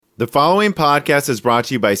The following podcast is brought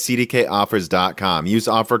to you by CDKOffers.com. Use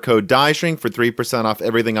offer code DIESHRINK for 3% off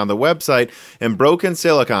everything on the website and Broken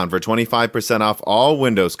Silicon for 25% off all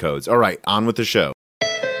Windows codes. All right, on with the show.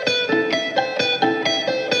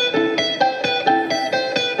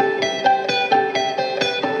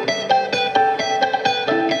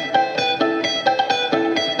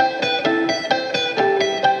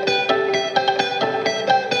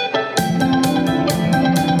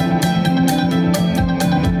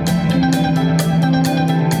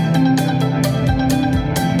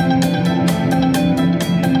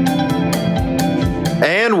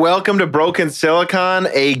 Welcome to Broken Silicon,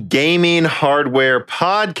 a gaming hardware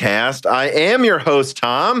podcast. I am your host,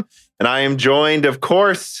 Tom, and I am joined, of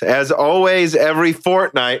course, as always, every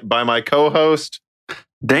fortnight by my co-host,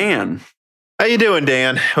 Dan. How you doing,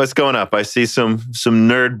 Dan? What's going up? I see some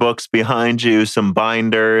nerd books behind you, some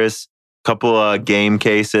binders, a couple of game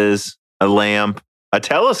cases, a lamp, a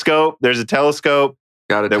telescope. There's a telescope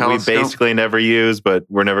Got a that telescope. we basically never use, but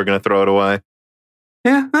we're never going to throw it away.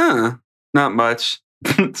 Yeah, not much.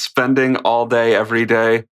 Spending all day, every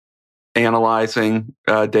day, analyzing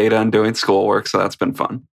data and doing schoolwork. So that's been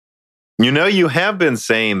fun. You know, you have been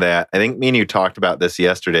saying that. I think me and you talked about this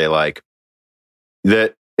yesterday, like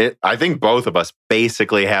that I think both of us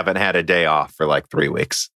basically haven't had a day off for like 3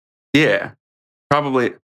 weeks. Yeah,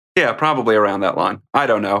 probably around that line. I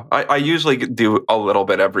don't know. I usually do a little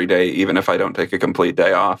bit every day, even if I don't take a complete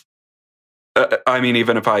day off.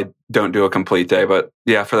 Even if I don't do a complete day. But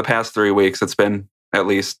yeah, for the past 3 weeks, it's been at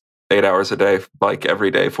least 8 hours a day, like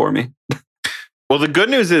every day for me. Well, the good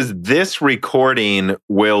news is this recording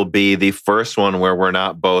will be the first one where we're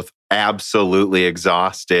not both absolutely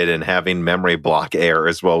exhausted and having memory block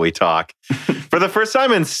errors while we talk. For the first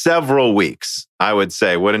time in several weeks, I would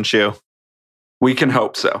say, wouldn't you? We can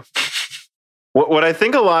hope so. What I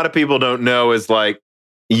think a lot of people don't know is like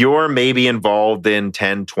you're maybe involved in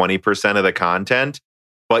 10, 20% of the content,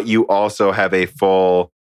 but you also have a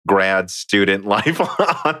full grad student life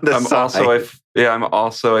on the side. I'm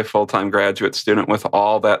also a full-time graduate student with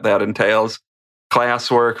all that entails.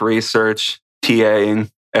 Classwork, research, TAing,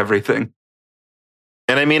 everything.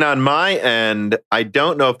 And I mean, on my end, I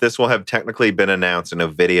don't know if this will have technically been announced in a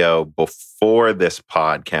video before this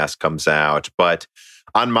podcast comes out, but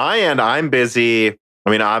on my end, I'm busy. I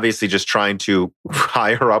mean, obviously just trying to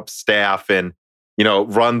hire up staff and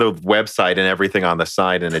run the website and everything on the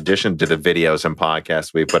side in addition to the videos and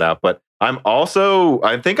podcasts we put out. But I'm also,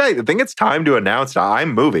 I think it's time to announce that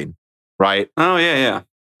I'm moving, right? Oh, yeah.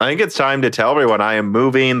 I think it's time to tell everyone I am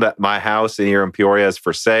moving, that my house here in Peoria is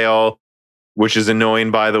for sale, which is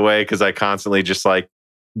annoying, by the way, because I constantly just like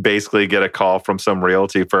basically get a call from some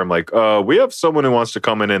realty firm like, we have someone who wants to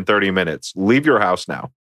come in 30 minutes. Leave your house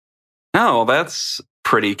now. Oh, that's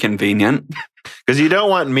pretty convenient. Because they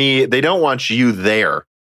don't want you there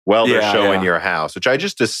while they're showing your house, which I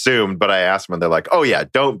just assumed, but I asked them and they're like, oh yeah,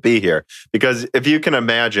 don't be here. Because if you can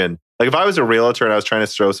imagine, like if I was a realtor and I was trying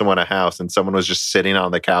to show someone a house and someone was just sitting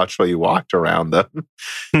on the couch while you walked around them.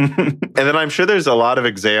 And then I'm sure there's a lot of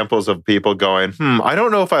examples of people going, I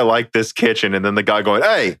don't know if I like this kitchen. And then the guy going,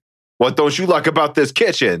 hey, what don't you like about this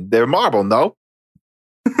kitchen? They're marble, no?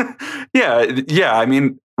 Yeah. I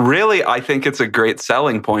mean, really, I think it's a great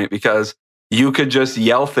selling point because you could just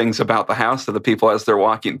yell things about the house to the people as they're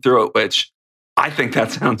walking through it, which I think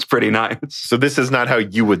that sounds pretty nice. So this is not how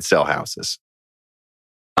you would sell houses.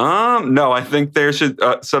 No, I think there should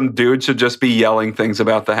some dude should just be yelling things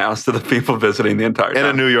about the house to the people visiting the entire time. In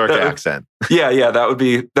a New York accent. Yeah,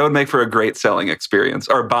 that would make for a great selling experience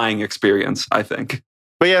or buying experience, I think.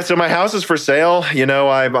 But yeah, so my house is for sale.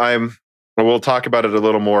 We'll talk about it a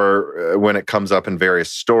little more when it comes up in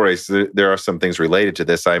various stories. There are some things related to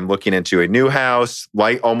this. I'm looking into a new house,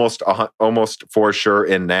 like almost for sure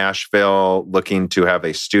in Nashville, looking to have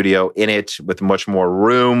a studio in it with much more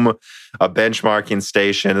room, a benchmarking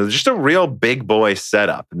station, just a real big boy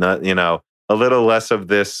setup. Not, a little less of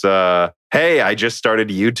this, hey, I just started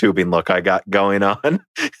YouTubing look I got going on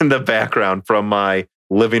in the background from my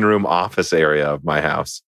living room office area of my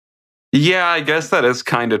house. Yeah, I guess that is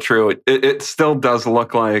kind of true. It still does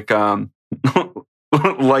look like like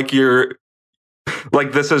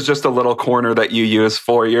this is just a little corner that you use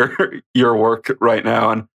for your work right now,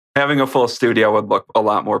 and having a full studio would look a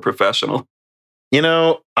lot more professional.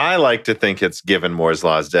 I like to think it's given Moore's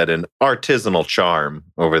Law's Dead an artisanal charm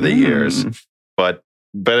over the years, but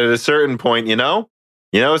at a certain point,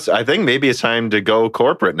 I think maybe it's time to go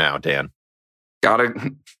corporate now, Dan.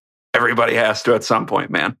 Everybody has to at some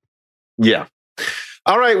point, man. Yeah.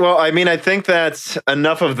 All right. Well, I think that's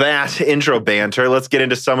enough of that intro banter. Let's get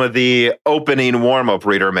into some of the opening warm-up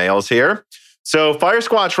reader mails here. So Fire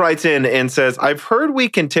Squatch writes in and says, I've heard we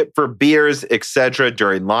can tip for beers, etc.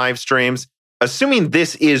 during live streams. Assuming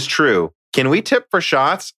this is true, can we tip for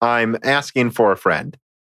shots? I'm asking for a friend.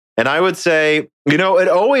 And I would say, it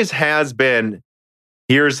always has been,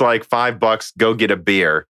 here's like $5, go get a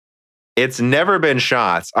beer. It's never been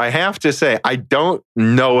shots. I have to say, I don't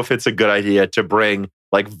know if it's a good idea to bring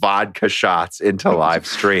like vodka shots into live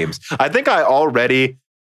streams. I think I already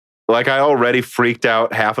freaked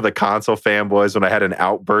out half of the console fanboys when I had an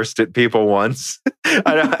outburst at people once.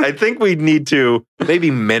 I think we need to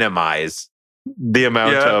maybe minimize the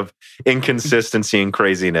amount of inconsistency and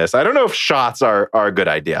craziness. I don't know if shots are a good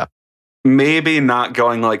idea. Maybe not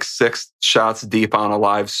going like 6 shots deep on a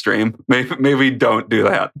live stream. Maybe don't do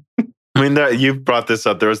that. I mean, you brought this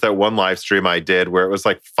up. There was that one live stream I did where it was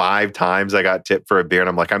like 5 times I got tipped for a beer, and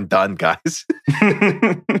I'm like, I'm done, guys.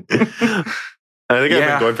 I think I've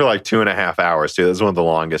been going for like 2.5 hours too. This is one of the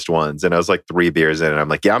longest ones. And I was like 3 beers in, and I'm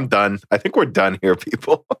like, yeah, I'm done. I think we're done here,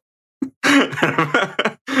 people.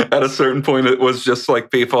 At a certain point, it was just like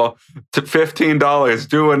people, $15,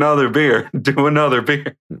 do another beer, do another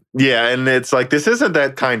beer. Yeah, and it's like, this isn't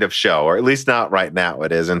that kind of show, or at least not right now,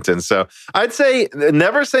 it isn't. And so I'd say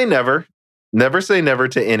never say never. Never say never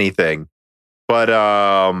to anything. But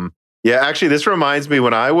yeah, actually, this reminds me,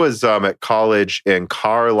 when I was at college in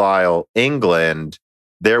Carlisle, England,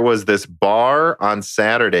 there was this bar on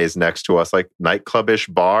Saturdays next to us, like nightclub-ish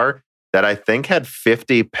bar, that I think had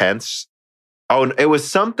 50 pence. Oh, it was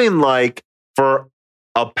something like for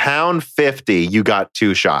 £1.50, you got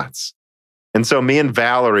 2 shots. And so me and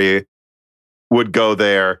Valerie would go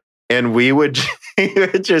there, and we would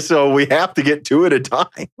just, so we have to get 2 at a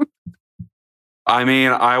time. I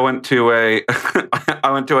mean, I went to a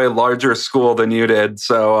larger school than you did.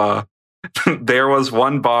 So there was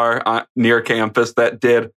one bar near campus that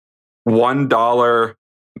did $1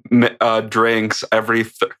 drinks every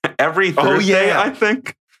Thursday, I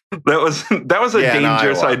think. That was a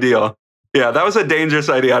dangerous idea. Yeah, that was a dangerous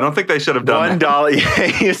idea. I don't think they should have done $1.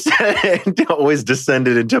 Yeah, you said it always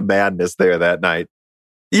descended into madness there that night.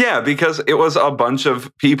 Yeah, because it was a bunch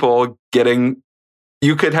of people getting.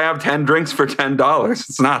 You could have 10 drinks for $10.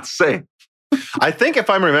 It's not safe. I think if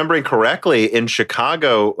I'm remembering correctly, in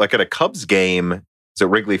Chicago, like at a Cubs game, is it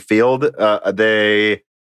Wrigley Field?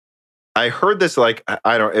 I heard this, like,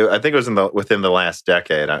 I think it was within the last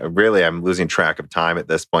decade. I'm losing track of time at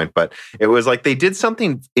this point, but it was like they did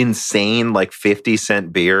something insane, like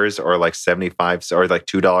 50-cent beers or like 75 or like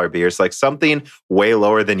 $2 beers, like something way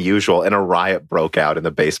lower than usual, and a riot broke out in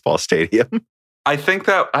the baseball stadium. I think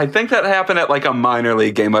that happened at like a minor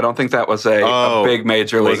league game. I don't think that was a big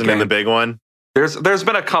major league game. Wasn't in the big one? There's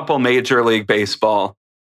been a couple Major League Baseball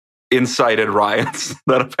incited riots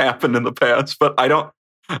that have happened in the past, but I don't.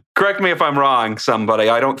 Correct me if I'm wrong, somebody.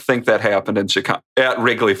 I don't think that happened in Chicago, at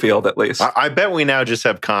Wrigley Field, at least. I bet we now just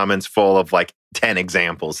have comments full of like 10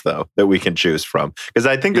 examples, though, that we can choose from, because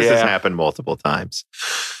I think this has happened multiple times.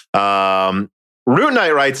 Root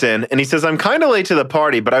Knight writes in, and he says, I'm kind of late to the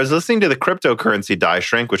party, but I was listening to the cryptocurrency die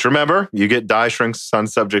shrink, which, remember, you get die shrinks on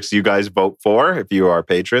subjects you guys vote for. If you are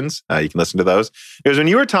patrons, you can listen to those. Because when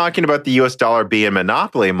you were talking about the US dollar being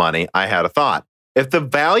monopoly money, I had a thought. If the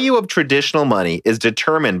value of traditional money is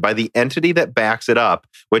determined by the entity that backs it up,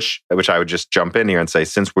 which I would just jump in here and say,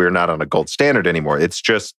 since we're not on a gold standard anymore, it's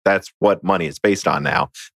just that's what money is based on now,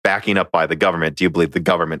 backing up by the government. Do you believe the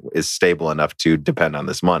government is stable enough to depend on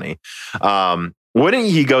this money? Wouldn't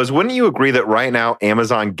you agree that right now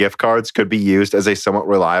Amazon gift cards could be used as a somewhat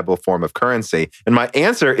reliable form of currency? And my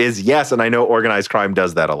answer is yes, and I know organized crime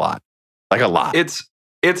does that a lot. Like a lot.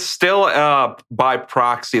 It's still by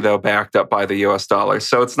proxy, though, backed up by the US dollar.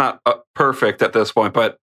 So it's not perfect at this point.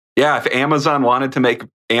 But yeah, if Amazon wanted to make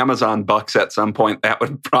Amazon bucks at some point, that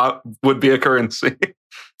would be a currency.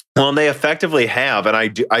 Well, and they effectively have. And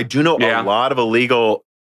I do know a lot of illegal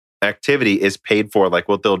activity is paid for. Like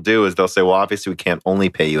what they'll do is they'll say, well, obviously we can't only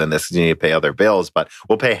pay you in this because you need to pay other bills, but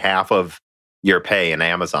we'll pay half of your pay in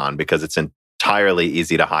Amazon because it's entirely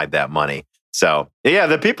easy to hide that money. So, yeah,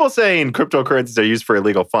 the people saying cryptocurrencies are used for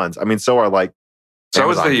illegal funds. I mean, so are like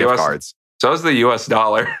Amazon gift cards. So is the US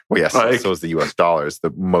dollar. Well, yes, so is the US dollar. Is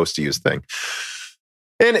the most used thing.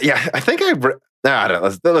 And yeah, I think I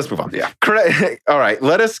don't know, let's move on. Yeah. All right,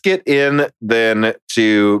 let us get in then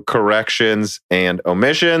to corrections and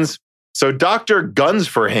omissions. So Dr. Guns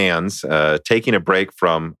for Hands, taking a break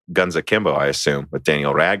from Guns Akimbo, I assume, with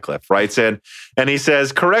Daniel Radcliffe, writes in, and he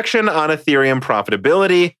says, correction on Ethereum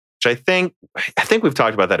profitability, which I think we've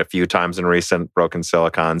talked about that a few times in recent Broken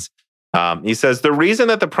Silicons. He says, the reason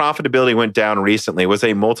that the profitability went down recently was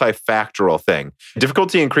a multifactorial thing.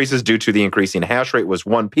 Difficulty increases due to the increasing hash rate was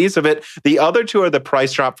one piece of it. The other two are the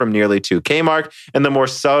price drop from nearly 2K mark and the more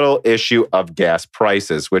subtle issue of gas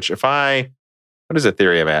prices, which what is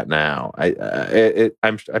Ethereum at now?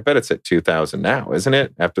 I bet it's at 2,000 now, isn't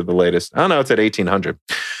it? After the latest, oh no, it's at 1,800.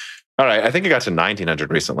 All right, I think it got to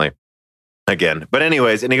 1,900 recently. Again. But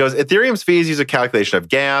anyways, and he goes, Ethereum's fees use a calculation of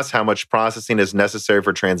gas, how much processing is necessary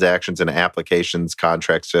for transactions and applications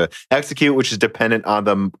contracts to execute, which is dependent on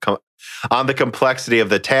the complexity of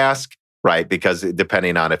the task, right? Because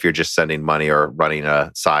depending on if you're just sending money or running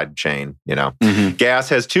a side chain, Gas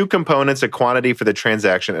has two components, a quantity for the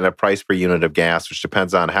transaction and a price per unit of gas, which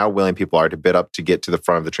depends on how willing people are to bid up to get to the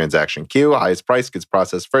front of the transaction queue. Highest price gets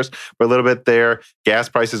processed first. For a little bit there, gas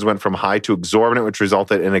prices went from high to exorbitant, which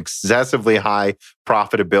resulted in excessively high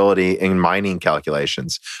profitability in mining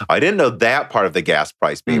calculations. I didn't know that part of the gas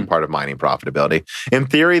price being part of mining profitability. In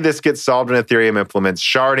theory, this gets solved when Ethereum implements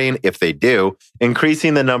sharding, if they do,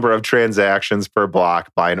 increasing the number of transactions per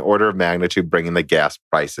block by an order of magnitude, bringing the gas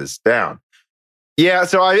prices down. Yeah,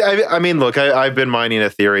 so I mean, look, I've been mining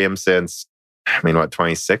Ethereum since,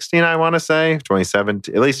 2016, I want to say?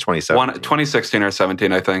 2017, at least 2017. 2016 or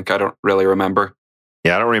 17, I think. I don't really remember.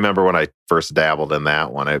 Yeah, I don't remember when I first dabbled in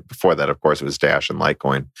that one. Before that, of course, it was Dash and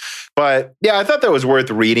Litecoin. But yeah, I thought that was worth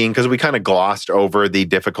reading because we kind of glossed over the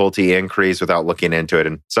difficulty increase without looking into it.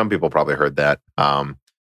 And some people probably heard that. I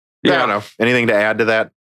don't know. Anything to add to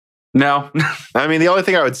that? No. The only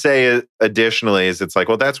thing I would say additionally is it's like,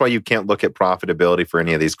 well, that's why you can't look at profitability for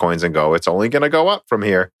any of these coins and go, it's only going to go up from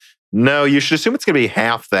here. No, you should assume it's going to be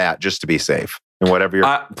half that just to be safe and whatever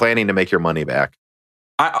you're planning to make your money back.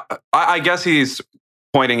 I guess he's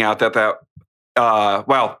pointing out that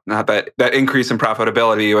not that increase in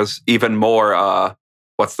profitability was even more,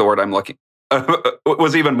 what's the word I'm looking,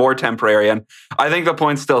 was even more temporary. And I think the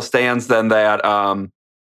point still stands then that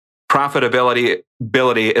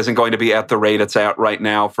profitability isn't going to be at the rate it's at right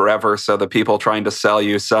now forever. So the people trying to sell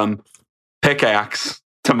you some pickaxe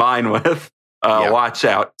to mine with, watch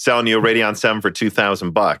out. Selling you a Radeon 7 for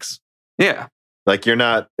 $2,000. Yeah. Like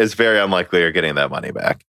it's very unlikely you're getting that money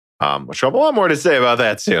back. Which I have a lot more to say about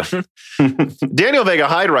that soon. Daniel Vega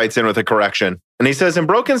Hyde writes in with a correction. And he says, in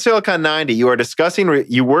Broken Silicon 90, you were discussing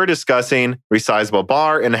resizable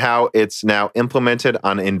bar and how it's now implemented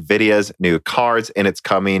on NVIDIA's new cards, and it's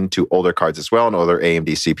coming to older cards as well and older AMD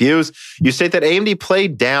CPUs. You state that AMD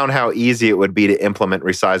played down how easy it would be to implement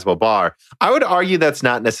resizable bar. I would argue that's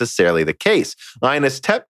not necessarily the case. Linus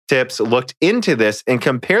Tips looked into this and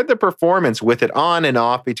compared the performance with it on and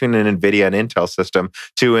off between an NVIDIA and Intel system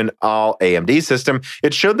to an all AMD system.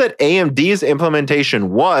 It showed that AMD's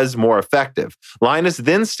implementation was more effective. Linus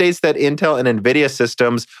then states that Intel and NVIDIA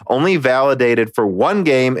systems only validated for one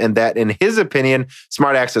game and that, in his opinion,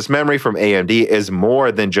 Smart Access Memory from AMD is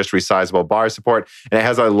more than just resizable bar support, and it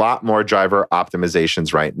has a lot more driver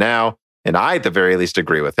optimizations right now. And I, at the very least,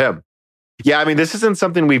 agree with him. Yeah, this isn't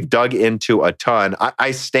something we've dug into a ton. I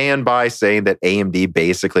stand by saying that AMD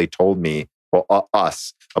basically told me,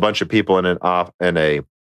 us, a bunch of people in a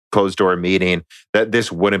closed door meeting, that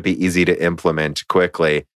this wouldn't be easy to implement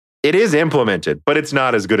quickly. It is implemented, but it's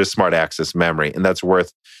not as good as Smart Access Memory, and that's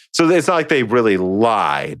worth. So it's not like they really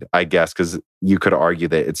lied, I guess, because you could argue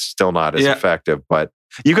that it's still not as effective. But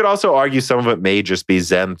you could also argue some of it may just be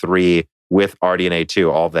Zen 3 with RDNA 2,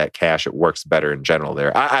 all that cache. It works better in general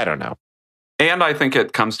there. I don't know. And I think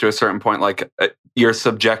it comes to a certain point, like your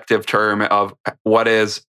subjective term of what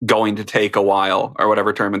is going to take a while, or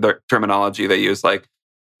whatever terminology they use. Like,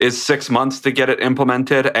 is 6 months to get it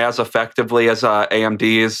implemented as effectively as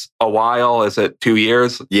AMD's a while? Is it 2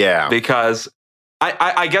 years? Yeah. Because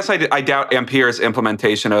I guess I doubt Ampere's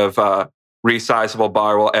implementation of resizable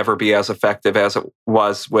bar will ever be as effective as it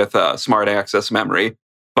was with Smart Access Memory.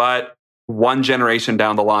 But one generation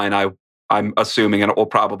down the line, I'm assuming it will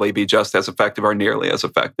probably be just as effective or nearly as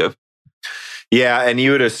effective. Yeah, and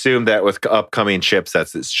you would assume that with upcoming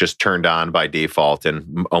chipsets, it's just turned on by default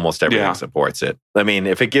and almost everything supports it.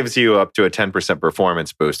 If it gives you up to a 10%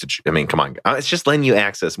 performance boost, come on. It's just letting you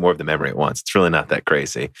access more of the memory at once. It's really not that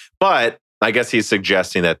crazy. But I guess he's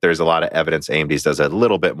suggesting that there's a lot of evidence AMD's does a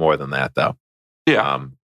little bit more than that, though. Yeah.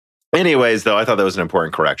 Anyways, though, I thought that was an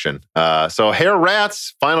important correction. So Hair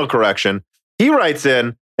Rat's final correction, he writes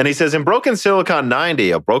in, and he says, in Broken Silicon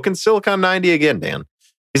 90, Broken Silicon 90 again, Dan.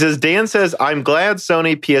 He says, Dan says, I'm glad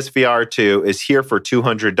Sony PSVR 2 is here for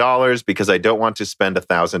 $200 because I don't want to spend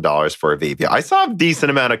 $1,000 for a VVR. I saw a decent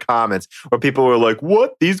amount of comments where people were like,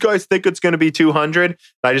 what? These guys think it's going to be 200?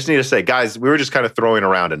 I just need to say, guys, we were just kind of throwing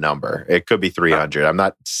around a number. It could be 300. I'm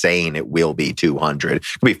not saying it will be 200. It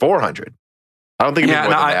could be 400. I don't think it'd be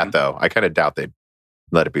more than that, though. I kind of doubt they'd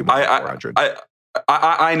let it be more than 400.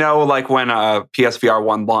 I know, like when PSVR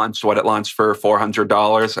 1 launched, it launched for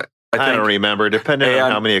 $400. I don't remember. Depending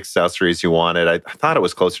on how many accessories you wanted, I thought it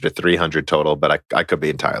was closer to 300 total, but I could be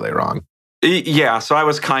entirely wrong. Yeah, so I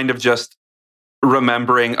was kind of just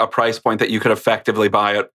remembering a price point that you could effectively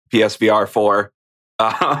buy at PSVR 4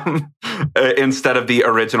 instead of the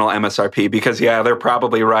original MSRP. Because yeah, they're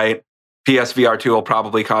probably right. PSVR 2 will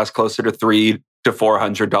probably cost closer to $300 to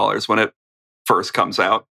 $400 when it first comes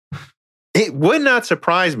out. It would not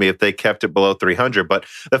surprise me if they kept it below 300, but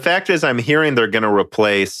the fact is, I'm hearing they're going to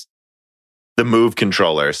replace the Move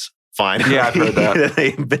controllers finally. Yeah, I've heard that.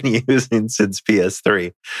 They've been using since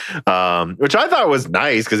PS3, which I thought was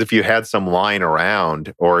nice because if you had some lying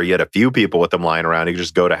around or you had a few people with them lying around, you could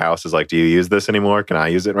just go to houses like, do you use this anymore? Can I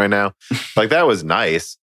use it right now? Like that was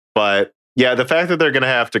nice. But yeah, the fact that they're going to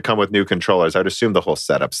have to come with new controllers, I'd assume the whole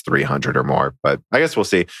setup's 300 or more, but I guess we'll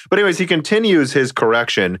see. But anyways, he continues his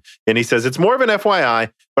correction and he says, it's more of an FYI,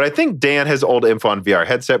 but I think Dan has old info on VR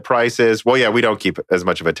headset prices. Well, yeah, we don't keep as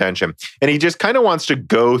much of attention. And he just kind of wants to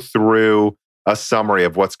go through a summary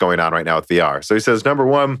of what's going on right now with VR. So he says, number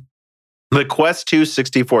one, the Quest 2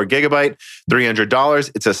 64 gigabyte,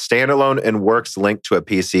 $300. It's a standalone and works linked to a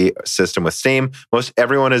PC system with Steam. Most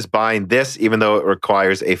everyone is buying this, even though it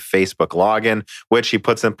requires a Facebook login, which he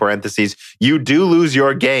puts in parentheses. You do lose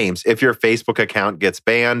your games if your Facebook account gets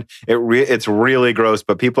banned. It's really gross,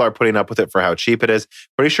 but people are putting up with it for how cheap it is.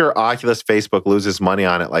 Pretty sure Oculus Facebook loses money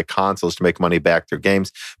on it like consoles to make money back through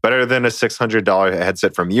games. Better than a $600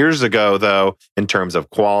 headset from years ago, though, in terms of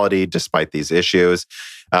quality, despite these issues.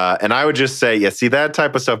 And I would just say, yeah, see, that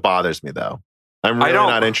type of stuff bothers me, though. I'm really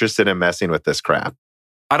not interested in messing with this crap.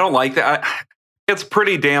 I don't like that. It's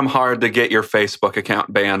pretty damn hard to get your Facebook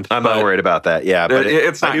account banned. I'm not worried about that. Yeah, but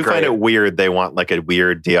it's not I do find it weird they want like a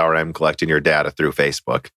weird DRM collecting your data through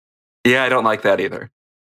Facebook. Yeah, I don't like that either.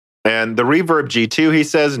 And the Reverb G2, he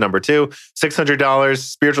says, number 2, $600,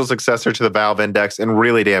 spiritual successor to the Valve Index, and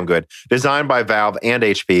really damn good. Designed by Valve and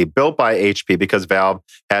HP, built by HP because Valve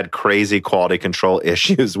had crazy quality control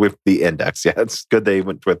issues with the Index. Yeah, it's good they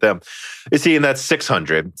went with them. You see, and that's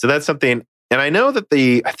 $600. So that's something, and I know that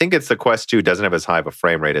I think it's the Quest 2 doesn't have as high of a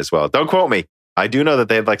frame rate as well. Don't quote me. I do know that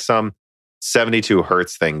they have like some 72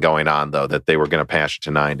 hertz thing going on, though, that they were going to patch it to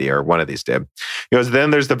 90, or one of these did. He goes, then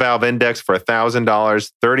there's the Valve Index for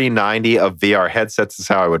 $1,000, 3090 of VR headsets is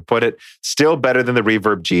how I would put it. Still better than the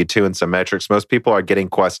Reverb G2 in some metrics. Most people are getting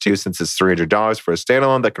Quest 2 since it's $300 for a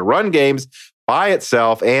standalone that can run games by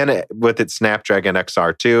itself and with its Snapdragon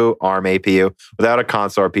XR2 ARM APU without a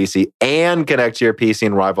console or PC and connect to your PC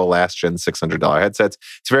and rival last-gen $600 headsets.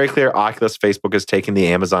 It's very clear Oculus Facebook is taking the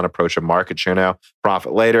Amazon approach of market share now,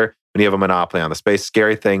 profit later. When you have a monopoly on the space,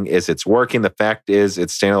 scary thing is it's working. The fact is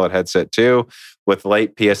it's standalone headset too with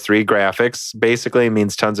late PS3 graphics. Basically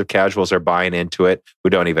means tons of casuals are buying into it who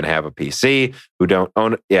don't even have a PC, who don't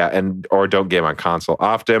own or don't game on console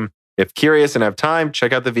often. If curious and have time,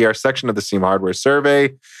 check out the VR section of the Steam Hardware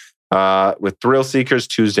Survey with Thrill Seekers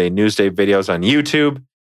Tuesday Newsday videos on YouTube,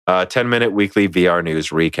 10-minute weekly VR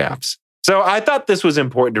news recaps. So I thought this was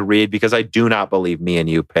important to read because I do not believe me and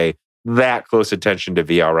you pay that close attention to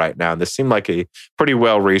VR right now. And this seemed like a pretty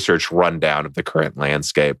well-researched rundown of the current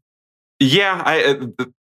landscape. Yeah,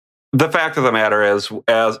 the fact of the matter is,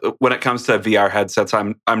 as when it comes to VR headsets,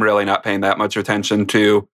 I'm really not paying that much attention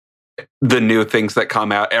to the new things that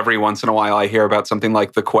come out. Every once in a while I hear about something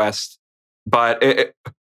like the Quest, but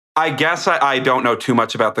I guess I don't know too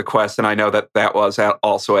much about the Quest, and I know that was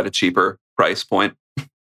also at a cheaper price point.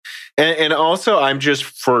 And also, I'm just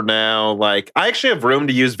for now, like, I actually have room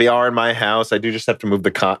to use VR in my house. I do just have to move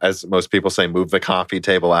as most people say, move the coffee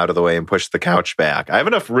table out of the way and push the couch back. I have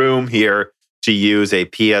enough room here to use a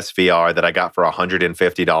PSVR that I got for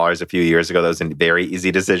 $150 a few years ago. That was a very easy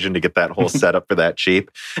decision to get that whole setup for that cheap.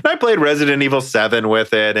 And I played Resident Evil 7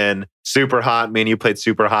 with it and Super Hot. Me and you played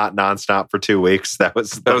Super Hot nonstop for 2 weeks. That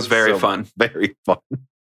was very fun. Very fun.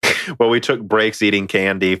 Well, we took breaks eating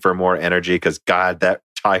candy for more energy because, God, that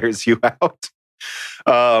tires you out.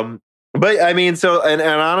 But I mean, so, and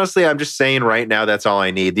honestly, I'm just saying right now, that's all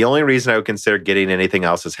I need. The only reason I would consider getting anything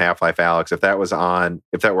else is Half-Life Alyx. If that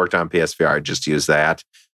worked on PSVR, I'd just use that.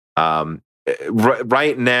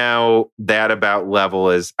 right now, that about level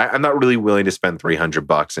is, I'm not really willing to spend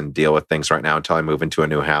 $300 and deal with things right now until I move into a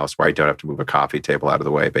new house where I don't have to move a coffee table out of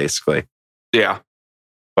the way, basically. Yeah.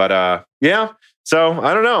 But yeah, so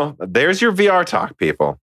I don't know. There's your VR talk,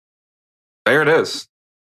 people. There it is.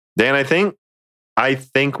 Dan, I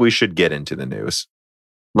think we should get into the news.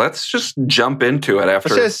 Let's just jump into it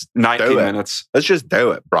after 19 minutes. Let's just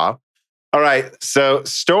do it, bro. All right, so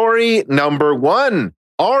story number 1.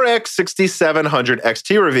 RX 6700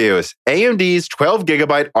 XT reviews. AMD's 12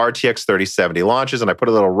 gigabyte RTX 3070 launches, and I put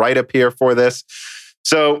a little write-up here for this.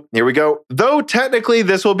 So here we go. Though technically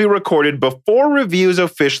this will be recorded before reviews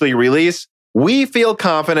officially release, we feel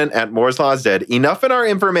confident at Moore's Law is Dead enough in our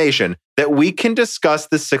information that we can discuss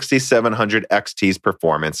the 6700 XT's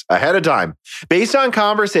performance ahead of time. Based on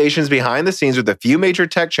conversations behind the scenes with a few major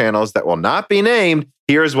tech channels that will not be named,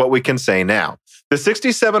 here's what we can say now. The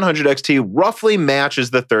 6700 XT roughly matches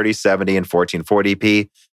the 3070 in 1440p.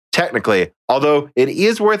 Technically, although it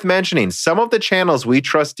is worth mentioning, some of the channels we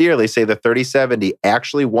trust dearly say the 3070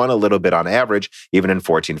 actually won a little bit on average, even in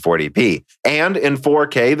 1440p. And in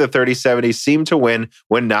 4K, the 3070 seemed to win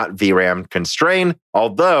when not VRAM constrained,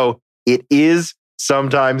 although it is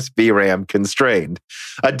sometimes VRAM constrained.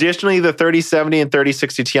 Additionally, the 3070 and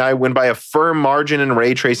 3060 Ti win by a firm margin in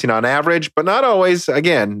ray tracing on average, but not always.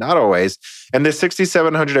 Again, not always. And the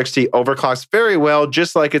 6700 XT overclocks very well,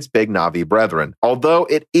 just like its big Navi brethren. Although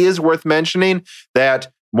it is worth mentioning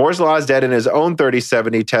that Moore's Law is Dead in his own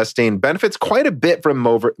 3070 testing benefits quite a bit from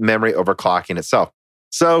memory overclocking itself.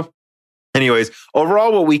 So, anyways,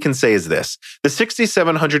 overall, what we can say is this. The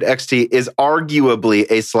 6700 XT is arguably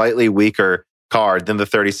a slightly weaker card than the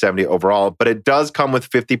 3070 overall, but it does come with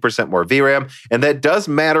 50% more VRAM, and that does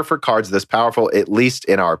matter for cards this powerful, at least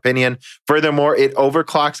in our opinion. Furthermore, it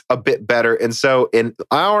overclocks a bit better, and so in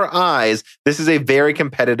our eyes, this is a very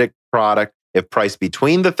competitive product if priced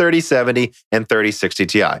between the 3070 and 3060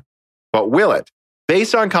 Ti. But will it?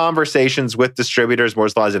 Based on conversations with distributors,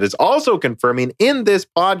 Moore's Law is also confirming in this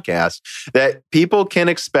podcast that people can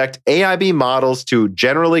expect AIB models to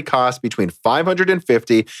generally cost between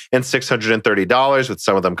 $550 and $630, with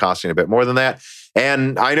some of them costing a bit more than that.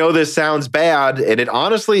 And I know this sounds bad, and it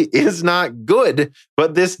honestly is not good,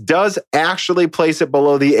 but this does actually place it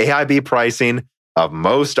below the AIB pricing of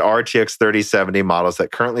most RTX 3070 models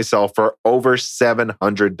that currently sell for over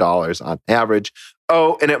 $700 on average.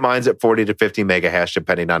 Oh, and it mines at 40 to 50 mega hash,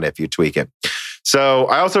 depending on if you tweak it. So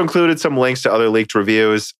I also included some links to other leaked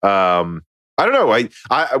reviews. I don't know.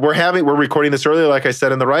 We're recording this earlier, like I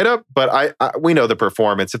said in the write-up, but we know the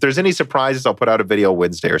performance. If there's any surprises, I'll put out a video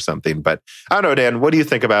Wednesday or something. But I don't know, Dan, what do you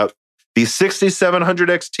think about these 6700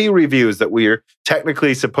 XT reviews that we're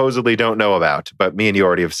technically supposedly don't know about, but me and you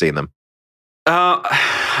already have seen them?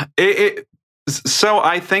 So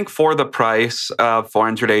I think for the price of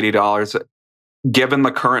 $480, given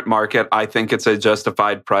the current market, I think it's a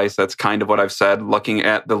justified price. That's kind of what I've said, looking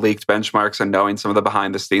at the leaked benchmarks and knowing some of the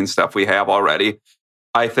behind-the-scenes stuff we have already.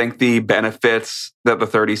 I think the benefits that the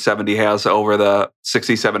 3070 has over the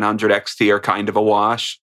 6700 XT are kind of a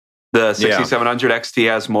wash. The 6700 XT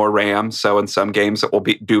has more RAM, so in some games it will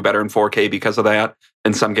do better in 4K because of that.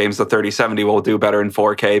 In some games, the 3070 will do better in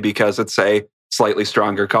 4K because it's a slightly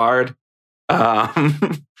stronger card.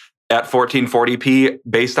 At 1440p,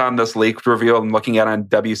 based on this leaked review I'm looking at on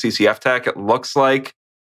WCCF Tech, it looks like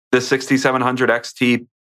the 6700 XT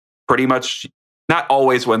pretty much, not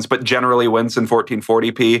always wins, but generally wins in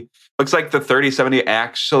 1440p. Looks like the 3070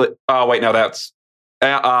 actually, oh wait, no, that's,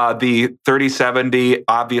 the 3070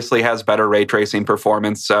 obviously has better ray tracing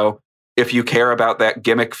performance. So if you care about that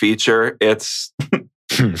gimmick feature, it's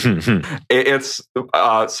it's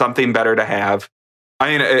something better to have.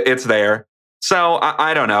 I mean, it's there. So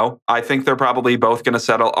I don't know. I think they're probably both going to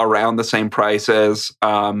settle around the same prices.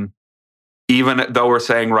 Even though we're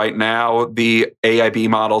saying right now the AIB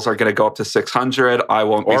models are going to go up to 600, I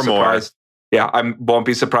won't be surprised. Yeah, I won't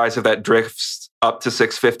be surprised if that drifts up to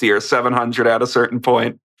 650 or 700 at a certain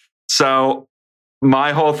point. So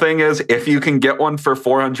my whole thing is, if you can get one for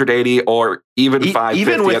 480 or even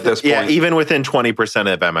 550 at this point. Yeah, even within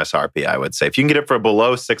 20% of MSRP, I would say. If you can get it for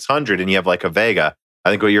below 600 and you have like a Vega,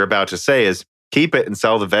 I think what you're about to say is keep it and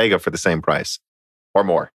sell the Vega for the same price or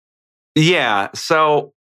more. Yeah.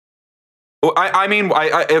 So, I mean,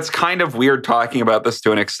 it's kind of weird talking about this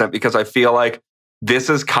to an extent because I feel like this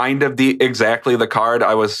is kind of exactly the card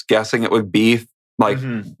I was guessing it would be. Like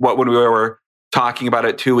when we were talking about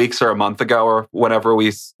it 2 weeks or a month ago or whenever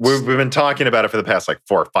we've been talking about it for the past like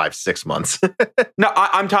 4, 5, 6 months. No,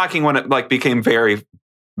 I'm talking when it like became very,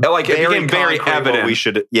 like it became very evident. We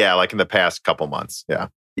should, like in the past couple months. Yeah.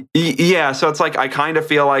 Yeah, so it's like I kind of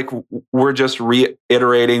feel like we're just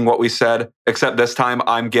reiterating what we said, except this time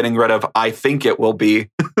I'm getting rid of I think it will be.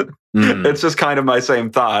 It's just kind of my same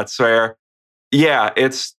thoughts where, yeah,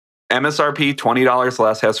 it's MSRP $20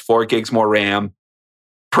 less, has 4 gigs more RAM,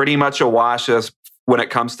 pretty much a wash when it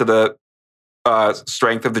comes to the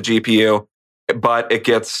strength of the GPU, but it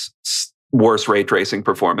gets worse ray tracing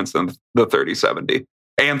performance than the 3070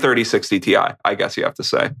 and 3060 Ti, I guess you have to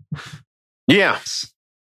say. Yeah.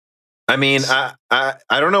 I mean, I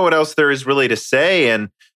don't know what else there is really to say. And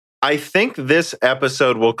I think this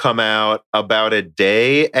episode will come out about a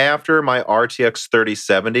day after my RTX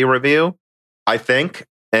 3070 review, I think.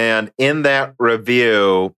 And in that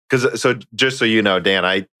review, so just so you know,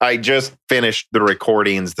 Dan, I just finished the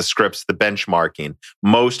recordings, the scripts, the benchmarking.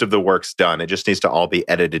 Most of the work's done. It just needs to all be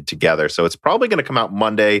edited together. So it's probably going to come out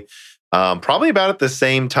Monday, probably about at the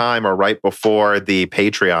same time or right before the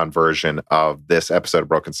Patreon version of this episode of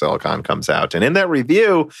Broken Silicon comes out. And in that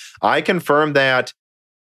review, I confirmed that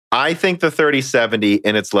I think the 3070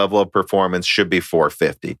 in its level of performance should be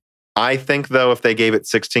 450. I think, though, if they gave it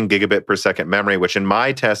 16 gigabit per second memory, which in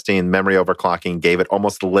my testing, memory overclocking gave it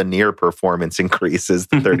almost linear performance increases,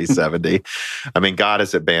 the 3070. I mean, God,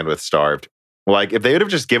 is it bandwidth starved? Like, if they would have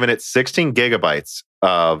just given it 16 gigabytes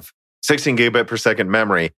of 16 gigabit per second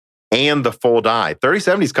memory and the full die,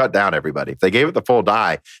 3070's cut down, everybody. If they gave it the full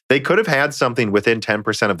die, they could have had something within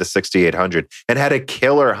 10% of the 6800 and had a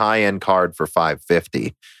killer high-end card for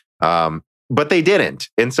 550. But they didn't.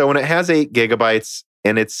 And so when it has 8 gigabytes,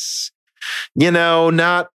 and it's,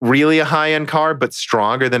 not really a high-end card, but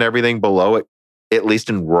stronger than everything below it, at least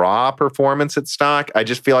in raw performance at stock. I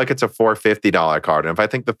just feel like it's a $450 card. And if I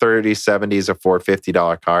think the 3070 is a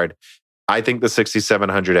 $450 card, I think the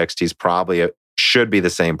 6700 XT is should be the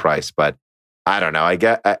same price. But I don't know. I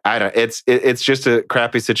don't. It's just a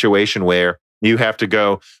crappy situation where you have to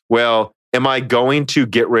go, well, am I going to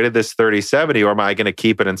get rid of this 3070 or am I going to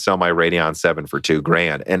keep it and sell my Radeon 7 for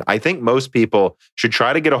 $2,000? And I think most people should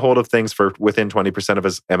try to get a hold of things for within 20% of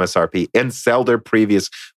his MSRP and sell their previous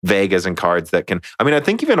Vegas and cards that can. I mean, I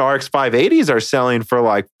think even RX 580s are selling for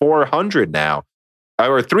like $400 now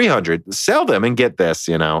or $300. Sell them and get this,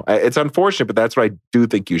 It's unfortunate, but that's what I do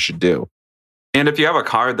think you should do. And if you have a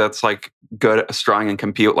card that's like good, strong in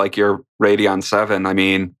compute, like your Radeon 7, I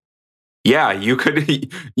mean, yeah, you could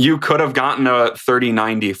have gotten a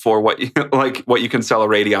 3090 for what you can sell a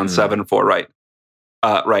Radeon 7 for right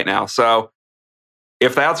now. So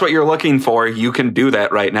if that's what you're looking for, you can do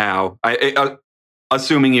that right now.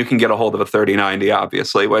 Assuming you can get a hold of a 3090,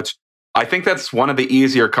 obviously, which I think that's one of the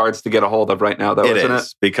easier cards to get a hold of right now, though, isn't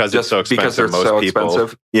it? Because it's so expensive. Because they're so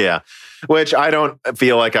expensive. Yeah. Which I don't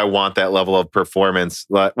feel like I want that level of performance.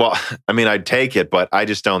 Well, I mean, I'd take it, but I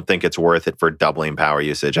just don't think it's worth it for doubling power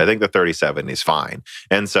usage. I think the 3070 is fine.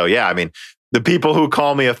 And so, yeah, I mean, the people who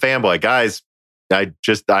call me a fanboy, guys, I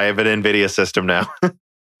have an NVIDIA system now.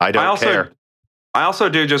 I don't care. I also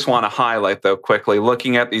do just want to highlight, though, quickly,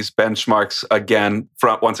 looking at these benchmarks again,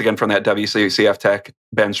 once again from that WCF Tech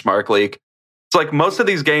benchmark leak. It's like most of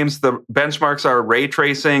these games, the benchmarks are ray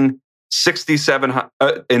tracing 67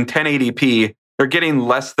 in 1080p. They're getting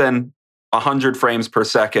less than 100 frames per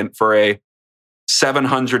second for a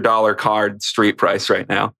 $700 card street price right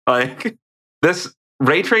now. Like, this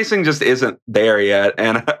ray tracing just isn't there yet,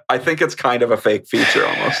 and I think it's kind of a fake feature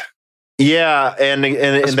almost. Yeah, and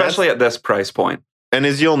especially at this price point. And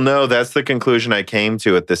as you'll know, that's the conclusion I came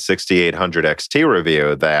to at the 6800 XT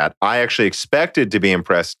review, that I actually expected to be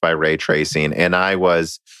impressed by ray tracing, and I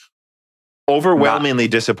was overwhelmingly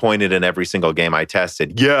disappointed in every single game I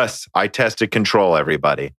tested. Yes, I tested Control,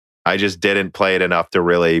 everybody. I just didn't play it enough to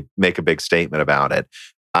really make a big statement about it.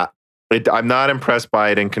 I'm not impressed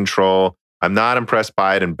by it in Control. I'm not impressed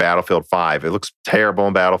by it in Battlefield 5. It looks terrible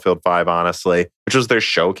in Battlefield 5, honestly, which was their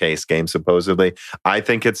showcase game, supposedly. I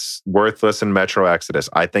think it's worthless in Metro Exodus.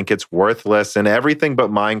 I think it's worthless in everything but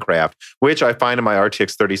Minecraft, which I find in my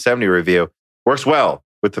RTX 3070 review works well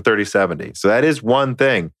with the 3070. So that is one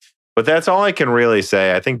thing. But that's all I can really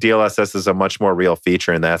say. I think DLSS is a much more real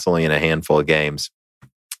feature, and that's only in a handful of games.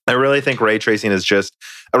 I really think ray tracing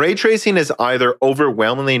is either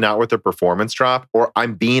overwhelmingly not worth a performance drop, or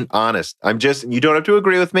I'm being honest. You don't have to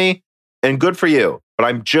agree with me, and good for you, but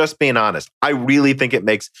I'm just being honest. I really think it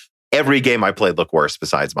makes every game I played look worse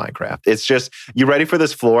besides Minecraft. It's just, you ready for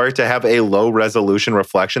this floor to have a low resolution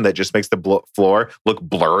reflection that just makes the floor look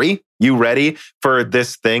blurry? You ready for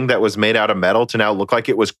this thing that was made out of metal to now look like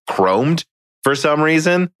it was chromed for some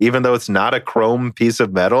reason, even though it's not a chrome piece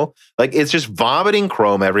of metal? Like, it's just vomiting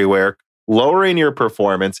chrome everywhere. lowering your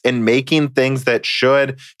performance and making things that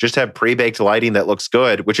should just have pre-baked lighting that looks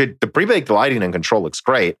good, the pre-baked lighting in Control looks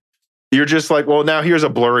great. You're just like, well, now here's a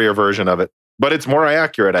blurrier version of it, but it's more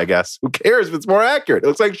accurate, I guess. Who cares if it's more accurate? It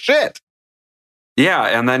looks like shit. Yeah,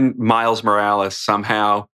 and then Miles Morales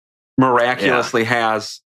somehow miraculously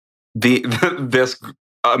has this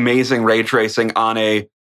amazing ray tracing on a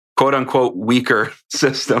quote unquote weaker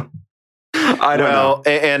system. I don't know.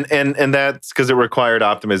 And that's because it required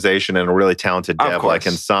optimization and a really talented dev like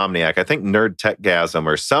Insomniac. I think Nerd Techgasm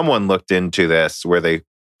or someone looked into this where I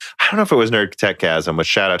don't know if it was Nerd Techgasm, but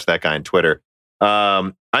shout out to that guy on Twitter.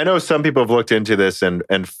 I know some people have looked into this and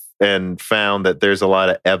found that there's a lot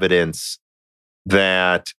of evidence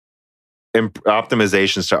that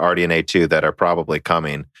optimizations to RDNA 2 that are probably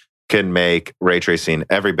coming can make ray tracing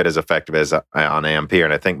every bit as effective as on Ampere.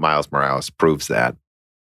 And I think Miles Morales proves that.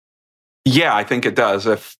 Yeah, I think it does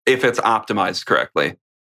if it's optimized correctly.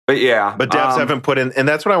 But yeah. But devs haven't put in, and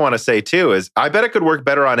that's what I want to say too, is I bet it could work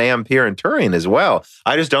better on Ampere and Turing as well.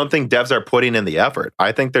 I just don't think devs are putting in the effort.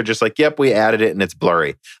 I think they're just like, yep, we added it and it's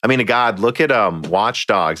blurry. I mean, God, look at Watch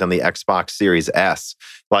Dogs on the Xbox Series S.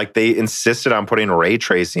 Like they insisted on putting ray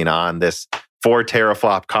tracing on this 4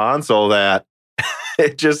 teraflop console that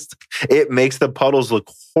it makes the puddles look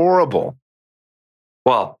horrible.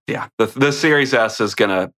 Well, yeah, the Series S is going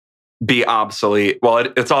to be obsolete. Well,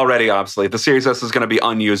 it's already obsolete. The Series S is going to be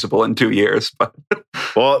unusable in 2 years. But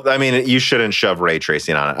well, I mean, you shouldn't shove ray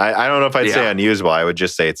tracing on it. I don't know if I'd say unusable. I would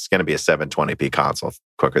just say it's going to be a 720p console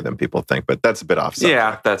quicker than people think. But that's a bit off subject.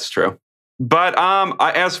 Yeah, that's true. But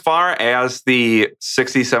as far as the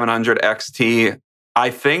 6700 XT, I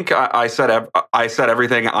think I said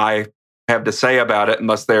everything I have to say about it,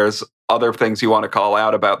 unless there's other things you want to call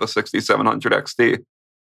out about the 6700 XT.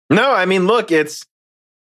 No, I mean, look,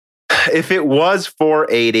 if it was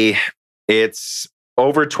 480, it's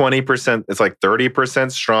over 20%. It's like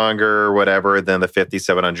 30% stronger or whatever than the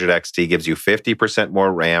 5700 XT. Gives you 50%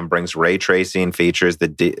 more RAM, brings ray tracing features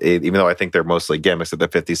that, even though I think they're mostly gimmicks that the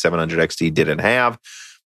 5700 XT didn't have,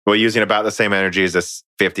 we're using about the same energy as this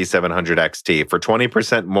 5700 XT. For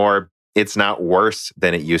 20% more, it's not worse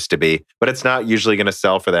than it used to be, but it's not usually going to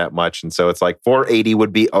sell for that much. And so it's like 480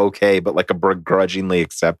 would be okay, but like a begrudgingly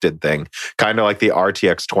accepted thing. Kind of like the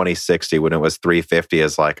RTX 2060 when it was 350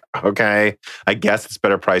 is like, okay, I guess it's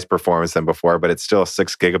better price performance than before, but it's still a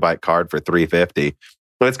 6 gigabyte card for 350.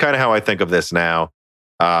 But it's kind of how I think of this now.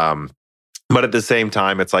 But at the same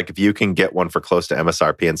time, it's like if you can get one for close to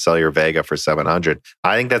MSRP and sell your Vega for 700,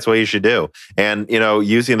 I think that's what you should do. And,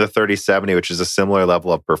 using the 3070, which is a similar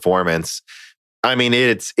level of performance, I mean,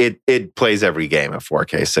 it plays every game at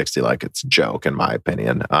 4K 60 like it's a joke, in my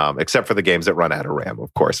opinion, except for the games that run out of RAM,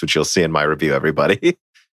 of course, which you'll see in my review, everybody.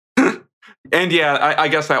 And yeah, I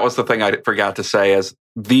guess that was the thing I forgot to say is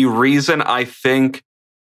the reason I think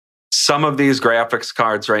some of these graphics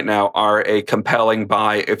cards right now are a compelling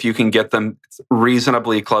buy if you can get them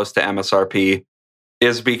reasonably close to MSRP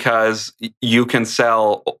is because you can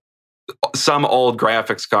sell some old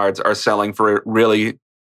graphics cards are selling for really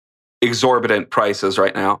exorbitant prices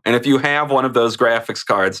right now. And if you have one of those graphics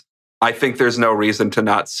cards, I think there's no reason to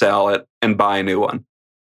not sell it and buy a new one.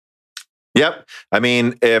 Yep. I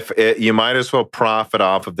mean, you might as well profit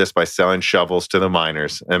off of this by selling shovels to the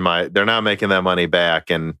miners. And they're not making that money back.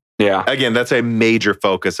 And yeah, again, that's a major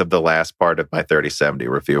focus of the last part of my 3070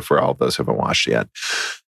 review for all of those who haven't watched yet.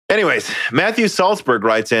 Anyways, Matthew Salzberg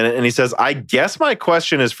writes in and he says, I guess my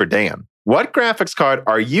question is for Dan. What graphics card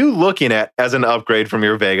are you looking at as an upgrade from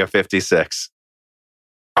your Vega 56?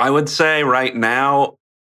 I would say right now,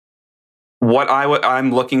 what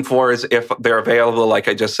I'm looking for is if they're available, like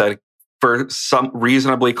I just said, for some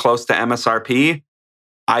reasonably close to MSRP,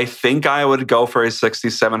 I think I would go for a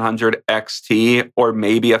 6700 XT or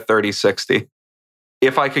maybe a 3060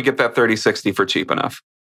 if I could get that 3060 for cheap enough.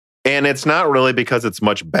 And it's not really because it's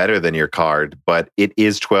much better than your card, but it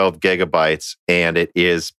is 12 gigabytes and it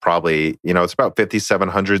is probably, it's about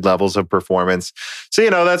 5,700 levels of performance. So,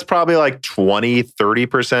 that's probably like 20,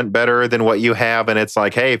 30% better than what you have. And it's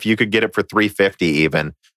like, hey, if you could get it for 350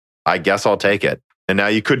 even, I guess I'll take it. And now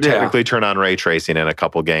you could technically turn on ray tracing in a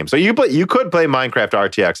couple games. So you could play Minecraft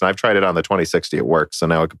RTX, and I've tried it on the 2060. It works. So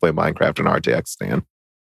now I can play Minecraft and RTX stand.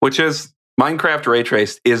 Which is Minecraft ray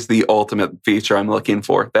traced is the ultimate feature I'm looking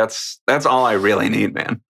for. That's all I really need,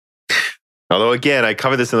 man. Although again, I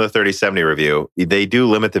covered this in the 3070 review. They do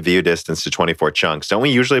limit the view distance to 24 chunks. Don't we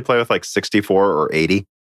usually play with like 64 or 80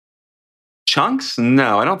 chunks?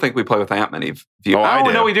 No, I don't think we play with that many view. Oh,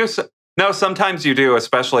 no, we do. No, sometimes you do,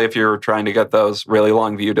 especially if you're trying to get those really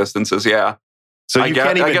long view distances. Yeah. So I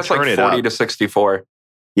guess like 40 to 64.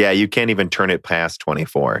 Yeah, you can't even turn it past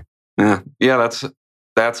 24. Yeah,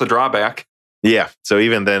 that's a drawback. Yeah. So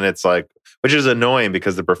even then it's like, which is annoying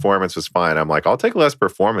because the performance was fine. I'm like, I'll take less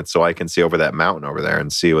performance so I can see over that mountain over there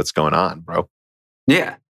and see what's going on, bro.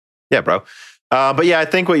 Yeah. Yeah, bro. But yeah, I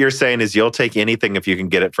think what you're saying is you'll take anything if you can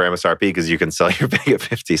get it for MSRP because you can sell your Vega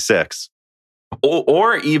 56.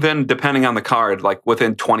 Or even depending on the card, like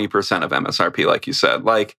within 20% of MSRP, like you said.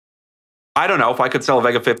 Like, I don't know if I could sell a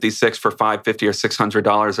Vega 56 for $550 or $600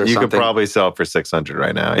 or something. You could probably sell it for $600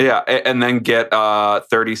 right now. Yeah, and then get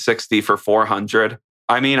 3060 for $400.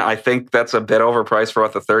 I mean, I think that's a bit overpriced for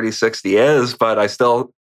what the 3060 is, but I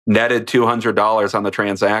still netted $200 on the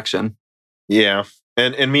transaction. Yeah.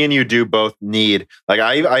 And me and you do both need, like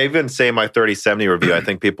I even say my 3070 review, I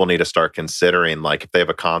think people need to start considering, like, if they have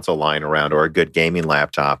a console lying around or a good gaming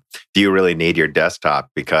laptop, do you really need your desktop?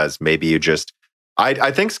 Because maybe you just,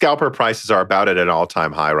 I think scalper prices are about at an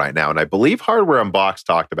all-time high right now. And I believe Hardware Unboxed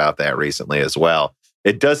talked about that recently as well.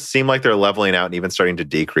 It does seem like they're leveling out and even starting to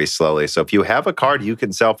decrease slowly. So if you have a card you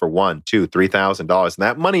can sell for $1,000, $2,000, $3,000, and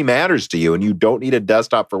that money matters to you and you don't need a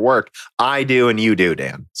desktop for work, I do and you do,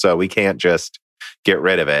 Dan. So we can't just get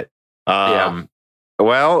rid of it.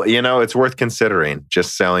 Well, it's worth considering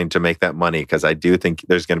just selling to make that money because I do think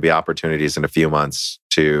there's going to be opportunities in a few months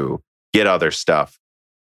to get other stuff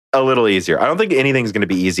a little easier. I don't think anything's going to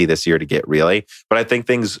be easy this year to get, really, but I think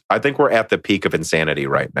we're at the peak of insanity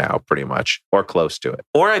right now, pretty much, or close to it.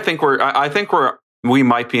 Or I think we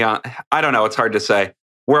might be on, I don't know, it's hard to say.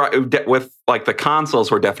 We're with like the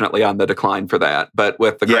consoles, we're definitely on the decline for that, but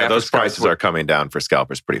with the graphics those prices are coming down for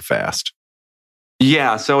scalpers pretty fast.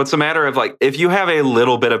 Yeah, so it's a matter of like, if you have a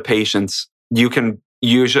little bit of patience, you can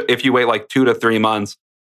usually, if you wait like 2 to 3 months,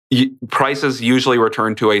 prices usually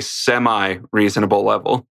return to a semi-reasonable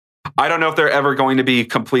level. I don't know if they're ever going to be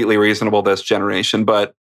completely reasonable this generation,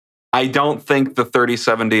 but I don't think the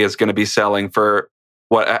 3070 is going to be selling for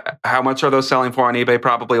what? How much are those selling for on eBay?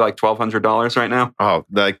 Probably like $1,200 right now. Oh,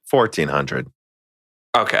 like $1,400.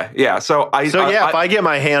 Okay, yeah. So if I get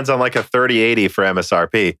my hands on like a 3080 for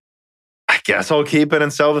MSRP, I guess I'll keep it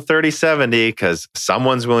and sell the 3070 because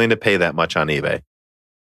someone's willing to pay that much on eBay.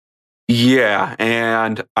 Yeah,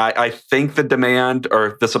 and I think the demand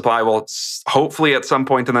or the supply will hopefully at some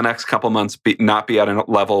point in the next couple months not be at a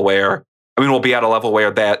level where, we'll be at a level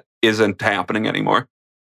where that isn't happening anymore.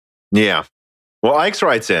 Yeah. Well, Ike's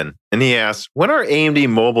writes in and he asks, when are AMD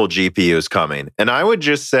mobile GPUs coming? And I would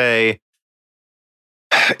just say,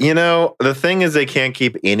 the thing is they can't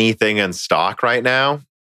keep anything in stock right now.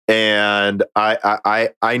 And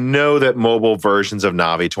I know that mobile versions of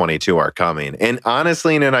Navi 22 are coming. And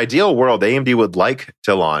honestly, in an ideal world, AMD would like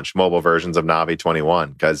to launch mobile versions of Navi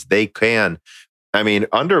 21 because they can.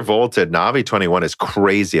 Undervolted Navi 21 is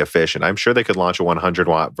crazy efficient. I'm sure they could launch a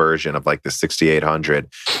 100-watt version of like the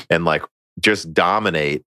 6800 and like just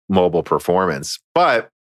dominate mobile performance. But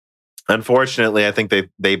unfortunately, I think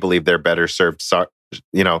they believe they're better served,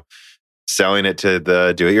 selling it to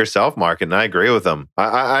the do-it-yourself market, and I agree with them.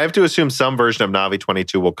 I have to assume some version of Navi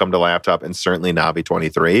 22 will come to laptop, and certainly Navi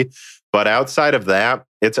 23. But outside of that,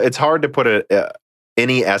 it's hard to put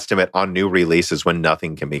any estimate on new releases when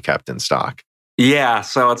nothing can be kept in stock. Yeah,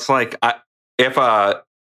 so it's like if a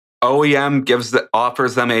OEM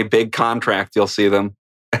offers them a big contract, you'll see them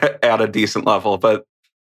at a decent level. But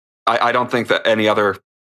I don't think that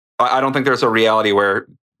I don't think there's a reality where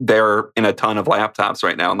they're in a ton of laptops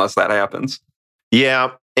right now, unless that happens.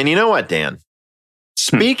 Yeah. And you know what, Dan?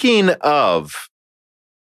 Speaking of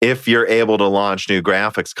if you're able to launch new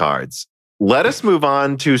graphics cards, let us move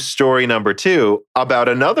on to story number 2 about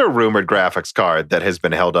another rumored graphics card that has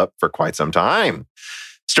been held up for quite some time.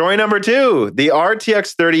 Story number 2, the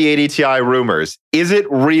RTX 3080 Ti rumors. Is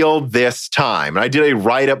it real this time? And I did a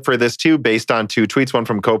write-up for this too, based on 2 tweets, one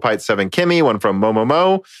from Kopite7Kimmy, one from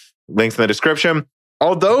Momomo. Links in the description.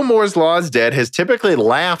 Although Moore's Law is Dead has typically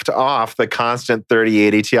laughed off the constant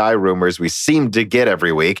 3080 Ti rumors we seem to get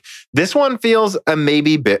every week, this one feels a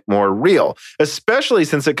maybe bit more real, especially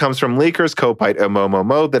since it comes from leakers Kopite and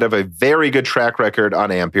Momomo that have a very good track record on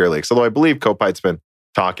Ampere leaks. Although I believe Kopite's been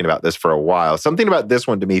talking about this for a while. Something about this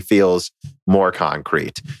one to me feels more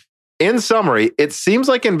concrete. In summary, it seems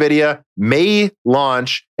like NVIDIA may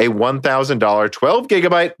launch a $1,000 12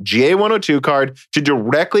 gigabyte GA102 card to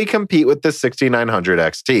directly compete with the 6900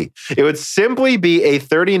 XT. It would simply be a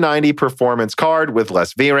 3090 performance card with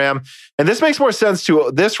less VRAM. And this makes more sense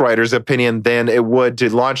to this writer's opinion than it would to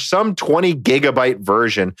launch some 20 gigabyte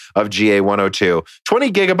version of GA102.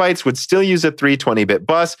 20 gigabytes would still use a 320-bit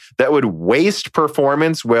bus that would waste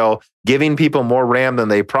performance while giving people more RAM than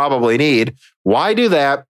they probably need. Why do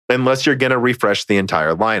that? unless you're going to refresh the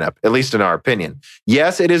entire lineup, at least in our opinion.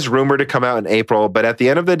 Yes, it is rumored to come out in April, but at the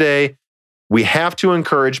end of the day, we have to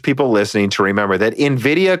encourage people listening to remember that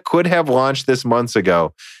NVIDIA could have launched this months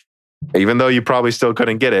ago, even though you probably still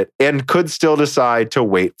couldn't get it, and could still decide to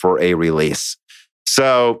wait for a release.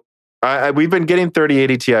 So we've been getting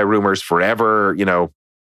 3080 Ti rumors forever.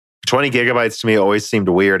 20 gigabytes to me always seemed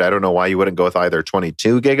weird. I don't know why you wouldn't go with either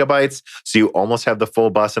 22 gigabytes, so you almost have the full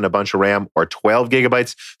bus and a bunch of RAM, or 12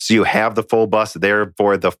 gigabytes, so you have the full bus there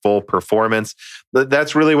for the full performance.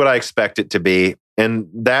 That's really what I expect it to be. And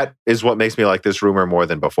that is what makes me like this rumor more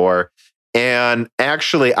than before. And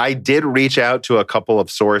actually, I did reach out to a couple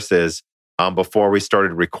of sources before we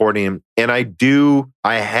started recording. And I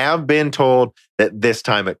have been told that this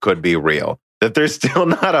time it could be real. That they're still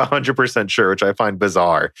not 100% sure, which I find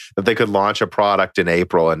bizarre, that they could launch a product in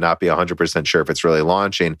April and not be 100% sure if it's really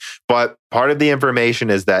launching. But part of the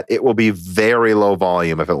information is that it will be very low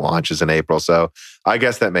volume if it launches in April. So I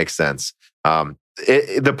guess that makes sense.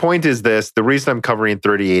 The point is this: the reason I'm covering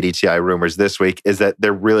 3080 Ti rumors this week is that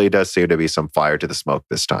there really does seem to be some fire to the smoke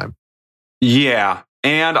this time. Yeah.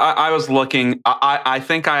 And I was looking, I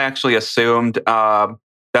think I actually assumed that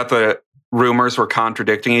the rumors were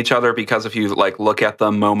contradicting each other, because if you look at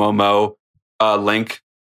the Momomo link,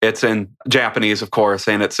 it's in Japanese, of course,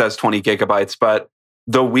 and it says 20 gigabytes. But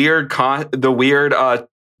the weird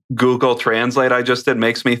Google Translate I just did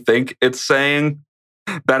makes me think it's saying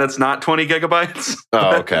that it's not 20 gigabytes.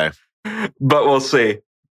 Oh, okay. But we'll see.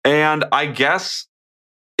 And I guess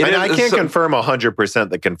I can't confirm 100%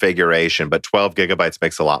 the configuration, but 12 gigabytes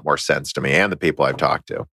makes a lot more sense to me and the people I've talked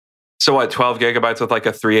to. So what, 12 gigabytes with a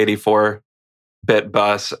 384-bit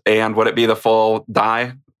bus, and would it be the full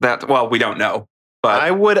die? Well, we don't know. But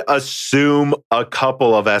I would assume a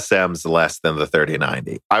couple of SMs less than the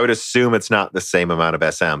 3090. I would assume it's not the same amount of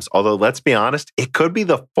SMs. Although, let's be honest, it could be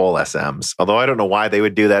the full SMs. Although I don't know why they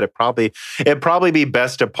would do that. It'd probably be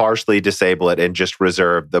best to partially disable it and just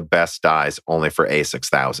reserve the best dies only for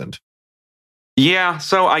A6000. Yeah,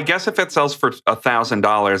 so I guess if it sells for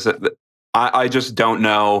 $1,000, I just don't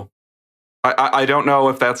know. I don't know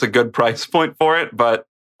if that's a good price point for it, but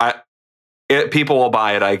people will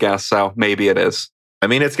buy it, I guess. So maybe it is. I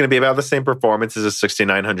mean, it's going to be about the same performance as a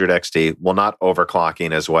 6900 XT. Well, not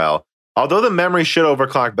overclocking as well. Although the memory should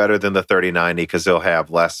overclock better than the 3090 because they'll have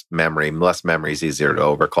less memory. Less memory is easier to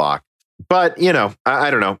overclock. But, I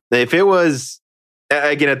don't know. If it was,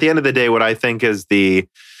 again, at the end of the day, what I think is the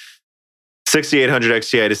 6800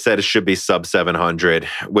 XT, I just said it should be sub 700,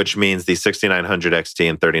 which means the 6900 XT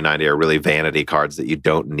and 3090 are really vanity cards that you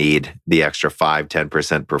don't need the extra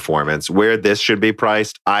 5-10% performance. Where this should be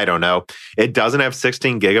priced, I don't know. It doesn't have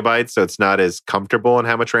 16 gigabytes, so it's not as comfortable in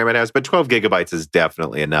how much RAM it has, but 12 gigabytes is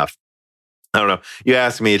definitely enough. I don't know. You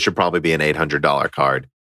ask me, it should probably be an $800 card,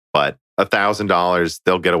 but $1,000,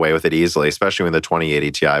 they'll get away with it easily, especially when the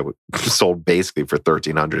 2080 Ti sold basically for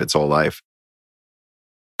 $1,300 its whole life.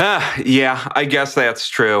 Yeah, I guess that's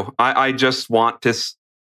true. I just want to.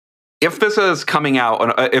 If this is coming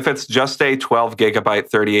out, if it's just a 12 gigabyte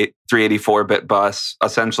 384-bit bus,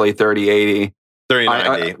 essentially 3080.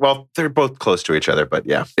 3090. Well, they're both close to each other, but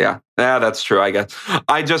yeah. Yeah, that's true, I guess.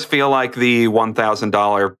 I just feel like the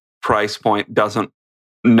 $1,000 price point doesn't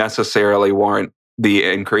necessarily warrant the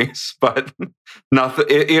increase, but nothing.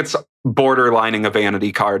 It's borderlining a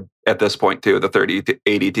vanity card at this point, too. The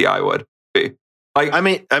 3080 Ti would be. I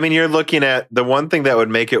mean, you're looking at the one thing that would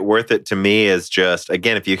make it worth it to me is just,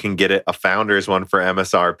 again, if you can get it a Founders one for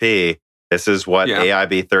MSRP, this is what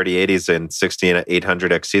AIB 3080s and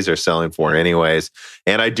 16800 XTs are selling for anyways.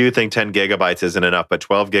 And I do think 10 gigabytes isn't enough, but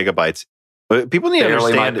 12 gigabytes, people need to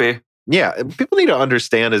understand. Yeah, people need to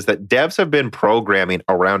understand is that devs have been programming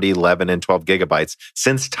around 11 and 12 gigabytes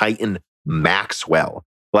since Titan Maxwell.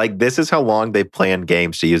 This is how long they planned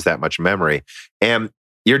games to use that much memory. And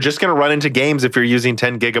you're just going to run into games if you're using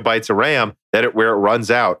 10 gigabytes of RAM where it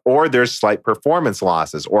runs out, or there's slight performance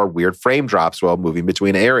losses or weird frame drops while moving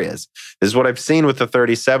between areas. This is what I've seen with the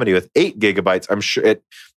 3070 with 8 gigabytes. I'm sure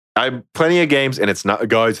I'm plenty of games, and it's not,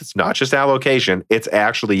 guys, it's not just allocation, it's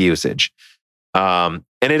actually usage. And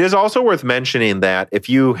it is also worth mentioning that if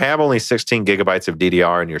you have only 16 gigabytes of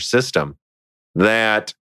DDR in your system,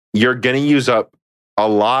 that you're going to use up a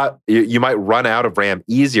lot. You might run out of RAM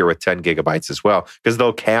easier with 10 gigabytes as well, because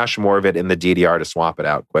they'll cache more of it in the DDR to swap it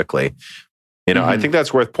out quickly. I think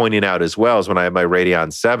that's worth pointing out as well, is when I have my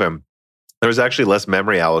Radeon 7, there was actually less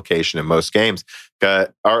memory allocation in most games.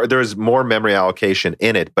 There's more memory allocation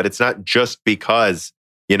in it, but it's not just because,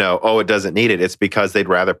 it doesn't need it. It's because they'd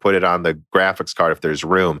rather put it on the graphics card if there's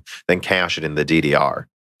room than cache it in the DDR.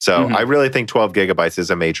 So I really think 12 gigabytes is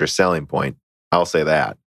a major selling point. I'll say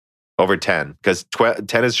that. over 10 because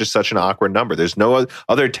 10 is just such an awkward number. There's no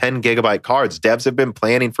other 10 gigabyte cards. Devs have been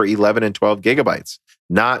planning for 11 and 12 gigabytes,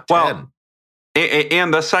 not 10. Well,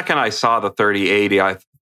 and the second I saw the 3080, I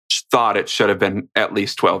thought it should have been at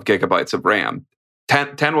least 12 gigabytes of RAM.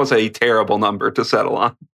 10 was a terrible number to settle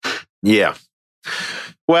on. Yeah.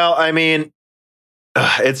 Well, I mean,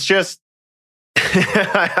 it's just,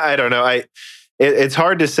 I don't know. It's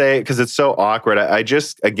hard to say because it's so awkward. I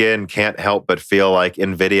just, again, can't help but feel like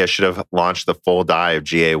NVIDIA should have launched the full die of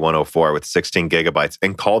GA104 with 16 gigabytes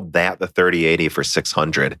and called that the 3080 for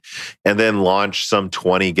 $600, and then launched some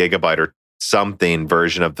 20 gigabyte or something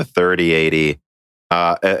version of the 3080,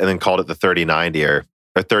 and then called it the 3090 or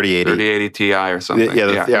 3080. 3080 Ti or something.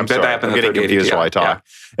 Yeah, I'm sorry. I'm getting confused while I talk.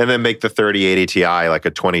 Yeah. And then make the 3080 Ti like a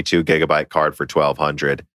 22 gigabyte card for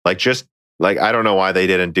 $1,200. I don't know why they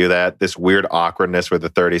didn't do that. This weird awkwardness where the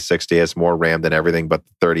 3060 has more RAM than everything but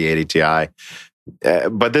the 3080 Ti.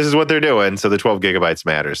 But this is what they're doing. So the 12 gigabytes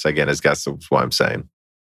matters. Again, I guess that's what I'm saying.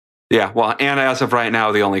 Yeah, well, and as of right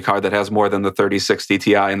now, the only card that has more than the 3060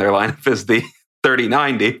 Ti in their lineup is the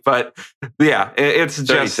 3090. But yeah, it's just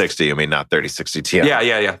 3060. You mean not 3060 Ti? Yeah.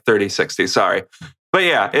 3060. Sorry, but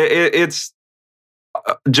yeah, it's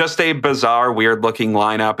just a bizarre, weird-looking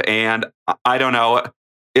lineup, and I don't know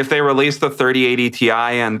if they release the 3080 Ti,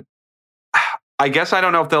 and I guess I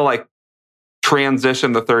don't know if they'll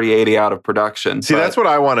transition the 3080 out of production. See, that's what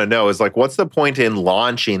I want to know is what's the point in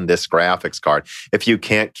launching this graphics card if you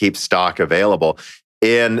can't keep stock available?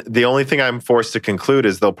 And the only thing I'm forced to conclude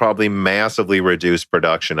is they'll probably massively reduce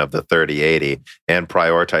production of the 3080 and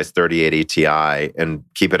prioritize 3080 Ti and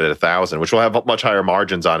keep it at $1,000, which will have much higher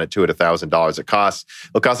margins on it too at $1,000.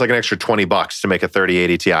 It'll cost like an extra $20 to make a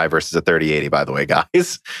 3080 Ti versus a 3080, by the way,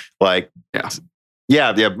 guys.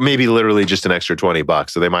 Yeah, maybe literally just an extra $20.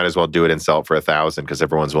 So they might as well do it and sell it for $1,000 because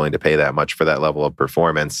everyone's willing to pay that much for that level of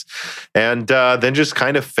performance. And then just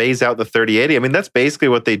kind of phase out the 3080. I mean, that's basically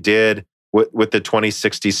what they did with the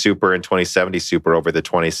 2060 Super and 2070 Super over the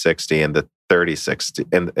 2060 and the 3060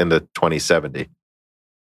 and the 2070.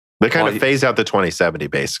 They kind of phase out the 2070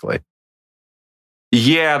 basically.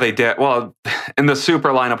 Yeah, they did. Well, and the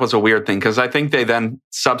Super lineup was a weird thing because I think they then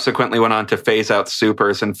subsequently went on to phase out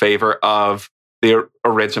Supers in favor of the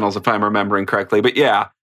originals, if I'm remembering correctly. But yeah,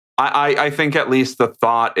 I think at least the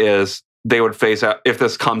thought is they would phase out, if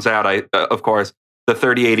this comes out, of course, the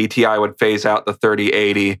 3080 Ti would phase out the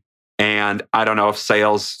 3080. And I don't know if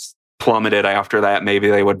sales plummeted after that. Maybe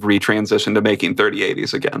they would retransition to making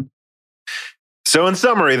 3080s again. So in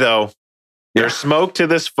summary, though, there's smoke to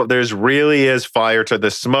this. There's really is fire to the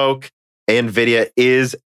smoke. NVIDIA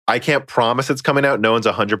is, I can't promise it's coming out. No one's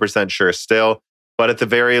 100% sure still. But at the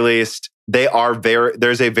very least,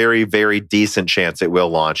 there's a very, very decent chance it will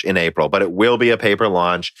launch in April. But it will be a paper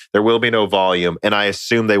launch. There will be no volume. And I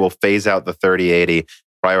assume they will phase out the 3080,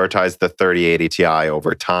 prioritize the 3080 Ti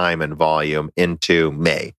over time and volume into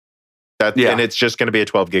May. And it's just going to be a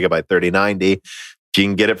 12 gigabyte 3090. If you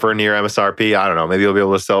can get it for near MSRP, I don't know, maybe you'll be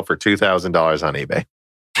able to sell for $2,000 on eBay.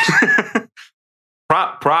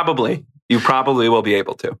 Probably. You probably will be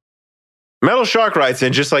able to. Metal Shark writes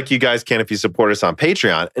in, just like you guys can if you support us on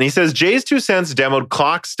Patreon. And he says, Jay's 2 cents demoed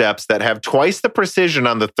clock steps that have twice the precision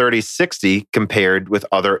on the 3060 compared with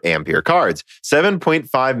other Ampere cards. 7.5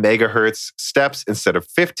 megahertz steps instead of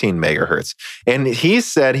 15 megahertz. And he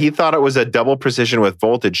said he thought it was a double precision with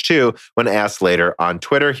voltage too when asked later on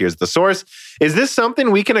Twitter. Here's the source. Is this something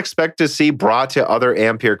we can expect to see brought to other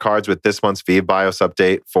Ampere cards with this month's VBIOS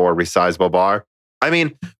update for resizable bar? I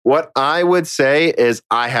mean, what I would say is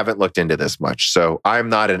I haven't looked into this much, so I'm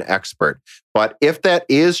not an expert. But if that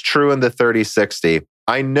is true in the 3060,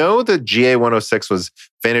 I know the GA106 was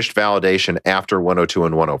finished validation after 102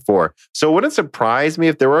 and 104. So it wouldn't surprise me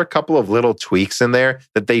if there were a couple of little tweaks in there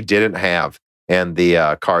that they didn't have in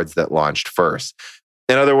the cards that launched first.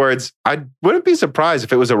 In other words, I wouldn't be surprised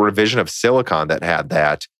if it was a revision of Silicon that had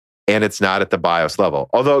that, and it's not at the BIOS level.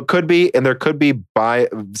 Although it could be, and there could be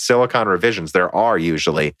Silicon revisions. There are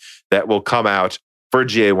usually that will come out for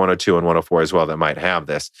GA102 and 104 as well that might have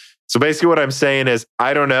this. So basically what I'm saying is,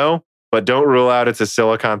 I don't know, but don't rule out it's a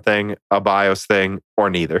Silicon thing, a BIOS thing, or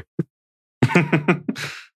neither.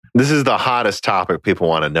 This is the hottest topic people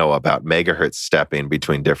want to know about, megahertz stepping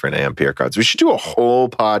between different Ampere cards. We should do a whole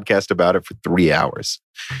podcast about it for 3 hours.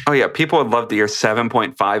 Oh yeah, people would love to hear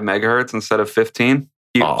 7.5 megahertz instead of 15.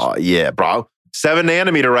 Oh, yeah, bro. 7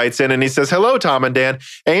 Nanometer writes in and he says, hello, Tom and Dan.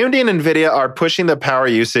 AMD and NVIDIA are pushing the power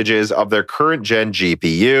usages of their current gen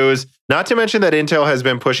GPUs. Not to mention that Intel has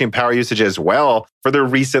been pushing power usage as well for their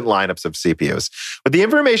recent lineups of CPUs. With the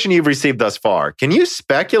information you've received thus far, can you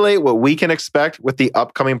speculate what we can expect with the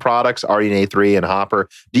upcoming products, RDNA 3 and Hopper?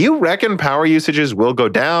 Do you reckon power usages will go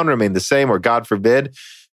down, remain the same, or God forbid,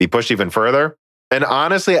 be pushed even further? And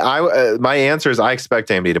honestly, my answer is I expect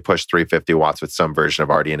AMD to push 350 watts with some version of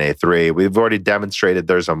RDNA 3. We've already demonstrated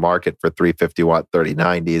there's a market for 350 watt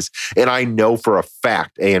 3090s. And I know for a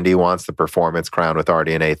fact AMD wants the performance crown with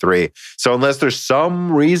RDNA 3. So unless there's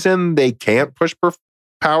some reason they can't push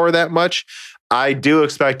power that much, I do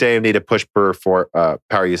expect AMD to push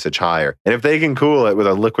power usage higher. And if they can cool it with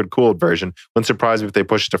a liquid cooled version, wouldn't surprise me if they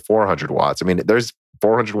push it to 400 watts. I mean, there's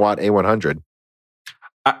 400 watt A100.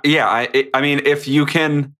 I mean, if you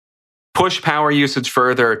can push power usage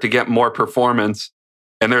further to get more performance,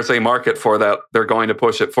 and there's a market for that, they're going to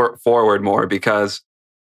push it forward more because,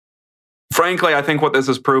 frankly, I think what this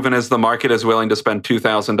has proven is the market is willing to spend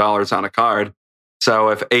 $2,000 on a card. So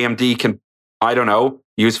if AMD can, I don't know,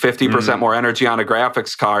 use 50% more energy on a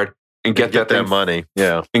graphics card and get that money,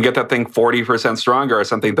 and get that thing 40% stronger or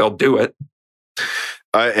something, they'll do it.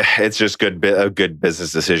 It's just a good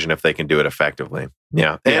business decision if they can do it effectively.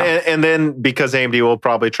 Yeah. And then because AMD will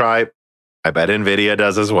probably try, I bet NVIDIA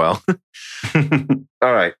does as well.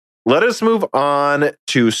 All right. Let us move on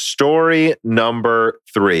to story number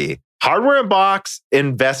 3. Hardware Unbox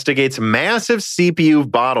investigates massive CPU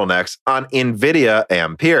bottlenecks on NVIDIA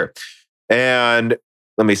Ampere. And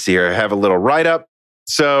let me see here. I have a little write-up.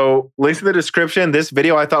 So links in the description. This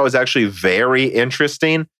video I thought was actually very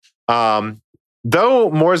interesting. Though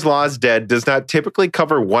Moore's Law is Dead does not typically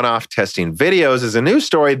cover one-off testing videos as a news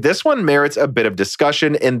story, this one merits a bit of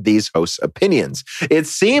discussion in these hosts' opinions. It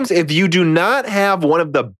seems if you do not have one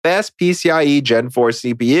of the best PCIe Gen 4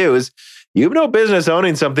 CPUs, you have no business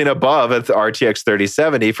owning something above a RTX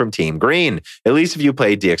 3070 from Team Green, at least if you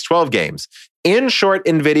play DX12 games. In short,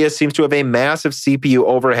 NVIDIA seems to have a massive CPU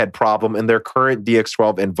overhead problem in their current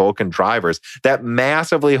DX12 and Vulkan drivers that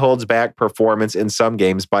massively holds back performance in some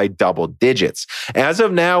games by double digits. As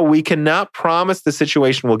of now, we cannot promise the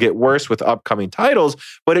situation will get worse with upcoming titles,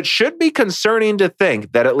 but it should be concerning to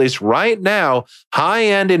think that at least right now,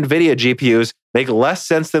 high-end NVIDIA GPUs make less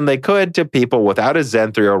sense than they could to people without a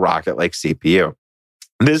Zen 3 or Rocket Lake CPU.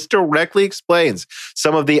 This directly explains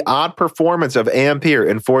some of the odd performance of Ampere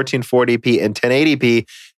in 1440p and 1080p,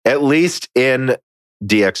 at least in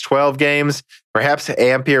DX12 games. Perhaps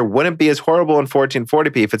Ampere wouldn't be as horrible in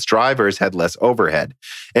 1440p if its drivers had less overhead.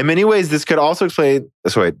 In many ways, this could also explain,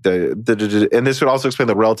 this would also explain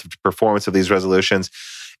the relative performance of these resolutions.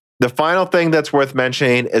 The final thing that's worth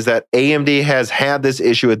mentioning is that AMD has had this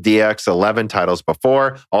issue with DX11 titles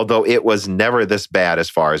before, although it was never this bad as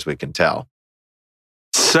far as we can tell.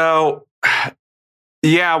 So,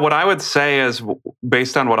 yeah, what I would say is,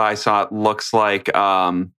 based on what I saw, it looks like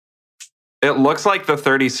the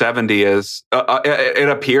 3070 is. It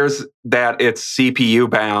appears that it's CPU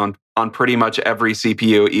bound on pretty much every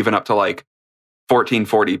CPU, even up to like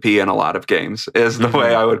 1440p in a lot of games. Is the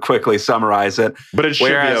way I would quickly summarize it. But it should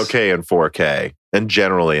be okay in 4K and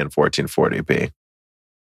generally in 1440p.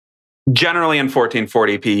 Generally in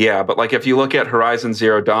 1440p, yeah. But like if you look at Horizon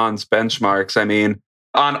Zero Dawn's benchmarks, I mean,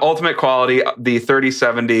 on ultimate quality, the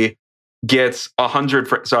 3070 gets 100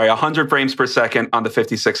 frames per second on the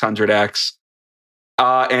 5600X.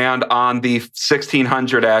 And on the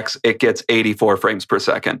 1600X, it gets 84 frames per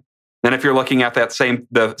second. And if you're looking at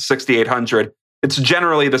the 6800, it's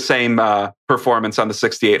generally the same performance on the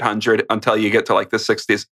 6800 until you get to like the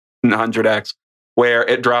 1600X, where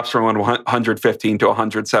it drops from 115 to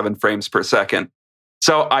 107 frames per second.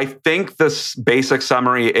 So I think this basic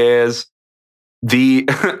summary is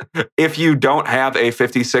if you don't have a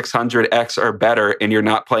 5600X or better and you're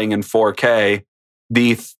not playing in 4K,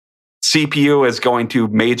 the CPU is going to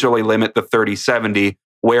majorly limit the 3070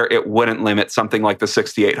 where it wouldn't limit something like the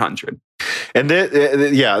 6800. And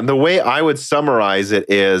the way I would summarize it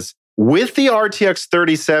is with the RTX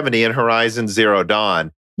 3070 in Horizon Zero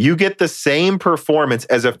Dawn, you get the same performance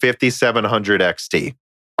as a 5700 XT,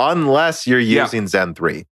 unless you're using Zen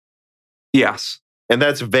 3. Yes. And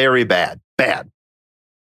that's very bad. Bad.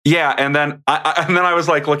 Yeah, and then I was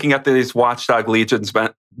like looking at these Watchdog Legions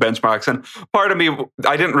benchmarks, and part of me,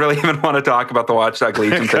 I didn't really even want to talk about the Watchdog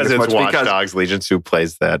Legion because it's Watchdogs Legions who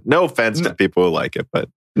plays that. No offense to people who like it, but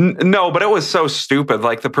no, but it was so stupid.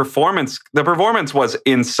 Like the performance was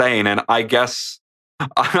insane, and I guess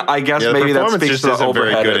maybe that speaks just to the isn't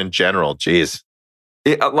overhead. Very good in general. Jeez.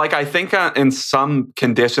 I think in some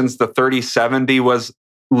conditions, the 3070 was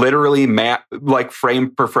literally like frame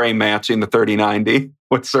per frame matching the 3090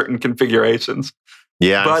 with certain configurations.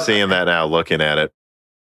 Yeah, I'm seeing that now, looking at it.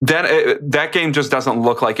 That game just doesn't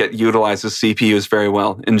look like it utilizes CPUs very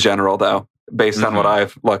well in general, though, based on what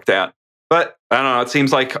I've looked at. But I don't know. It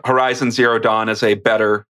seems like Horizon Zero Dawn is a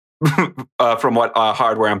better, from what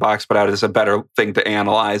Hardware Unboxed put out, is a better thing to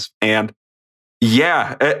analyze. And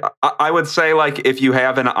yeah, I would say like if you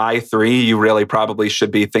have an i3, you really probably should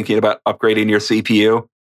be thinking about upgrading your CPU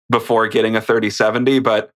before getting a 3070.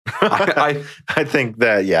 But I think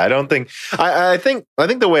that, yeah, I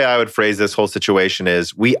think the way I would phrase this whole situation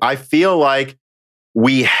is I feel like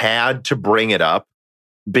we had to bring it up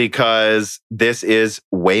because this is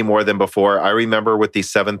way more than before. I remember with the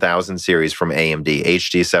 7000 series from AMD,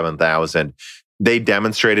 HD 7000, they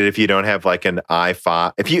demonstrated if you don't have like an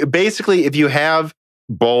i5, if you have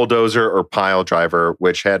Bulldozer or Pile Driver,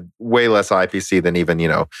 which had way less IPC than even,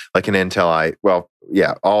 like an Intel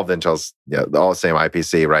all of Intel's, all the same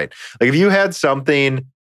IPC, right? Like if you had something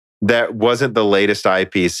that wasn't the latest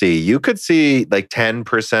IPC, you could see like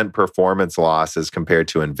 10% performance losses compared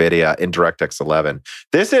to NVIDIA in DirectX 11.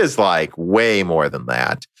 This is like way more than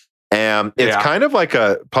that. And it's kind of like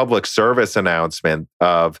a public service announcement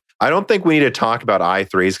of, I don't think we need to talk about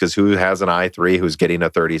i3s because who has an i3 who's getting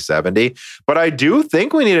a 3070? But I do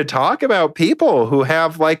think we need to talk about people who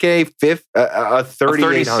have like a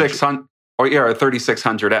 3600 or a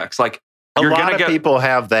 3600X. Like a lot of people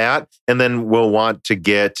have that, and then will want to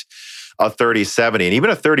get a 3070, and even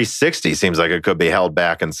a 3060 seems like it could be held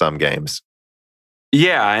back in some games.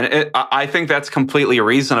 Yeah, and I think that's completely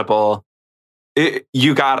reasonable.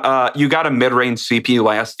 You got a mid-range CPU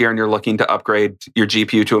last year, and you're looking to upgrade your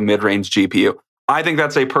GPU to a mid-range GPU. I think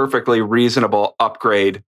that's a perfectly reasonable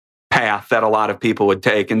upgrade path that a lot of people would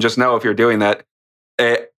take. And just know if you're doing that,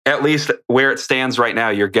 at least where it stands right now,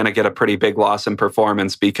 you're going to get a pretty big loss in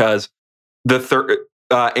performance because the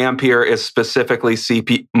Ampere is specifically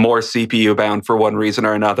more CPU bound for one reason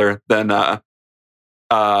or another than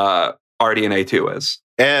RDNA 2 is.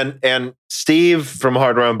 And Steve from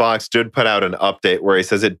Hardware Unboxed did put out an update where he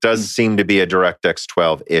says it does seem to be a DirectX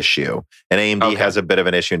 12 issue. And AMD has a bit of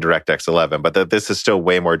an issue in DirectX 11, but this is still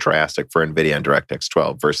way more drastic for NVIDIA and DirectX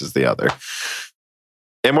 12 versus the other.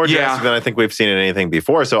 And more drastic than I think we've seen in anything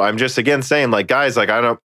before. So I'm just, again, saying, like, guys, like,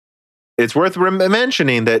 it's worth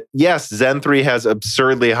mentioning that, yes, Zen 3 has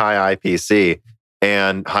absurdly high IPC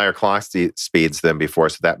and higher clock speeds than before.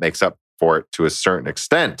 So that makes up for it to a certain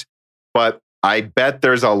extent. But I bet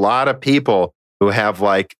there's a lot of people who have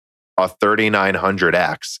like a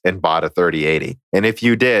 3900X and bought a 3080. And if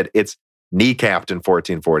you did, it's kneecapped in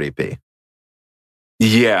 1440p.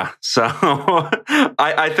 Yeah. So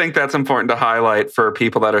I think that's important to highlight for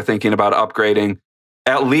people that are thinking about upgrading.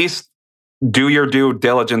 At least do your due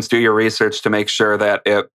diligence, do your research to make sure that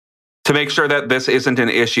this isn't an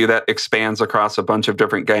issue that expands across a bunch of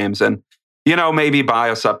different games. And maybe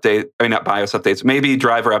maybe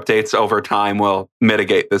driver updates over time will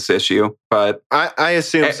mitigate this issue. But I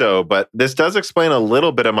assume so. But this does explain a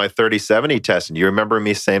little bit of my 3070 testing. You remember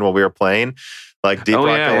me saying while we were playing, like Deep Rock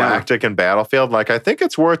Galactic and Battlefield, like I think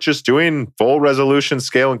it's worth just doing full resolution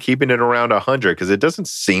scale and keeping it around 100 because it doesn't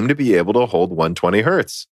seem to be able to hold 120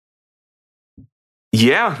 hertz.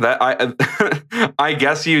 Yeah, I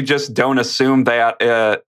guess you just don't assume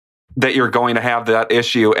that you're going to have that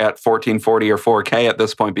issue at 1440 or 4K at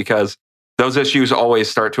this point, because those issues always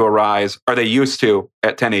start to arise, or they used to,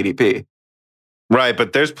 at 1080p. Right,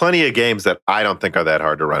 but there's plenty of games that I don't think are that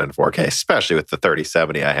hard to run in 4K, especially with the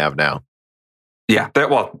 3070 I have now. Yeah,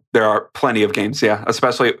 there are plenty of games,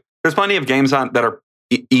 especially, there's plenty of games that are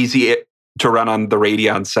easy to run on the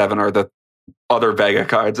Radeon 7 or the other Vega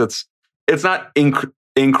cards. It's not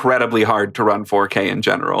incredibly hard to run 4K in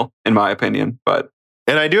general, in my opinion, but...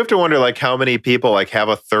 And I do have to wonder, like, how many people like have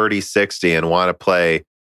a 3060 and want to play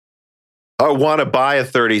or want to buy a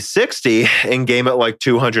 3060 and game at like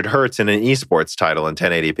 200 hertz in an esports title in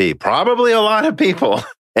 1080p. Probably a lot of people,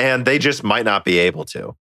 and they just might not be able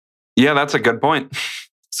to. Yeah, that's a good point.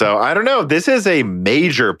 So I don't know. This is a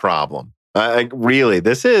major problem. Really,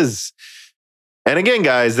 this is. And again,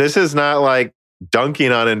 guys, this is not like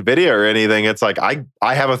dunking on NVIDIA or anything. It's like I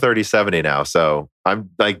have a 3070 now, so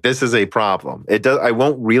I'm like, this is a problem. It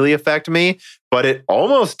won't really affect me, but it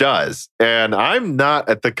almost does. And I'm not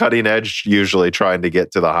at the cutting edge usually trying to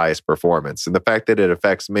get to the highest performance. And the fact that it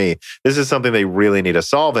affects me, this is something they really need to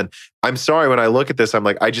solve. And I'm sorry, when I look at this, I'm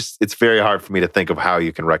like, it's very hard for me to think of how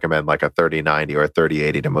you can recommend like a 3090 or a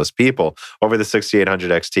 3080 to most people over the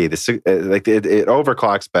 6800 XT. It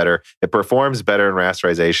overclocks better. It performs better in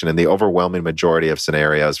rasterization in the overwhelming majority of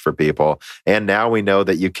scenarios for people. And now we know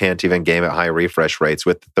that you can't even game at high refresh refresh rates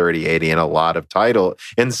with the 3080 in a lot of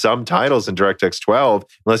some titles in DirectX 12,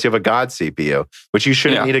 unless you have a God CPU, which you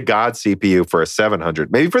shouldn't need a God CPU for a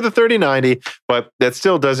 700, maybe for the 3090, but that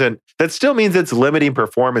still means it's limiting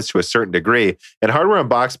performance to a certain degree. And Hardware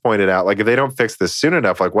Unboxed pointed out, like, if they don't fix this soon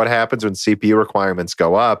enough, like, what happens when CPU requirements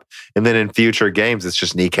go up? And then in future games, it's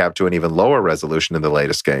just kneecapped to an even lower resolution in the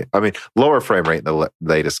latest game. I mean, lower frame rate in the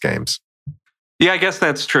latest games. Yeah, I guess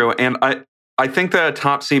that's true. And I think the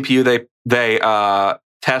top CPU they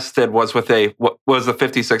tested was with the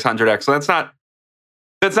 5600X. So that's not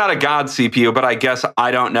a God CPU, but I guess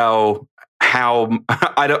I don't know how.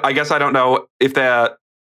 I guess I don't know if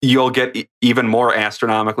you'll get even more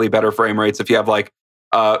astronomically better frame rates if you have like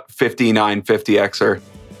 5950X or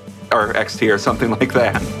XT or something like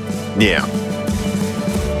that. Yeah.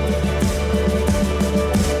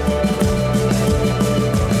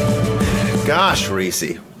 Gosh,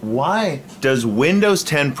 Reese, why does Windows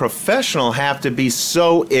 10 Professional have to be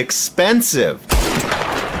so expensive?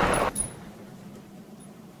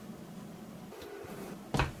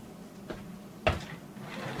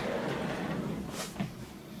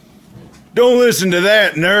 Don't listen to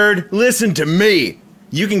that, nerd. Listen to me.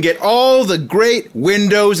 You can get all the great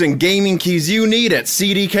Windows and gaming keys you need at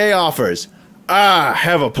CDK Offers. I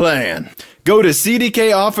have a plan. Go to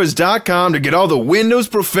cdkoffers.com to get all the Windows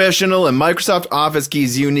Professional and Microsoft Office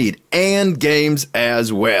keys you need, and games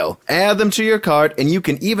as well. Add them to your cart, and you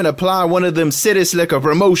can even apply one of them City Slicker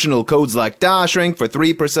promotional codes like DashRink for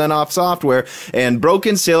 3% off software and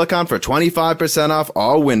Broken Silicon for 25% off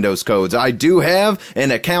all Windows codes. I do have an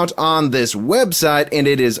account on this website, and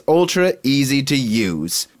it is ultra easy to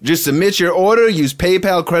use. Just submit your order, use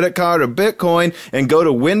PayPal, credit card, or Bitcoin, and go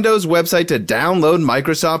to Windows website to download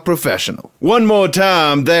Microsoft Professional. One more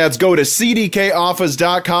time, that's go to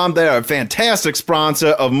cdkoffers.com. They are a fantastic sponsor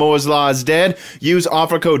of Moore's Law is Dead. Use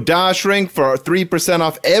offer code DashRink for 3%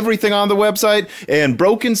 off everything on the website and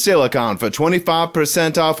Broken Silicon for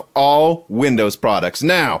 25% off all Windows products.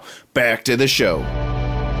 Now, back to the show.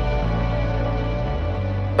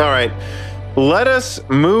 All right, let us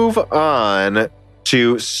move on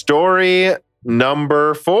to story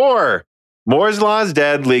number 4. Moore's Law is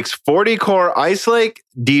Dead leaks 40-core Ice Lake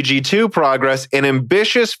DG2 progress and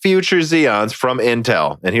ambitious future Xeons from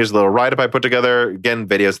Intel. And here's a little write-up I put together. Again,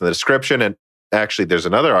 videos in the description. And actually, there's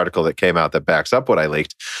another article that came out that backs up what I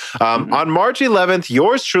leaked. On March 11th,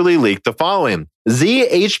 yours truly leaked the following.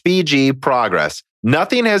 ZHBG progress.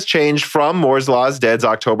 Nothing has changed from Moore's Law is Dead's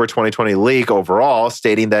October 2020 leak overall,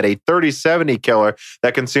 stating that a 3070 killer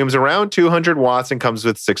that consumes around 200 watts and comes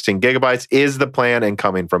with 16 gigabytes is the plan and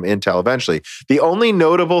coming from Intel eventually. The only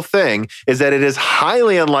notable thing is that it is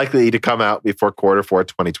highly unlikely to come out before Q4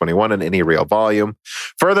 2021 in any real volume.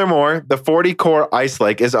 Furthermore, the 40-core Ice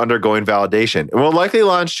Lake is undergoing validation and will likely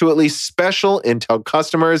launch to at least special Intel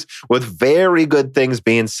customers, with very good things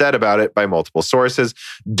being said about it by multiple sources.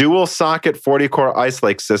 Dual socket 40-core Ice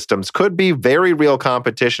Lake systems could be very real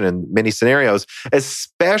competition in many scenarios,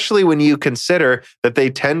 especially when you consider that they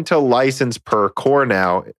tend to license per core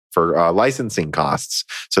now for licensing costs.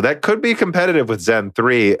 So that could be competitive with Zen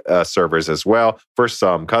 3 servers as well for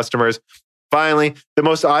some customers. Finally, the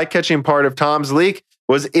most eye-catching part of Tom's leak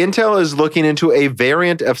was Intel is looking into a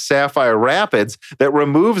variant of Sapphire Rapids that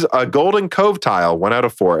removes a Golden Cove tile, 1 out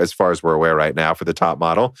of 4 as far as we're aware right now for the top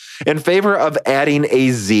model, in favor of adding a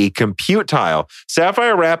Z compute tile.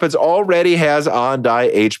 Sapphire Rapids already has on-die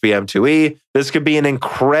HBM2E. This could be an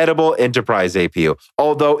incredible enterprise APU,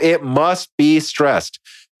 although it must be stressed.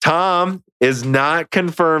 Tom is not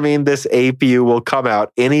confirming this APU will come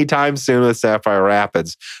out anytime soon with Sapphire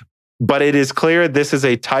Rapids. But it is clear this is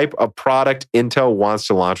a type of product Intel wants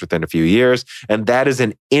to launch within a few years. And that is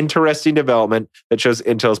an interesting development that shows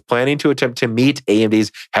Intel's planning to attempt to meet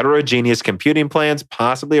AMD's heterogeneous computing plans,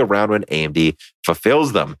 possibly around when AMD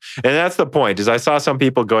fulfills them. And that's the point, is I saw some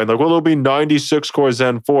people going like, well, it'll be 96 core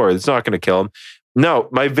Zen 4. It's not going to kill them. No,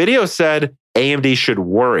 my video said AMD should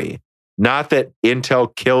worry, not that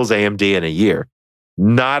Intel kills AMD in a year.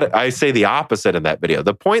 I say the opposite in that video.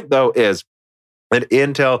 The point, though, is that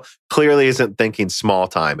Intel clearly isn't thinking small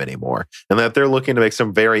time anymore, and that they're looking to make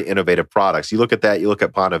some very innovative products. You look at that, you look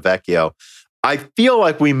at Ponte Vecchio. I feel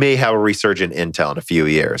like we may have a resurgent Intel in a few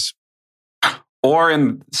years. Or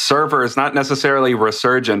in servers, not necessarily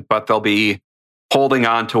resurgent, but they'll be holding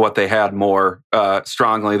on to what they had more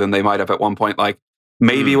strongly than they might have at one point. Like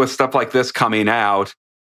maybe with stuff like this coming out,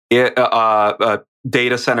 a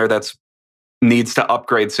data center that's needs to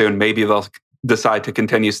upgrade soon, maybe they'll decide to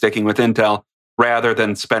continue sticking with Intel, rather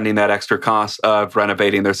than spending that extra cost of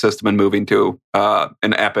renovating their system and moving to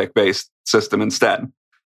an EPYC-based system instead.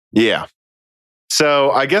 Yeah.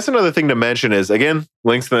 So I guess another thing to mention is, again,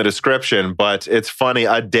 links in the description, but it's funny.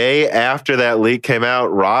 A day after that leak came out,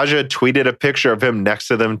 Raja tweeted a picture of him next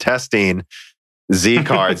to them testing Z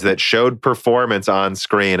cards that showed performance on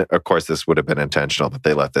screen. Of course, this would have been intentional that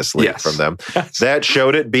they let this leak from them. Yes. That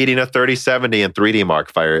showed it beating a 3070 in 3D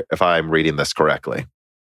Mark, if I'm reading this correctly.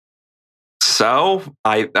 So,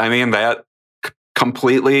 I mean, that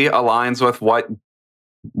completely aligns with what,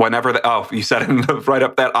 whenever, you said right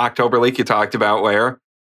up that October leak you talked about where,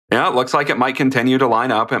 yeah, it looks like it might continue to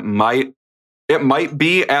line up. It might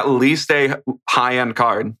be at least a high-end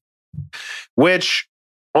card. Which,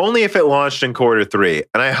 only if it launched in quarter 3.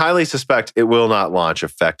 And I highly suspect it will not launch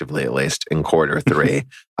effectively, at least in quarter 3.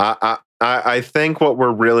 I think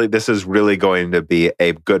this is really going to be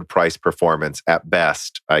a good price performance at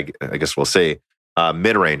best. I guess we'll see.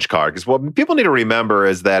 Mid-range card. Because what people need to remember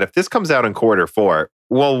is that if this comes out in quarter 4,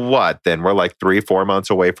 well, what then? We're like 3-4 months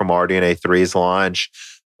away from RDNA 3's launch.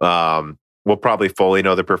 We'll probably fully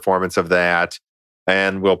know the performance of that.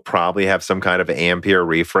 And we'll probably have some kind of Ampere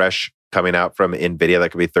refresh coming out from NVIDIA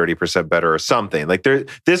that could be 30% better or something. Like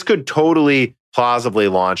this could totally plausibly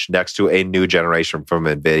launch next to a new generation from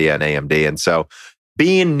NVIDIA and AMD. And so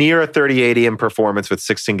being near a 3080 in performance with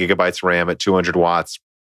 16 gigabytes RAM at 200 watts,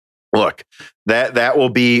 look, that will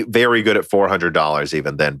be very good at $400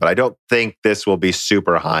 even then. But I don't think this will be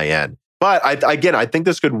super high end. But I think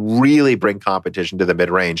this could really bring competition to the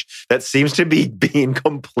mid-range that seems to be being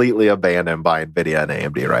completely abandoned by NVIDIA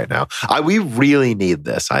and AMD right now. We really need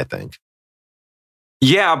this, I think.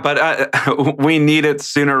 Yeah, but we need it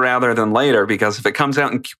sooner rather than later, because if it comes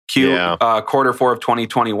out in quarter 4 of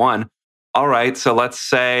 2021, all right, so let's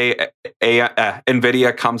say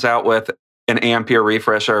NVIDIA comes out with an Ampere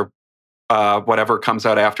refresh or whatever comes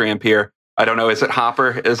out after Ampere. I don't know. Is it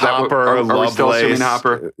Hopper? Is Hopper, that what, are we still assuming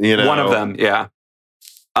Hopper? One of them, yeah.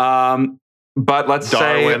 But let's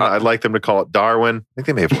Darwin, say I'd like them to call it Darwin. I think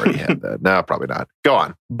they may have already had that. No, probably not. Go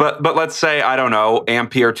on. But let's say, I don't know,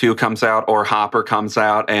 Ampere 2 comes out or Hopper comes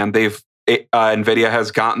out, and NVIDIA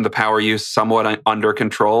has gotten the power use somewhat under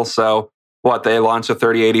control. So they launch a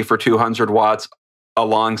 3080 for 200 watts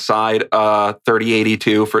alongside a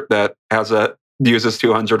 3082 that uses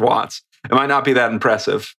 200 watts. It might not be that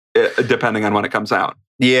impressive, depending on when it comes out.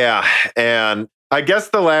 Yeah, and I guess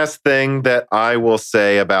the last thing that I will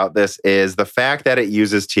say about this is the fact that it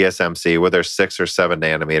uses TSMC, whether 6 or 7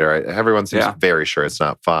 nanometer. Everyone seems very sure it's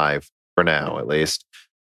not 5 for now, at least.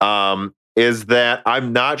 Is that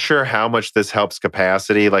I'm not sure how much this helps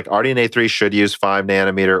capacity. Like RDNA 3 should use 5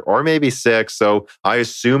 nanometer or maybe 6. So I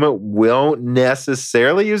assume it won't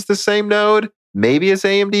necessarily use the same node, maybe as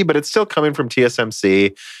AMD, but it's still coming from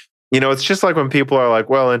TSMC. It's just like when people are like,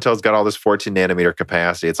 well, Intel's got all this 14 nanometer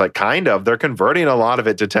capacity. It's like, kind of, they're converting a lot of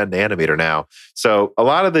it to 10 nanometer now. So a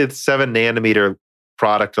lot of the 7 nanometer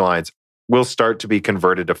product lines will start to be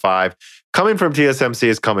converted to 5. Coming from TSMC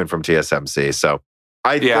is coming from TSMC. So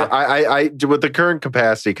I with the current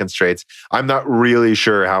capacity constraints, I'm not really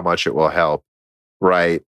sure how much it will help,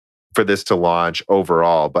 right, for this to launch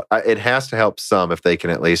overall. But it has to help some if they can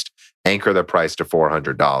at least anchor the price to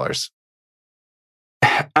 $400.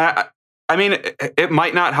 I mean, it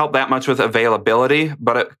might not help that much with availability,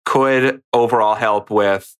 but it could overall help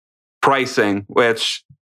with pricing, which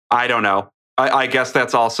I don't know. I guess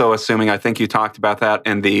that's also assuming, I think you talked about that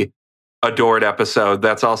in the Adored episode,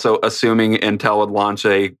 that's also assuming Intel would launch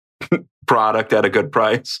a product at a good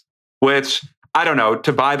price, which, I don't know,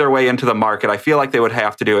 to buy their way into the market, I feel like they would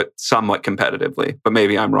have to do it somewhat competitively, but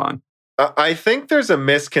maybe I'm wrong. I think there's a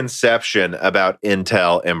misconception about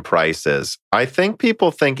Intel and prices. I think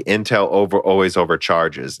people think Intel always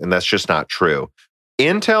overcharges, and that's just not true.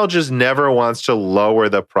 Intel just never wants to lower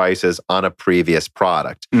the prices on a previous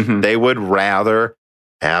product. Mm-hmm. They would rather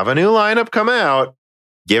have a new lineup come out,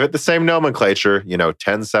 give it the same nomenclature,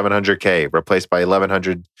 10700K replaced by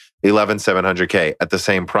 11700K at the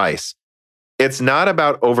same price. It's not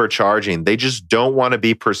about overcharging. They just don't want to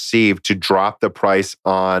be perceived to drop the price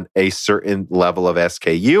on a certain level of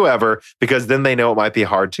SKU ever, because then they know it might be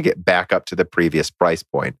hard to get back up to the previous price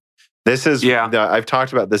point. This is, I've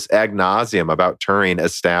talked about this ad nauseum about Turing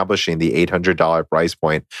establishing the $800 price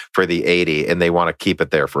point for the 80, and they want to keep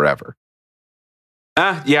it there forever.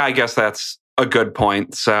 I guess that's a good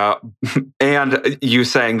point. So, and you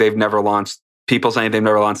saying people saying they've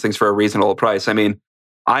never launched things for a reasonable price. I mean,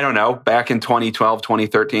 I don't know, back in 2012,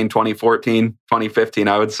 2013, 2014, 2015,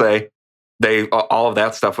 I would say all of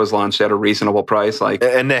that stuff was launched at a reasonable price.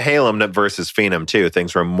 And Nehalem versus Phenom too,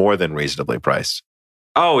 things were more than reasonably priced.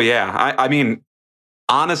 Oh yeah. I mean,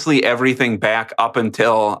 honestly, everything back up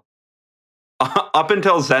until up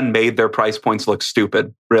until Zen made their price points look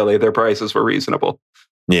stupid, really, their prices were reasonable.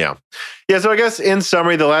 Yeah. So I guess in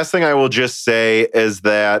summary, the last thing I will just say is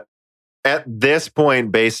that at this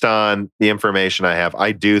point, based on the information I have,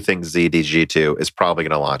 I do think ZDG2 is probably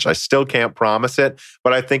going to launch. I still can't promise it,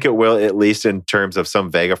 but I think it will, at least in terms of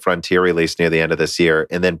some Vega Frontier release near the end of this year,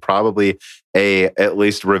 and then probably at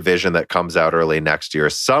least revision that comes out early next year.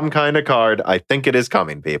 Some kind of card. I think it is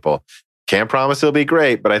coming, people. Can't promise it'll be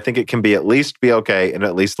great, but I think it can be at least be okay and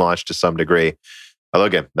at least launch to some degree. Although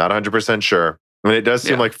again, not 100% sure. I mean, it does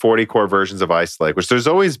seem like 40 core versions of Ice Lake, which there's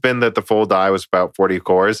always been that the full die was about 40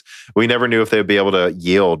 cores. We never knew if they would be able to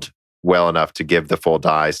yield well enough to give the full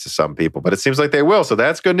dies to some people, but it seems like they will. So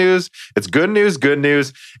that's good news. It's good news, good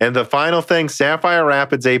news. And the final thing, Sapphire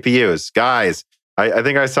Rapids APUs. Guys, I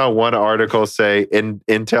think I saw one article say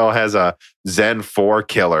Intel has a Zen 4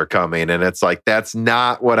 killer coming, and it's like, that's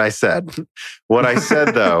not what I said. What I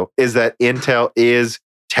said, though, is that Intel is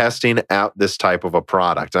testing out this type of a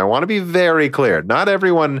product. And I want to be very clear. Not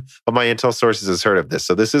everyone of my Intel sources has heard of this,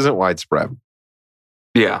 so this isn't widespread.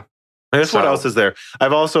 Yeah. What else is there?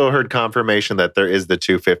 I've also heard confirmation that there is the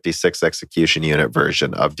 256 execution unit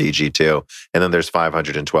version of DG2, and then there's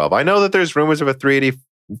 512. I know that there's rumors of a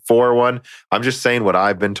 384 one. I'm just saying what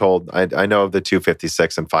I've been told. I know of the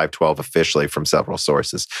 256 and 512 officially from several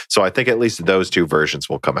sources. So I think at least those two versions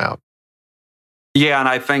will come out. Yeah, and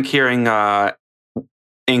I think hearing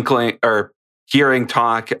hearing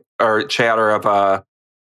talk or chatter of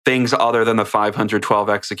things other than the 512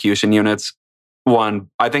 execution units,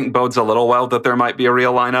 I think bodes a little well that there might be a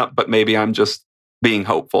real lineup, but maybe I'm just being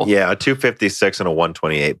hopeful. Yeah, a 256 and a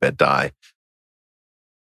 128-bit die.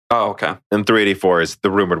 Oh, okay. And 384 is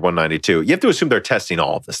the rumored 192. You have to assume they're testing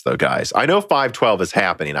all of this, though, guys. I know 512 is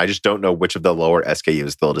happening. I just don't know which of the lower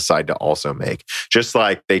SKUs they'll decide to also make. Just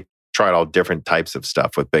like they tried all different types of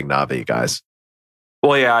stuff with Big Navi, guys.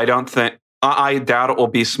 Well, yeah, I doubt it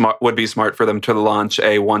would be smart for them to launch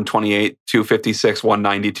a 128, 256,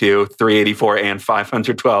 192, 384, and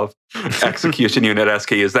 512 execution unit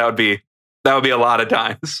SKUs. That would be a lot of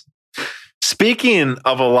dies. Speaking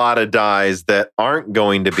of a lot of dies that aren't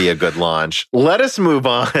going to be a good launch, let us move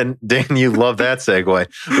on. Dan, you love that segue.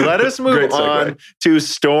 Let us move on to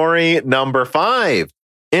story number 5.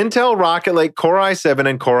 Intel Rocket Lake Core i7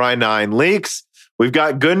 and Core i9 leaks. We've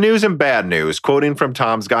got good news and bad news. Quoting from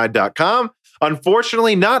tomsguide.com,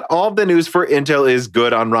 unfortunately, not all of the news for Intel is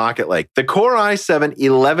good on Rocket Lake. The Core i7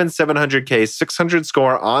 11700K 600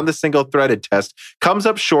 score on the single-threaded test comes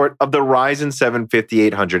up short of the Ryzen 7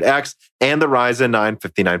 5800X and the Ryzen 9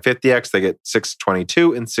 5950X. They get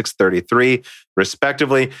 622 and 633,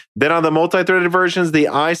 respectively. Then on the multi-threaded versions, the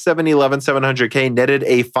i7 11700K netted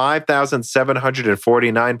a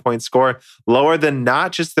 5,749-point score, lower than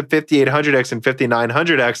not just the 5800X and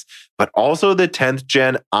 5900X, but also the 10th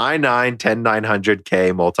gen i9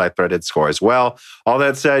 10900K multi-threaded score as well. All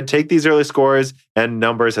that said, take these early scores and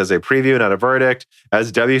numbers as a preview, not a verdict.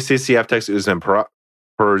 As WCCF Tech's Usman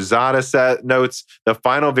Perzada notes, the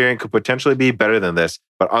final variant could potentially be better than this,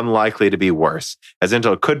 but unlikely to be worse, as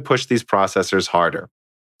Intel could push these processors harder.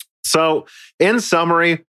 So, in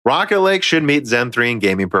summary, Rocket Lake should meet Zen 3 in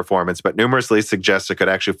gaming performance, but numerous leaks suggest it could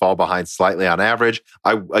actually fall behind slightly on average.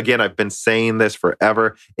 I've been saying this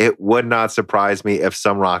forever. It would not surprise me if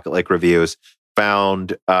some Rocket Lake reviews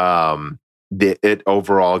found it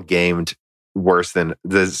overall gamed worse than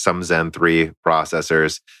some Zen 3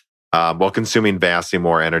 processors, while consuming vastly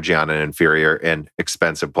more energy on an inferior and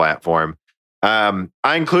expensive platform.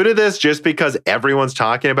 I included this just because everyone's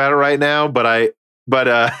talking about it right now, but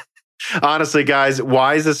honestly, guys,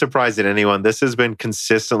 why is this surprising to anyone? This has been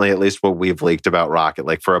consistently at least what we've leaked about Rocket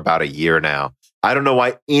Lake for about a year now. I don't know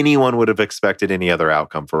why anyone would have expected any other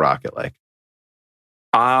outcome for Rocket Lake.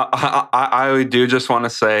 I do just want to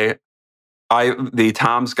say, the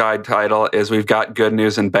Tom's Guide title is "We've got good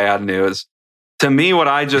news and bad news." To me, what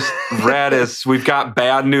I just read is we've got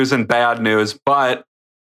bad news and bad news, but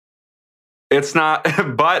it's not.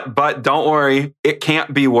 But don't worry, it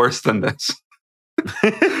can't be worse than this.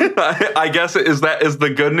 I guess is the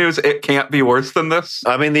good news. It can't be worse than this.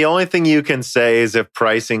 I mean, the only thing you can say is if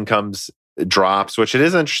pricing drops, which it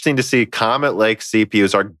is interesting to see, Comet Lake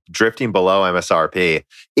CPUs are drifting below MSRP.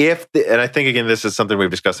 And I think, again, this is something we've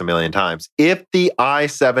discussed a million times. If the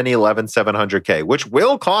i7 11700K, which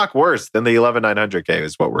will clock worse than the 11900K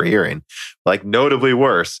is what we're hearing, like notably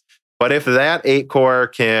worse. But if that 8-core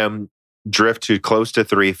can drift to close to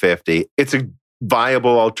 350, it's a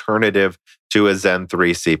viable alternative to a Zen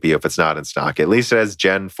 3 CPU if it's not in stock. At least it has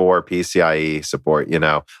Gen 4 PCIe support,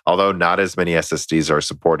 although not as many SSDs are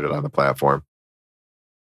supported on the platform.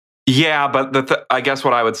 Yeah, but I guess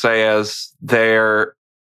what I would say is if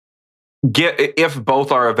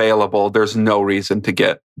both are available, there's no reason to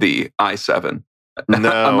get the i7.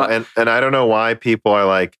 No, and I don't know why people are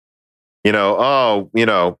like,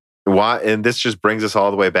 why? And this just brings us all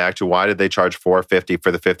the way back to why did they charge $450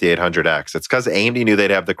 for the 5800X? It's because AMD knew they'd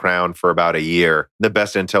have the crown for about a year. The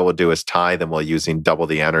best Intel would do is tie them while using double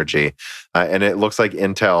the energy, and it looks like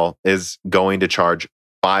Intel is going to charge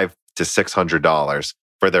 $500 to $600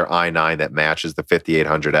 for their i9 that matches the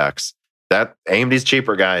 5800X. That AMD's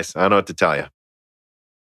cheaper, guys. I don't know what to tell you.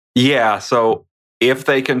 Yeah, so if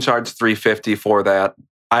they can charge $350 for that,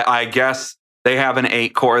 I guess they have an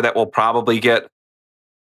 8-core that will probably get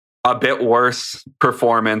a bit worse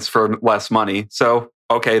performance for less money. So,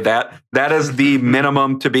 okay, that is the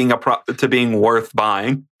minimum to being worth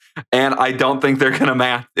buying. And I don't think they're going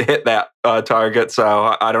to hit that target.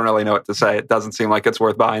 So I don't really know what to say. It doesn't seem like it's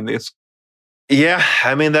worth buying these. Yeah,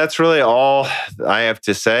 I mean, that's really all I have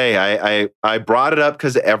to say. I brought it up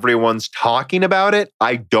because everyone's talking about it.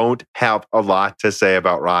 I don't have a lot to say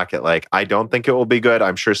about Rocket Lake. I don't think it will be good.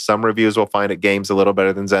 I'm sure some reviews will find it games a little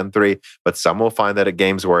better than Zen 3, but some will find that it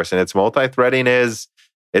games worse. And its multi-threading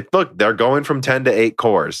look, they're going from 10 to 8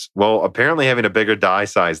 cores. Well, apparently having a bigger die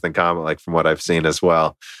size than Comet Lake from what I've seen as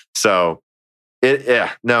well. So,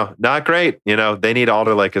 no, not great. They need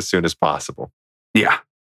Alder Lake as soon as possible. Yeah.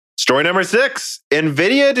 Story number 6,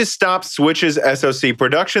 NVIDIA to stop Switch's SoC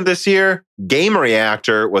production this year. Game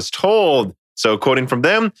Reactor was told. So quoting from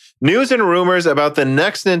them, news and rumors about the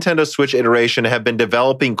next Nintendo Switch iteration have been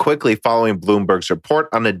developing quickly following Bloomberg's report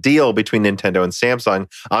on a deal between Nintendo and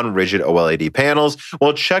Samsung on rigid OLED panels.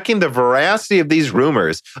 While checking the veracity of these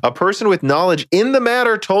rumors, a person with knowledge in the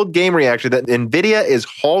matter told Game Reactor that NVIDIA is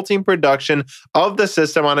halting production of the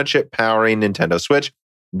system on a chip powering Nintendo Switch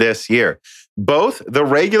this year. Both the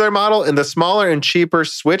regular model and the smaller and cheaper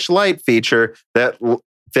Switch Lite feature that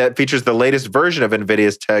features the latest version of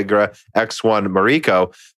NVIDIA's Tegra X1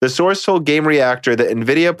 Mariko. The source told Game Reactor that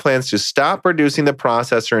NVIDIA plans to stop producing the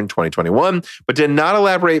processor in 2021, but did not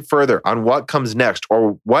elaborate further on what comes next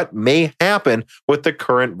or what may happen with the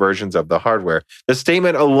current versions of the hardware. The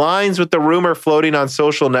statement aligns with the rumor floating on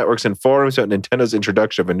social networks and forums about Nintendo's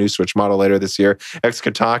introduction of a new Switch model later this year.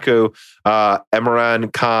 Ex-Kotaku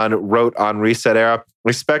Imran Khan wrote on Reset Era,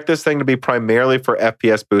 "We expect this thing to be primarily for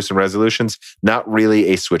FPS boosts and resolutions, not really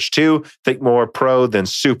a Switch 2. Think more Pro than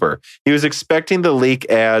Super." He was expecting the leak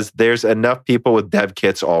as there's enough people with dev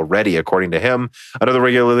kits already, according to him. Another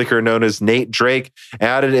regular leaker known as Nate Drake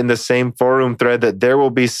added in the same forum thread that there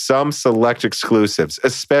will be some select exclusives,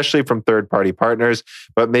 especially from third-party partners,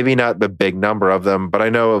 but maybe not the big number of them. But I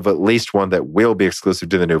know of at least one that will be exclusive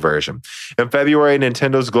to the new version. In February,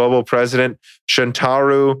 Nintendo's global president,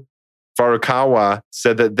 Shuntaro Furukawa,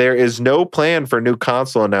 said that there is no plan for new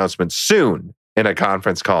console announcements soon in a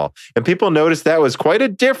conference call. And people noticed that was quite a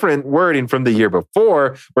different wording from the year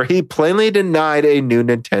before, where he plainly denied a new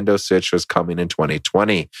Nintendo Switch was coming in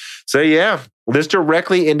 2020. So yeah, this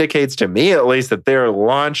directly indicates to me at least that they're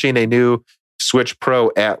launching a new Switch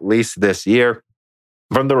Pro at least this year.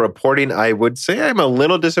 From the reporting, I would say I'm a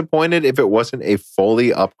little disappointed if it wasn't a fully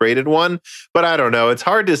upgraded one, but I don't know. It's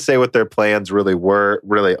hard to say what their plans really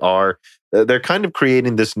are. They're kind of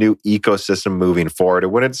creating this new ecosystem moving forward.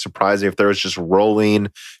 It wouldn't surprise me if there was just rolling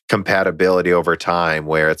compatibility over time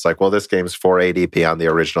where it's like, well, this game's 480p on the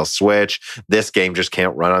original Switch. This game just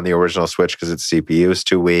can't run on the original Switch because its CPU is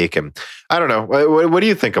too weak. And I don't know. What do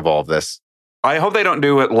you think of all of this? I hope they don't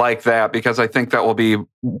do it like that, because I think that will be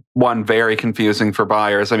one very confusing for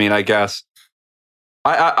buyers. I mean, I guess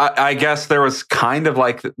there was kind of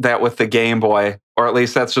like that with the Game Boy, or at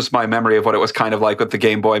least that's just my memory of what it was kind of like with the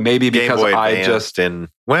Game Boy. Maybe because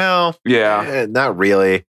not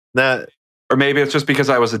really. Or maybe it's just because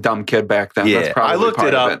I was a dumb kid back then. Yeah, that's probably I looked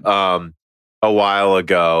it up a while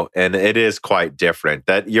ago, and it is quite different.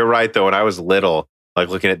 That you're right though. When I was little, like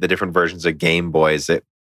looking at the different versions of Game Boys,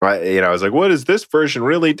 I was like, what does this version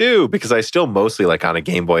really do? Because I still mostly, like on a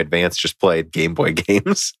Game Boy Advance, just played Game Boy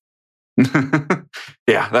games.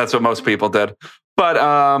 Yeah, that's what most people did. But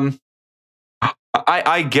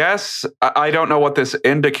I guess I don't know what this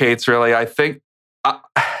indicates really. I think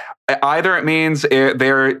either it means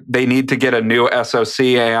they need to get a new SoC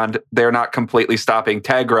and they're not completely stopping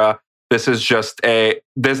Tegra. This is just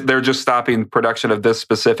they're just stopping production of this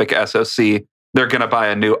specific SoC. They're going to buy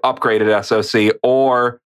a new upgraded SoC,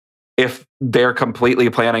 or if they're completely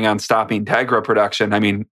planning on stopping Tegra production, I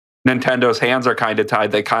mean, Nintendo's hands are kind of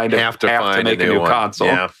tied. They kind of have to make a new console.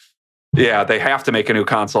 Yeah. Yeah, they have to make a new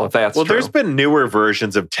console if that's Well, true. there's been newer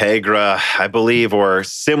versions of Tegra, I believe, or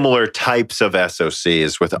similar types of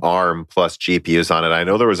SoCs with ARM plus GPUs on it. I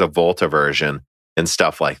know there was a Volta version and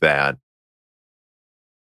stuff like that.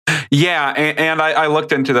 Yeah, and I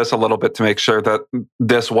looked into this a little bit to make sure that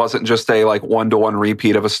this wasn't just a like one-to-one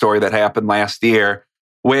repeat of a story that happened last year,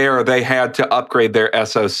 where they had to upgrade their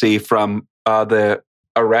SoC from the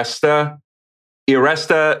Arista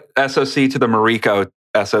SoC to the Mariko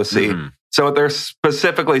SoC. Mm-hmm. So what they're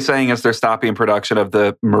specifically saying is they're stopping production of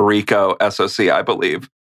the Mariko SoC, I believe.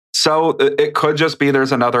 So it could just be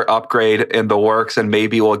there's another upgrade in the works, and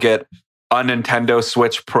maybe we'll get a Nintendo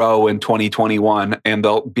Switch Pro in 2021, and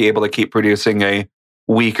they'll be able to keep producing a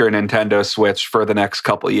weaker Nintendo Switch for the next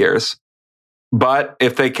couple of years. But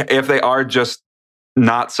if they are just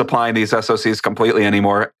not supplying these SoCs completely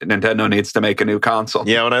anymore, Nintendo needs to make a new console.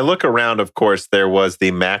 Yeah, when I look around, of course, there was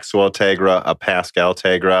the Maxwell Tegra, a Pascal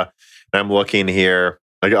Tegra. And I'm looking here.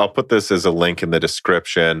 I'll put this as a link in the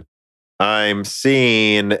description. I'm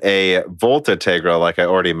seeing a Volta Tegra, like I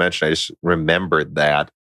already mentioned. I just remembered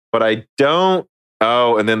that. But I don't...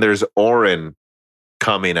 Oh, and then there's Orin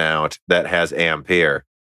coming out that has Ampere.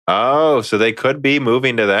 Oh, so they could be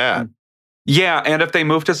moving to that. Yeah, and if they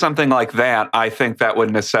move to something like that, I think that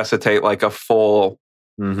would necessitate like a full,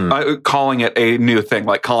 calling it a new thing,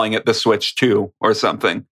 like calling it the Switch 2 or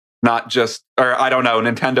something. Not just, or I don't know,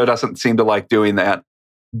 Nintendo doesn't seem to like doing that.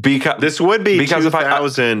 Because this would be because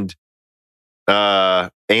 2,000 Ampere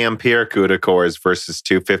CUDA cores versus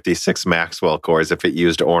 256 Maxwell cores if it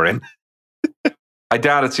used Orin. I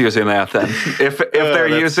doubt it's using that then. If they're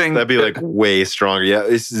using... That'd be like way stronger. Yeah,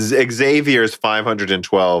 this is Xavier's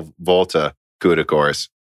 512 Volta CUDA cores.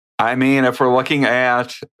 I mean, if we're looking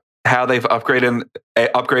at how they've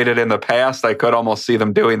upgraded in the past, I could almost see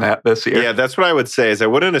them doing that this year. Yeah, that's what I would say is I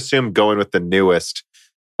wouldn't assume going with the newest.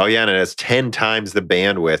 Oh yeah, and it has 10 times the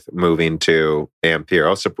bandwidth moving to Ampere.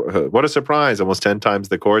 Oh, what a surprise. Almost 10 times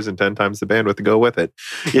the cores and 10 times the bandwidth to go with it.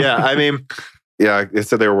 Yeah, I mean... Yeah, it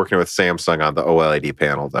said they were working with Samsung on the OLED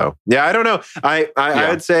panel, though. Yeah, I don't know. I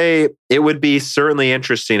would say it would be certainly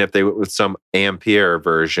interesting if they went with some Ampere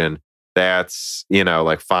version that's,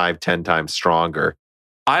 like 5-10 times stronger.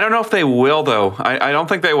 I don't know if they will, though. I don't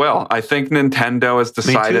think they will. I think Nintendo has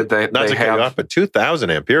decided they have... Up, but 2,000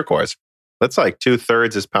 Ampere cores. That's like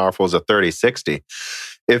 2/3 as powerful as a 3060.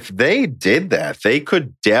 If they did that, they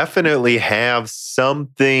could definitely have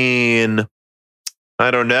something... I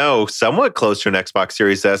don't know, somewhat close to an Xbox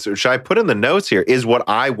Series S, which I put in the notes here, is what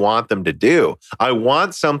I want them to do. I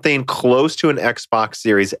want something close to an Xbox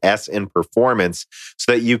Series S in performance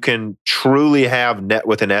so that you can truly have net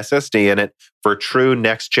with an SSD in it for true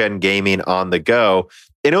next-gen gaming on the go.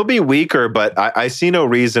 It'll be weaker, but I see no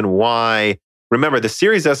reason why. Remember, the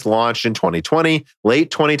Series S launched in 2020, late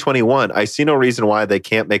 2021. I see no reason why they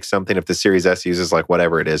can't make something if the Series S uses like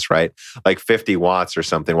whatever it is, right? Like 50 watts or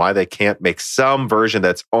something. Why they can't make some version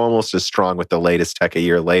that's almost as strong with the latest tech a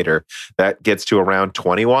year later that gets to around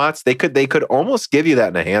 20 watts. They could almost give you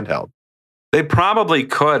that in a handheld. They probably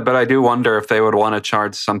could, but I do wonder if they would want to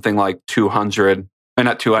charge something like $400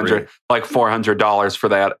 for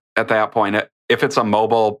that at that point. If it's a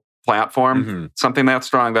mobile platform, something that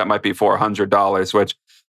strong, that might be $400, which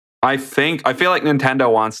I feel like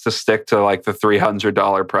Nintendo wants to stick to like the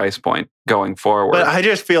 $300 price point going forward. But I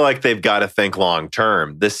just feel like they've got to think long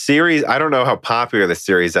term. The series, I don't know how popular the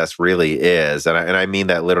Series S really is, and I mean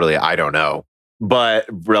that literally, I don't know, but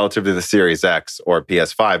relative to the Series X or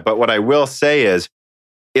PS5. But what I will say is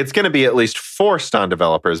it's going to be at least forced on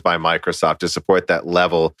developers by Microsoft to support that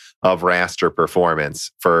level of raster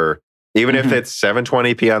performance for even if it's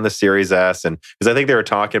 720p on the Series S. And because I think they were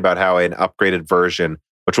talking about how an upgraded version,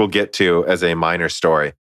 which we'll get to as a minor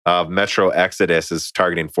story, of Metro Exodus is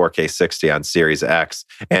targeting 4K 60 on Series X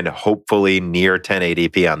and hopefully near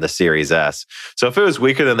 1080p on the Series S. So if it was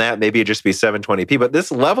weaker than that, maybe it'd just be 720p. But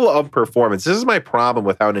this level of performance, this is my problem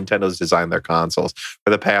with how Nintendo's designed their consoles for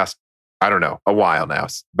the past, I don't know, a while now.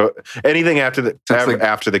 But anything after the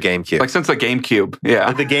GameCube. Like since the GameCube,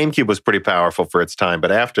 yeah. The GameCube was pretty powerful for its time.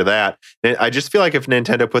 But after that, I just feel like if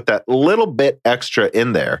Nintendo put that little bit extra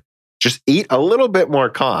in there, just eat a little bit more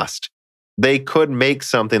cost, they could make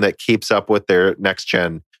something that keeps up with their next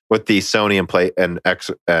gen, with the Sony and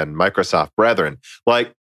Microsoft brethren.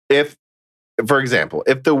 Like for example,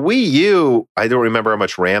 if the Wii U, I don't remember how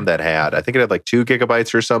much RAM that had. I think it had like 2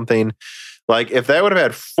 gigabytes or something. Like if that would have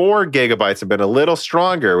had 4 gigabytes and been a little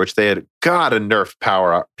stronger, which they had got a nerfed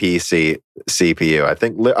Power PC CPU. I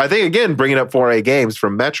think again, bringing up 4A games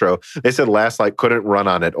from Metro, they said Last Light couldn't run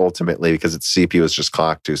on it ultimately because its CPU was just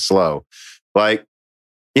clocked too slow. Like,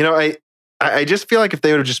 I just feel like if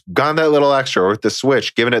they would have just gone that little extra, or with the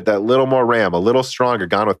Switch, given it that little more RAM, a little stronger,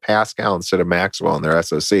 gone with Pascal instead of Maxwell in their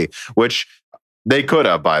SoC, which they could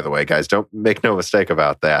have, by the way, guys. Don't make no mistake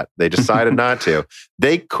about that. They decided not to.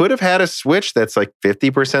 They could have had a Switch that's like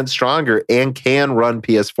 50% stronger and can run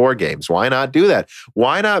PS4 games. Why not do that?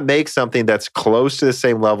 Why not make something that's close to the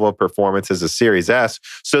same level of performance as a Series S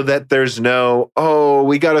so that there's no, oh,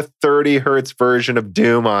 we got a 30 hertz version of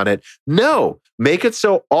Doom on it. No, make it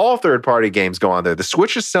so all third-party games go on there. The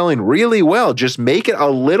Switch is selling really well. Just make it a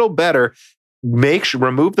little better.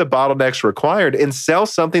 Remove the bottlenecks required and sell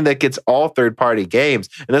something that gets all third-party games.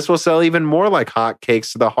 And this will sell even more like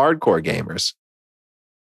hotcakes to the hardcore gamers.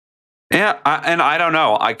 Yeah, and I don't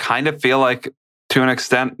know. I kind of feel like, to an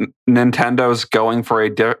extent, Nintendo's going for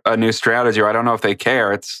a new strategy. I don't know if they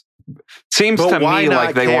care. It seems to me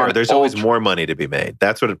like they want. There's always more money to be made.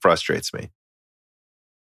 That's what it frustrates me.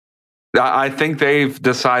 I think they've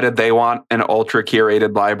decided they want an ultra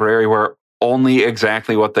curated library where only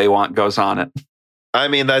exactly what they want goes on it. I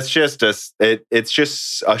mean, that's just it's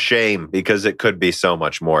just a shame because it could be so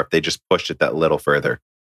much more if they just pushed it that little further.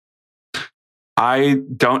 I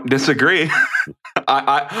don't disagree.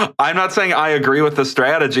 I'm not saying I agree with the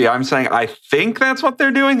strategy. I'm saying I think that's what they're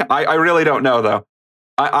doing. I really don't know, though.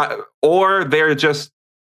 Or they're just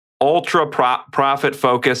ultra profit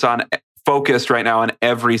focused right now on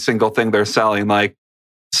every single thing they're selling. Like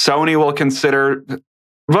Sony will consider.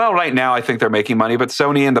 Well, right now I think they're making money, but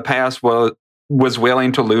Sony in the past was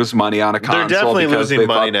willing to lose money on a console. They're definitely losing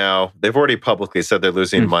money now. They've already publicly said they're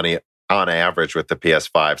losing money on average with the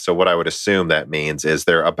PS5. So what I would assume that means is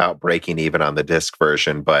they're about breaking even on the disc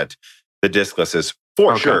version, but the discless is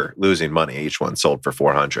for sure losing money. Each one sold for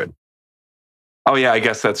 $400. Oh yeah, I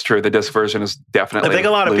guess that's true. The disc version is definitely. I think a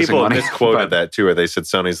lot of people money, misquoted that too, where they said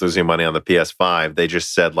Sony's losing money on the PS5. They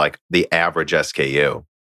just said like the average SKU.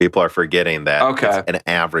 People are forgetting that it's an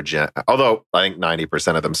average. Although I think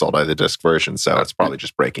 90% of them sold out of the disc version, so it's probably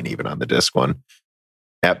just breaking even on the disc one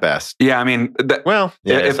at best. Yeah, I mean,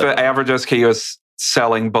 if the average SKU is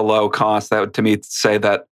selling below cost, that would to me say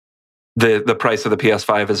that the price of the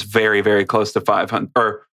PS5 is very, very close to $500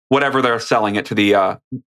 or whatever they're selling it to the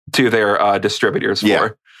to their distributors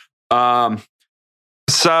for.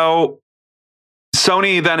 So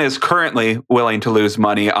Sony then is currently willing to lose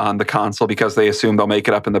money on the console because they assume they'll make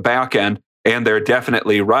it up in the back end, and they're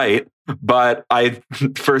definitely right. But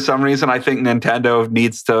for some reason, I think Nintendo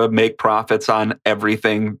needs to make profits on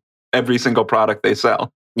everything, every single product they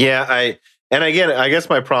sell. Yeah, and again, I guess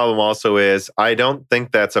my problem also is I don't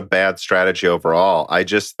think that's a bad strategy overall. I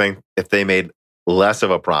just think if they made less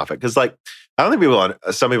of a profit, because like I don't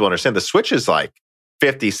think some people understand the Switch is like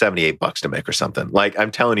 $50, $78 to make or something. Like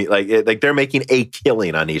I'm telling you, like they're making a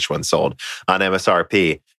killing on each one sold on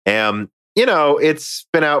MSRP. And you know, it's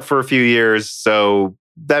been out for a few years, so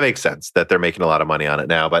that makes sense that they're making a lot of money on it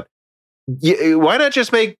now. But why not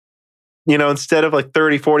just make, you know, instead of like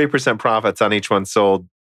 30, 40% profits on each one sold,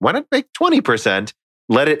 why not make 20%,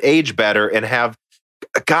 let it age better and have,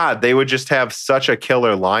 God, they would just have such a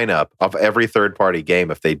killer lineup of every third-party game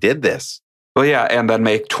if they did this. Well, yeah, and then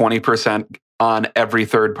make 20% on every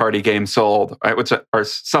third-party game sold, right? Or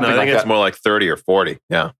something like that. I think it's more like 30 or 40.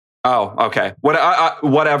 Yeah. Oh, okay.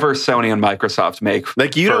 Whatever Sony and Microsoft make.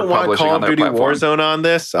 Like you don't want Call of Duty Warzone on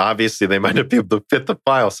this. Obviously, they might not be able to fit the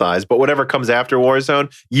file size, but whatever comes after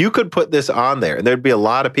Warzone, you could put this on there. And there'd be a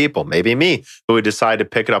lot of people, maybe me, who would decide to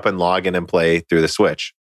pick it up and log in and play through the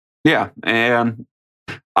Switch. Yeah. And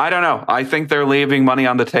I don't know. I think they're leaving money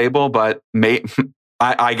on the table, but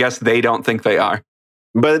I guess they don't think they are.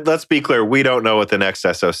 But let's be clear, we don't know what the next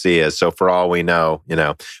SoC is. So for all we know, you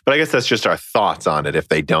know, but I guess that's just our thoughts on it if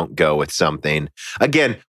they don't go with something,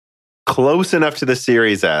 again, close enough to the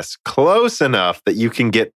Series S, close enough that you can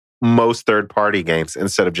get most third-party games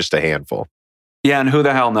instead of just a handful. Yeah, and who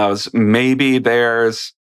the hell knows? Maybe they're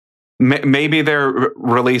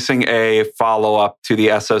releasing a follow-up to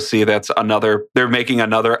the SoC they're making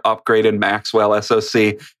another upgraded Maxwell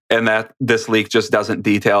SoC, and that this leak just doesn't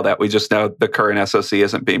detail that. We just know the current SoC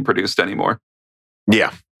isn't being produced anymore.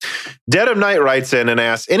 Yeah. Dead of Night writes in and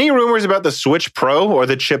asks, any rumors about the Switch Pro or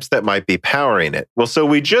the chips that might be powering it? Well, so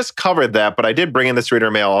we just covered that, but I did bring in this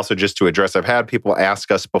reader mail also just to address. I've had people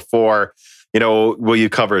ask us before, you know, will you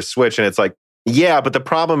cover Switch? And it's like, yeah, but the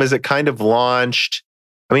problem is it kind of launched.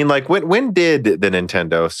 I mean, like when did the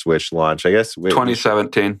Nintendo Switch launch? I guess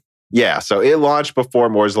 2017. Yeah, so it launched before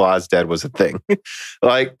Moore's Law is Dead was a thing.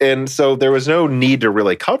 And so there was no need to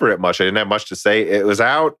really cover it much. I didn't have much to say. It was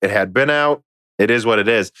out. It had been out. It is what it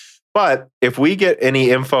is. But if we get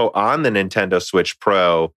any info on the Nintendo Switch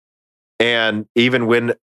Pro, and even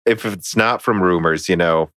when if it's not from rumors,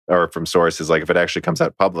 or from sources, like if it actually comes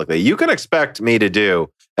out publicly, you can expect me to do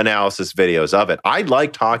analysis videos of it. I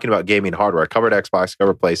like talking about gaming hardware. I covered Xbox,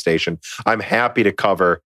 covered PlayStation. I'm happy to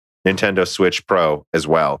cover Nintendo Switch Pro as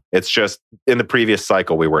well. It's just in the previous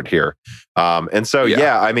cycle, we weren't here. And so,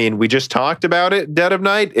 we just talked about it Dead of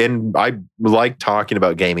Night, and I like talking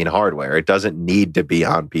about gaming hardware. It doesn't need to be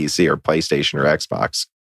on PC or PlayStation or Xbox.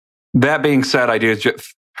 That being said, I do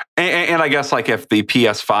just, and I guess like if the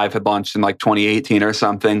PS5 had launched in like 2018 or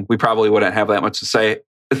something, we probably wouldn't have that much to say.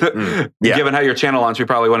 Given how your channel launched, we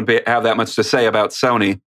probably wouldn't have that much to say about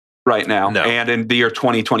Sony right now. No. And in the year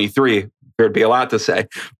 2023, there'd be a lot to say.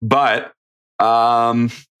 But I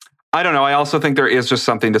don't know. I also think there is just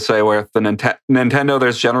something to say with the Nintendo.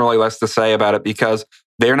 There's generally less to say about it because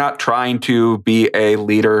they're not trying to be a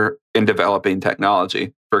leader in developing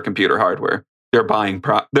technology for computer hardware. They're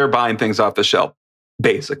buying things off the shelf,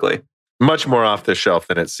 basically. Much more off the shelf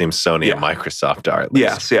than it seems Sony and Microsoft are, at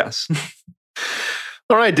least. Yes.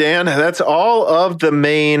 All right, Dan, that's all of the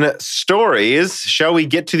main stories. Shall we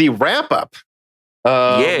get to the wrap-up?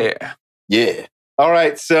 Yeah. All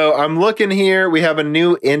right, so I'm looking here. We have a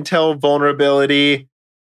new Intel vulnerability,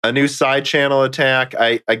 a new side channel attack.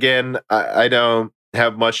 I don't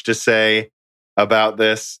have much to say about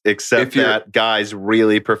this, except that, guys,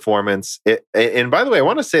 really performance. And by the way, I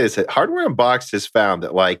want to say this. Hardware Unboxed has found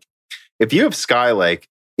that, like, if you have Skylake,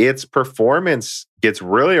 its performance gets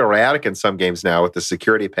really erratic in some games now with the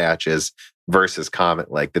security patches versus Comet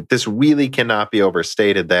Lake. That this really cannot be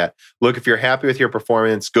overstated. That, look, if you're happy with your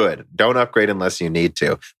performance, good. Don't upgrade unless you need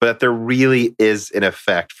to. But that there really is an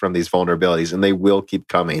effect from these vulnerabilities, and they will keep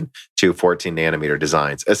coming to 14 nanometer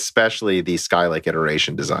designs, especially the Skylake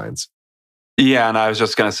iteration designs. Yeah, and I was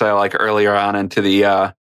just going to say, like earlier on into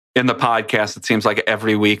the in the podcast, it seems like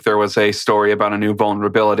every week there was a story about a new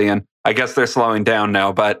vulnerability, and I guess they're slowing down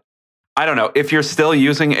now. But I don't know if you're still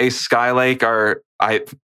using a Skylake or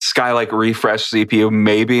Skylake refresh CPU.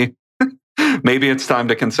 Maybe it's time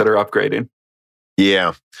to consider upgrading.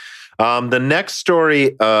 Yeah. The next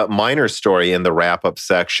story, minor story in the wrap up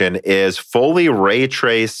section, is fully ray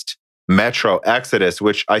traced Metro Exodus,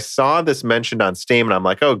 which I saw this mentioned on Steam, and I'm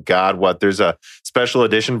like, oh God, what? There's a special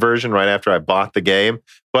edition version right after I bought the game.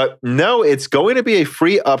 But no, it's going to be a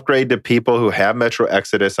free upgrade to people who have Metro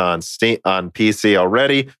Exodus on Steam, on PC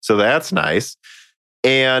already. So that's nice.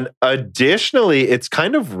 And additionally, it's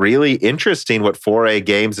kind of really interesting what 4A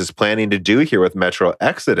Games is planning to do here with Metro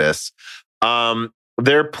Exodus.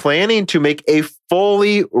 They're planning to make a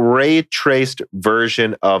fully ray traced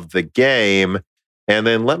version of the game. And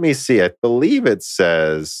then let me see, I believe it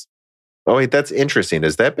says, oh wait, that's interesting.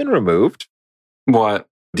 Has that been removed? What?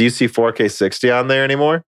 Do you see 4K 60 on there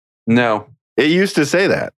anymore? No. It used to say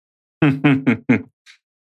that.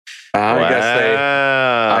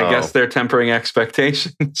 I guess they're tempering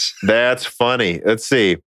expectations. That's funny. Let's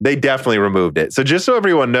see. They definitely removed it. So just so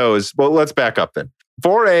everyone knows, well, let's back up then.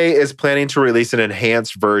 4A is planning to release an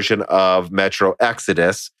enhanced version of Metro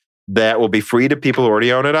Exodus that will be free to people who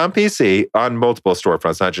already own it on PC, on multiple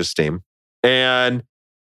storefronts, not just Steam. And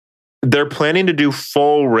they're planning to do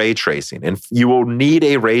full ray tracing, and you will need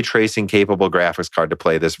a ray tracing capable graphics card to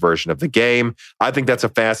play this version of the game. I think that's a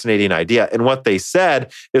fascinating idea. And what they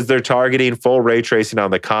said is they're targeting full ray tracing on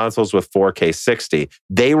the consoles with 4K 60.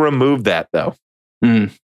 They removed that though.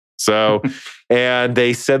 So, and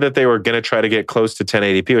they said that they were going to try to get close to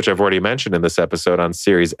 1080p, which I've already mentioned in this episode on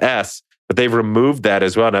Series S, but they've removed that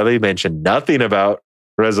as well. Now they mentioned nothing about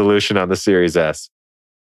resolution on the Series S.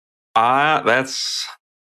 That's...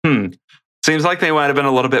 Seems like they might have been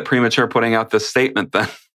a little bit premature putting out this statement then.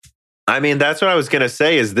 I mean, that's what I was going to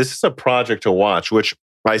say, is this is a project to watch, which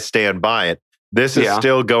I stand by it. This is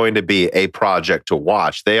still going to be a project to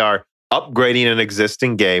watch. They are upgrading an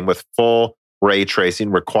existing game with full ray tracing,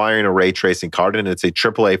 requiring a ray tracing card, and it's a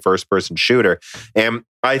AAA first-person shooter. And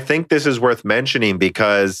I think this is worth mentioning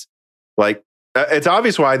because, like, it's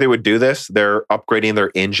obvious why they would do this. They're upgrading their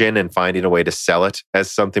engine and finding a way to sell it as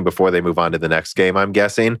something before they move on to the next game, I'm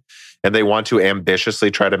guessing. And they want to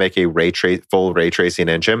ambitiously try to make a full ray tracing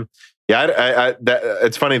engine. Yeah,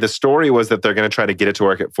 it's funny. The story was that they're going to try to get it to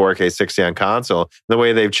work at 4K 60 on console. The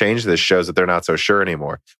way they've changed this shows that they're not so sure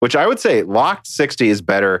anymore, which I would say locked 60 is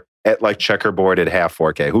better at like checkerboard at half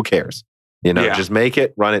 4K. Who cares? Just make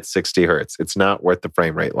it run at 60 hertz. It's not worth the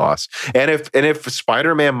frame rate loss. And if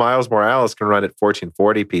Spider-Man Miles Morales can run at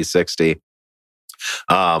 1440p 60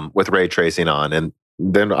 with ray tracing on, and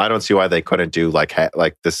then I don't see why they couldn't do like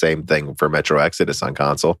the same thing for Metro Exodus on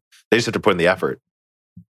console. They just have to put in the effort.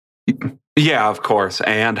 Yeah, of course,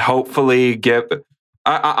 and hopefully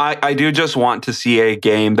I do just want to see a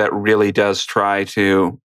game that really does try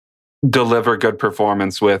to deliver good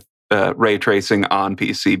performance with ray tracing on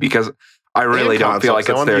PC, because I really don't feel like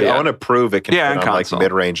it's there yet. I want to prove it can fit on console. like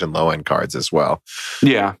mid-range and low-end cards as well.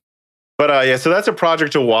 Yeah. But so that's a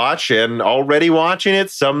project to watch, and already watching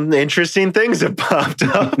it, some interesting things have popped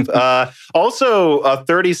up. Also, a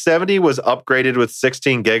 3070 was upgraded with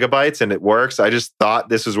 16 gigabytes, and it works. I just thought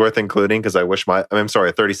this was worth including because a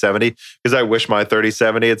 3070, because I wish my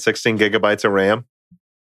 3070 had 16 gigabytes of RAM.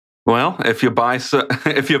 Well, if you buy some 2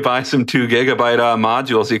 gigabyte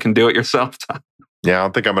modules, you can do it yourself. Yeah, I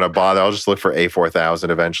don't think I'm going to bother. I'll just look for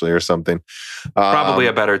A4000 eventually or something. Probably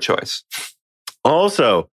a better choice.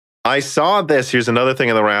 Also, I saw this. Here's another thing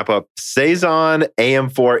in the wrap up. Cezanne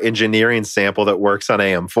AM4 engineering sample that works on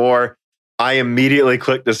AM4. I immediately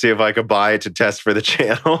clicked to see if I could buy it to test for the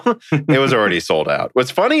channel. It was already sold out.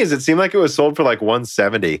 What's funny is it seemed like it was sold for like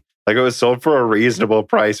 $170. Like it was sold for a reasonable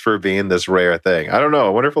price for being this rare thing. I don't know. I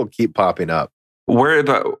wonder if it'll keep popping up.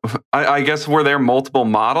 I guess were there multiple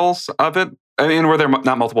models of it? I mean, were there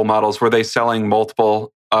not multiple models? Were they selling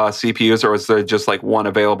multiple CPUs, or was there just like one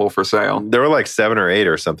available for sale? There were like 7 or 8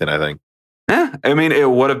 or something, I think. Yeah, I mean, it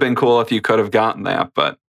would have been cool if you could have gotten that,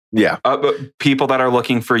 but yeah, but people that are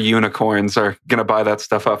looking for unicorns are going to buy that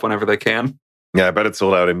stuff up whenever they can. Yeah, I bet it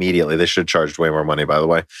sold out immediately. They should have charged way more money, by the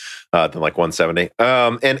way, than like $170.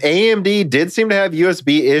 And AMD did seem to have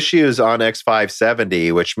USB issues on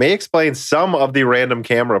X570, which may explain some of the random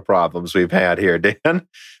camera problems we've had here, Dan,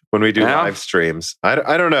 when we do live streams. I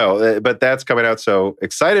don't know, but that's coming out. So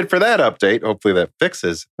excited for that update. Hopefully that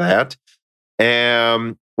fixes that.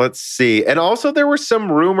 Let's see. And also there were some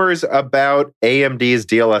rumors about AMD's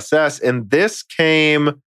DLSS, and this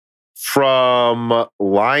came from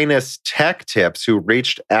Linus Tech Tips, who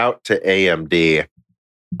reached out to AMD.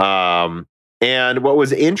 And what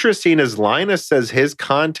was interesting is Linus says his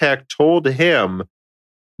contact told him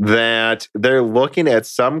that they're looking at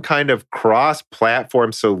some kind of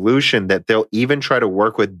cross-platform solution that they'll even try to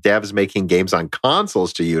work with devs making games on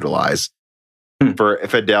consoles to utilize for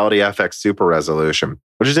Fidelity FX Super Resolution,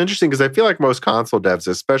 which is interesting because I feel like most console devs,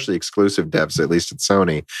 especially exclusive devs, at least at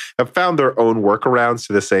Sony, have found their own workarounds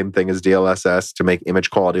to the same thing as DLSS to make image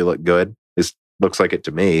quality look good. This looks like it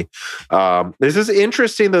to me. This is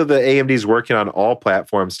interesting, though, that AMD is working on all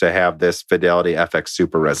platforms to have this Fidelity FX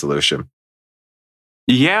Super Resolution.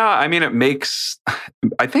 Yeah, I mean,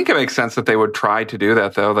 I think it makes sense that they would try to do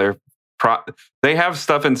that, though. They have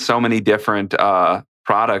stuff in so many different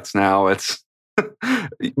products now. It's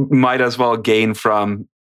might as well gain from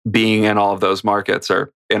being in all of those markets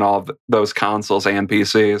or in all of those consoles and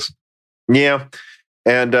PCs. Yeah.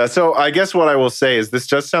 And so I guess what I will say is this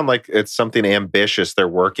does sound like it's something ambitious they're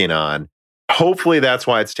working on. Hopefully that's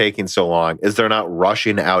why it's taking so long, is they're not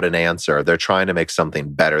rushing out an answer. They're trying to make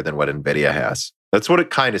something better than what NVIDIA has. That's what it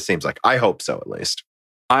kind of seems like. I hope so, at least.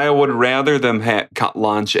 I would rather them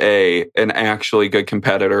launch an actually good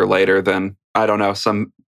competitor later than, I don't know,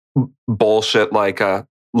 some bullshit like a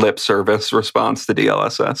lip service response to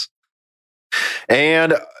DLSS.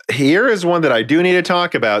 And here is one that I do need to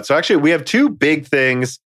talk about. So actually, we have 2 big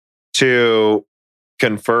things to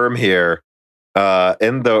confirm here.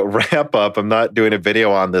 In the wrap up, I'm not doing a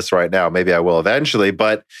video on this right now. Maybe I will eventually.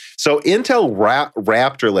 But so Intel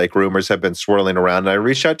Raptor Lake rumors have been swirling around. And I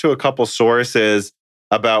reached out to a couple sources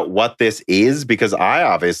about what this is, because I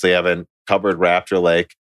obviously haven't covered Raptor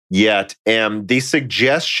Lake yet. And the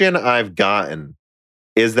suggestion I've gotten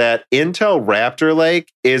is that Intel Raptor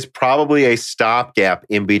Lake is probably a stopgap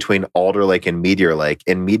in between Alder Lake and Meteor Lake.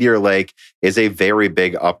 And Meteor Lake is a very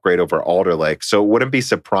big upgrade over Alder Lake. So it wouldn't be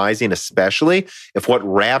surprising, especially if what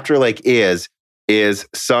Raptor Lake is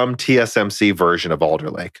some TSMC version of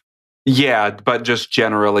Alder Lake. Yeah, but just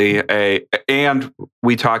generally and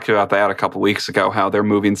we talked about that a couple weeks ago, how they're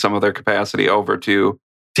moving some of their capacity over to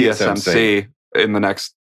TSMC in the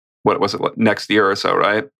next year or so,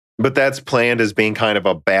 right? But that's planned as being kind of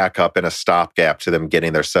a backup and a stopgap to them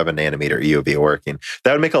getting their 7-nanometer EUV working.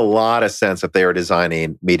 That would make a lot of sense if they were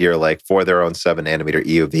designing Meteor Lake for their own 7-nanometer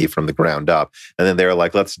EUV from the ground up. And then they're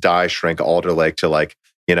like, let's die shrink Alder Lake to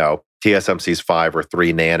TSMC's 5 or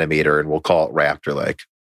 3 nanometer, and we'll call it Raptor Lake.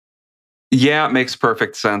 Yeah, it makes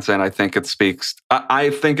perfect sense. And I think it speaks to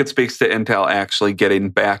Intel actually getting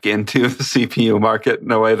back into the CPU market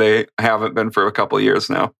in a way they haven't been for a couple of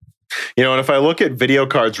years now. And if I look at video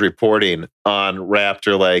cards reporting on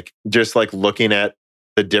Raptor Lake, just like looking at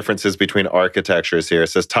the differences between architectures here, it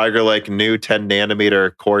says Tiger Lake, new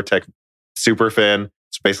 10-nanometer Core-Tech SuperFin.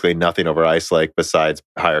 It's basically nothing over Ice Lake besides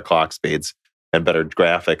higher clock speeds and better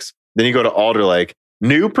graphics. Then you go to Alder Lake,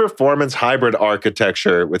 new performance hybrid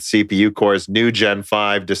architecture with CPU cores, new Gen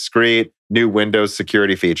 5 discrete, new Windows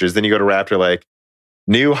security features. Then you go to Raptor Lake,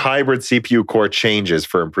 New hybrid CPU core changes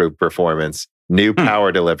for improved performance. New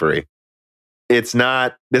power delivery. It's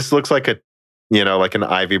not, this looks like like an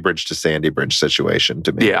Ivy Bridge to Sandy Bridge situation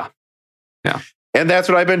to me. Yeah. And that's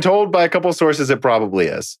what I've been told by a couple of sources it probably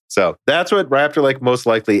is. So that's what Raptor Lake most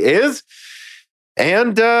likely is.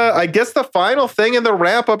 And I guess the final thing in the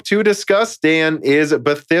wrap up to discuss, Dan, is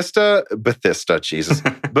Bethesda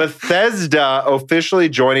officially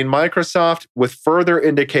joining Microsoft with further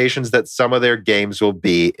indications that some of their games will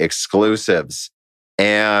be exclusives.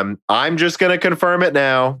 And I'm just going to confirm it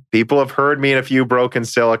now. People have heard me in a few broken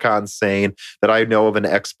silicons saying that I know of an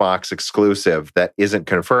Xbox exclusive that isn't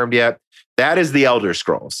confirmed yet. That is the Elder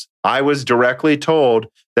Scrolls. I was directly told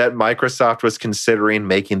that Microsoft was considering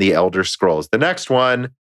making the Elder Scrolls. The next one,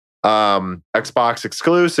 Xbox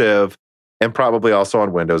exclusive, and probably also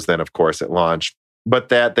on Windows then, of course, at launch. But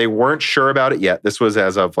that they weren't sure about it yet. This was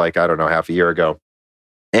as of half a year ago.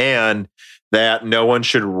 And that no one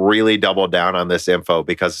should really double down on this info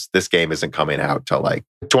because this game isn't coming out till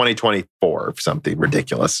 2024 or something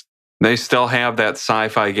ridiculous. They still have that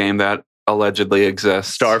sci-fi game that allegedly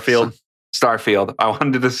exists. Starfield. I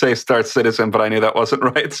wanted to say Star Citizen, but I knew that wasn't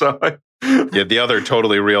right. So, yeah, the other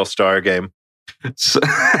totally real Star game.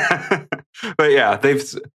 But yeah,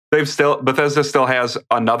 Bethesda still has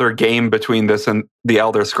another game between this and the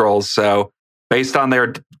Elder Scrolls. So, based on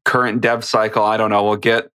their current dev cycle, I don't know. We'll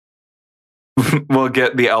get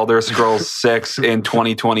the Elder Scrolls 6 in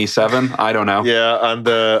 2027. I don't know. Yeah, on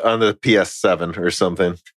the PS7 or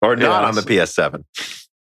something, or not on the PS7.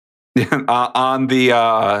 On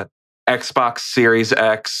the Xbox Series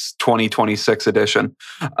X 2026 edition.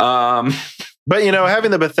 But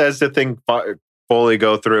having the Bethesda thing fully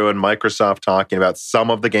go through and Microsoft talking about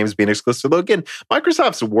some of the games being exclusive. Though again,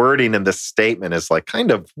 Microsoft's wording in this statement is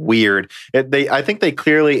kind of weird. I think they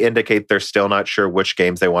clearly indicate they're still not sure which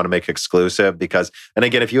games they want to make exclusive because, and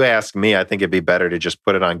again, if you ask me, I think it'd be better to just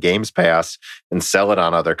put it on Games Pass and sell it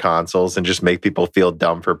on other consoles and just make people feel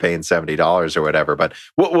dumb for paying $70 or whatever. But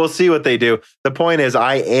we'll see what they do. The point is,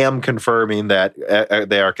 I am confirming that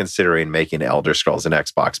they are considering making Elder Scrolls an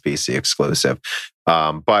Xbox PC exclusive.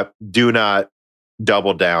 But do not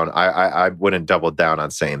double down. I wouldn't double down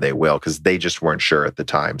on saying they will because they just weren't sure at the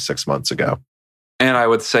time 6 months ago. And I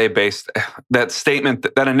would say that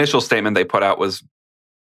initial statement they put out was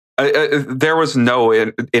there was no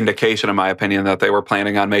indication, in my opinion, that they were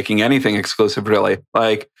planning on making anything exclusive, really.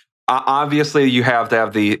 Obviously, you have to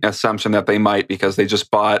have the assumption that they might because they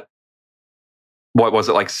just bought, what was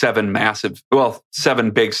it, 7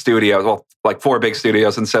 big studios, 4 big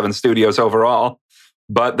studios and 7 studios overall.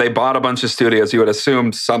 But they bought a bunch of studios. You would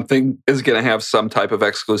assume something is going to have some type of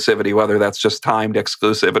exclusivity, whether that's just timed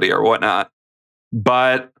exclusivity or whatnot.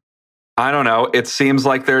 But I don't know. It seems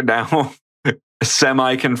like they're now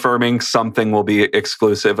semi-confirming something will be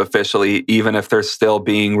exclusive officially, even if they're still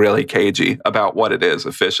being really cagey about what it is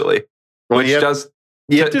officially. Well, you have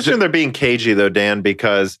to assume they're being cagey, though, Dan,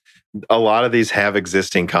 because a lot of these have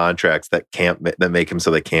existing contracts that make them so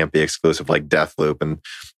they can't be exclusive, like Deathloop. And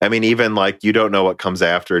I mean, even you don't know what comes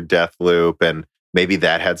after Deathloop, and maybe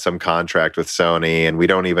that had some contract with Sony, and we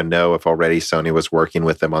don't even know if already Sony was working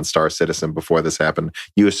with them on Star Citizen before this happened.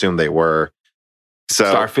 You assume they were. So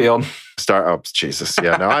Starfield. Oh, Jesus.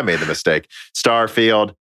 Yeah, no, I made the mistake.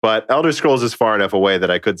 Starfield. But Elder Scrolls is far enough away that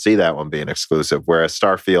I could see that one being exclusive, whereas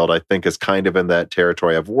Starfield, I think, is kind of in that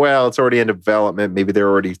territory of, well, it's already in development. Maybe they're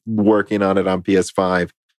already working on it on PS5,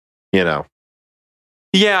 Yeah,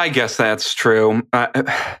 I guess that's true.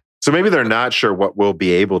 So maybe they're not sure what will be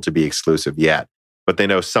able to be exclusive yet, but they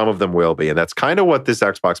know some of them will be. And that's kind of what this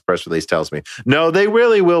Xbox press release tells me. No, they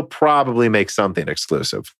really will probably make something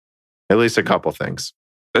exclusive, at least a couple things.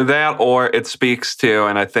 That, or it speaks to,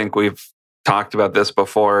 and I think we've talked about this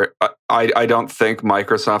before, I don't think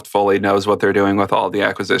Microsoft fully knows what they're doing with all the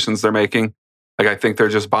acquisitions they're making. I think they're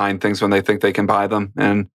just buying things when they think they can buy them.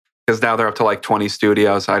 And because now they're up to 20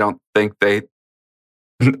 studios, I don't think they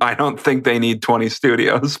need 20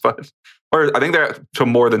 studios, or I think they're to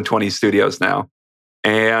more than 20 studios now.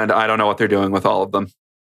 And I don't know what they're doing with all of them.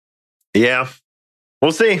 Yeah.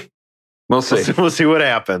 We'll see. We'll see what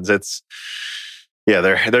happens.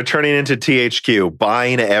 They're turning into THQ,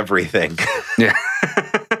 buying everything. Yeah.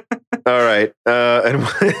 All right. And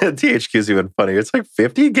THQ is even funnier. It's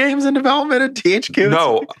 50 games in development at THQ.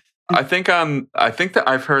 No, I think that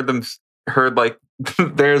I've heard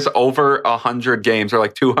there's over 100 games or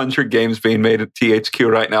 200 games being made at THQ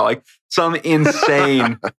right now. Some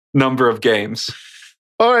insane number of games.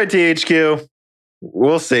 All right, THQ.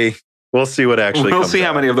 We'll see. We'll see what actually comes We'll see out.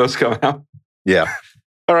 how many of those come out. Yeah.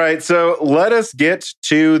 All right, so let us get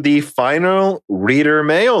to the final reader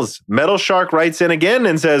mails. Metal Shark writes in again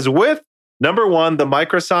and says, with number one, the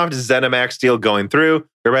Microsoft ZeniMax deal going through,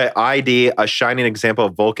 whereby ID, a shining example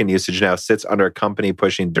of Vulkan usage, now sits under a company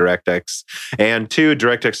pushing DirectX. And two,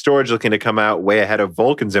 DirectX storage looking to come out way ahead of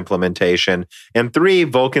Vulkan's implementation. And three,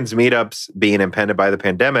 Vulkan's meetups being impended by the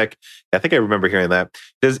pandemic. I think I remember hearing that.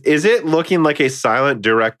 Is it looking like a silent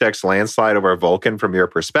DirectX landslide over Vulkan from your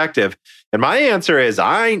perspective? And my answer is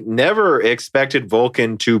I never expected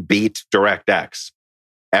Vulkan to beat DirectX,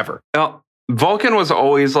 ever. Well, Vulkan was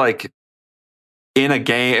always like, in a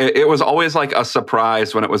game, it was always like a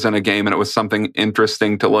surprise when it was in a game and it was something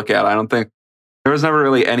interesting to look at. I don't think there was never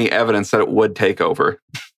really any evidence that it would take over.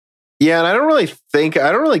 Yeah, and I don't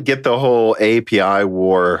really get the whole API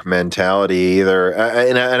war mentality either.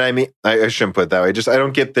 And I mean, I shouldn't put it that way. I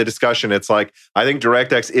don't get the discussion. It's like, I think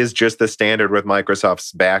DirectX is just the standard with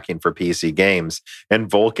Microsoft's backing for PC games. And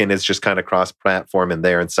Vulkan is just kind of cross-platform in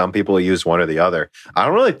there. And some people use one or the other. I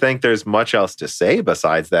don't really think there's much else to say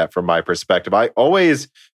besides that from my perspective. I always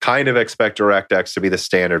kind of expect DirectX to be the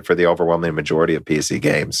standard for the overwhelming majority of PC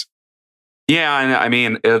games. Yeah, and I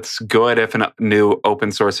mean, it's good if a new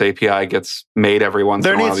open source API gets made every once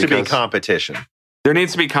in a while. There needs to be competition. There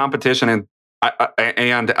needs to be competition,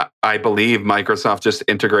 and I believe Microsoft just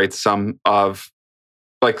integrates some stuff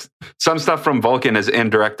from Vulkan is in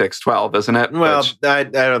DirectX 12, isn't it? Well, I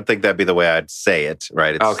don't think that'd be the way I'd say it,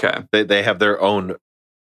 right? It's, okay. They have their own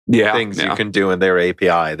things you can do in their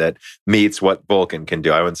API that meets what Vulkan can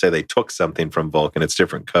do. I wouldn't say they took something from Vulkan. It's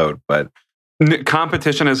different code, but...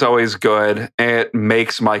 Competition is always good. It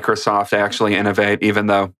makes Microsoft actually innovate, even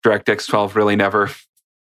though DirectX 12 really never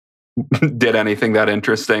did anything that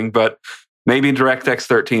interesting. But maybe DirectX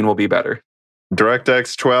 13 will be better.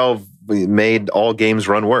 DirectX 12 made all games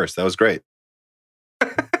run worse. That was great.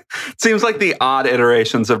 Seems like the odd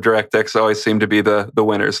iterations of DirectX always seem to be the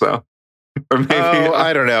winners, though. Or maybe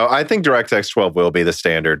I don't know. I think DirectX 12 will be the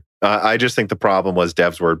standard. I just think the problem was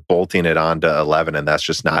devs were bolting it onto 11, and that's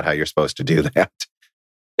just not how you're supposed to do that.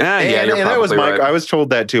 Yeah, you're that was right. I was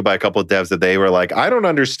told that too by a couple of devs that they were like, I don't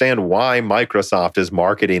understand why Microsoft is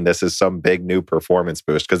marketing this as some big new performance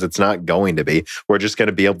boost, because it's not going to be. We're just going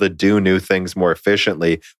to be able to do new things more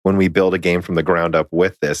efficiently when we build a game from the ground up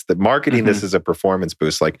with this. That marketing this as a performance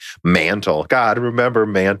boost, like Mantle. God, remember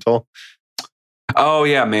Mantle? Oh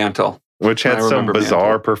yeah, Mantle. Which had some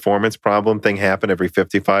bizarre performance problem thing happen every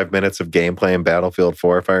 55 minutes of gameplay in Battlefield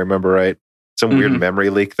 4, if I remember right. Some weird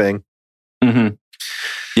memory leak thing. Mm-hmm.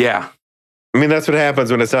 Yeah. I mean, that's what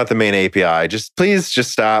happens when it's not the main API. Please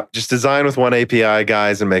stop. Just design with one API,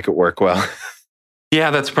 guys, and make it work well.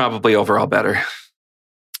 Yeah, that's probably overall better.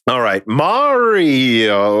 All right.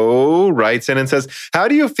 Mario writes in and says, how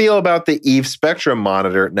do you feel about the Eve Spectrum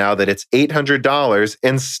monitor now that it's $800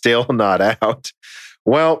 and still not out?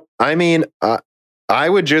 Well, I mean, I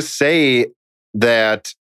would just say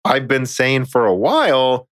that I've been saying for a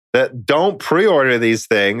while that don't pre-order these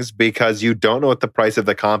things because you don't know what the price of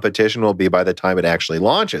the competition will be by the time it actually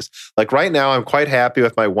launches. Like right now, I'm quite happy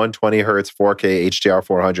with my 120 hertz 4K HDR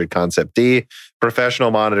 400 Concept D professional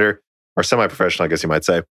monitor, or semi-professional, I guess you might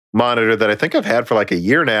say, monitor that I think I've had for like a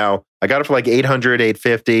year now. I got it for like $800,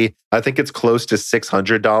 $850. I think it's close to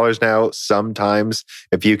 $600 now sometimes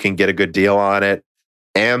if you can get a good deal on it.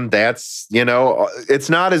 And that's, it's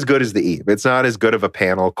not as good as the Eve. It's not as good of a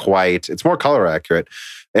panel quite. It's more color accurate.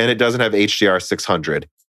 And it doesn't have HDR 600.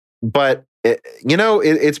 But,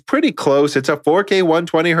 it's pretty close. It's a 4K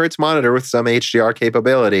 120 hertz monitor with some HDR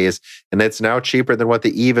capabilities. And it's now cheaper than what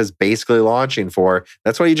the Eve is basically launching for.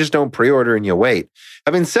 That's why you just don't pre-order and you wait.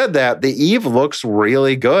 Having said that, the Eve looks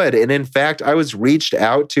really good. And in fact, I was reached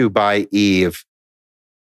out to by Eve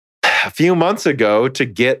a few months ago to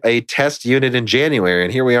get a test unit in January,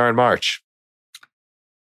 and here we are in March.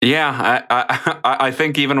 Yeah, I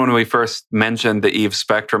think even when we first mentioned the Eve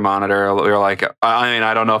Spectrum monitor, we were like,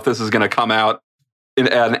 I don't know if this is going to come out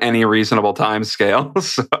at any reasonable time scale,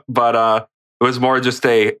 but it was more just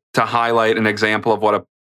to highlight an example of what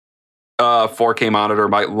a 4K monitor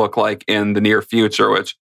might look like in the near future,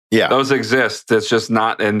 which those exist. It's just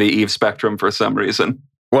not in the Eve Spectrum for some reason.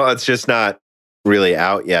 Well, it's just not really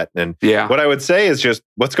out yet. And what I would say is just,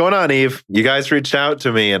 what's going on, Eve? You guys reached out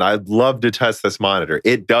to me and I'd love to test this monitor.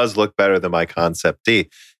 It does look better than my Concept D.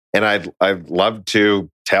 And I'd love to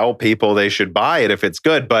tell people they should buy it if it's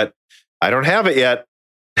good, but I don't have it yet.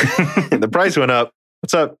 The price went up.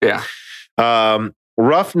 What's up? Yeah.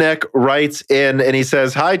 Roughneck writes in and he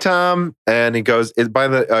says, "Hi, Tom." And he goes, by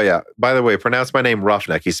the way, pronounce my name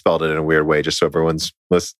Roughneck. He spelled it in a weird way, just so for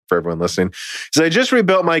everyone listening. He says, "I just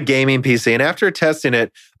rebuilt my gaming PC, and after testing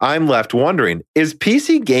it, I'm left wondering, is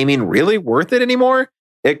PC gaming really worth it anymore?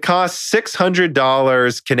 It costs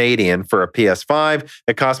 $600 Canadian for a PS5.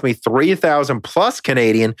 It cost me $3,000 plus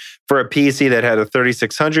Canadian for a PC that had a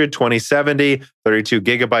 3600, 2070, 32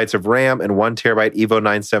 gigabytes of RAM, and 1 terabyte Evo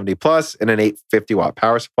 970 Plus, and an 850 watt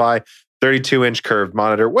power supply, 32-inch curved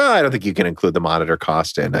monitor." Well, I don't think you can include the monitor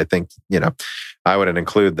cost in. I think, I wouldn't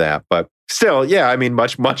include that. But still, yeah, I mean,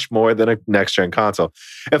 much, much more than a next-gen console.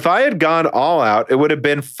 If I had gone all out, it would have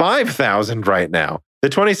been $5,000 right now. The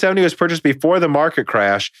 2070 was purchased before the market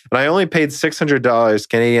crash, and I only paid $600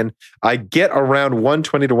 Canadian. I get around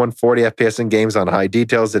 120 to 140 FPS in games on high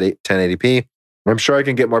details at 1080p. I'm sure I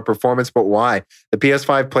can get more performance, but why? The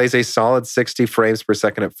PS5 plays a solid 60 frames per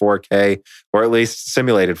second at 4K, or at least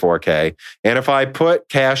simulated 4K. And if I put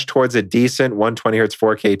cash towards a decent 120Hz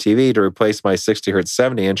 4K TV to replace my 60Hz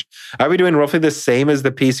 70-inch, I'd be doing roughly the same as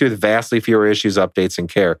the PC with vastly fewer issues, updates, and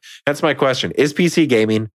care. That's my question. Is PC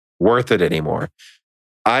gaming worth it anymore?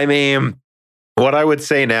 I mean, what I would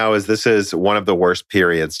say now is this is one of the worst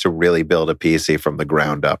periods to really build a PC from the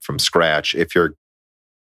ground up, from scratch,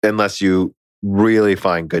 unless you really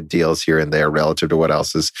find good deals here and there relative to what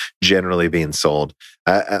else is generally being sold.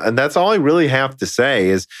 And that's all I really have to say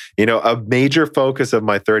is, a major focus of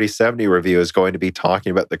my 3070 review is going to be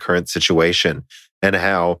talking about the current situation and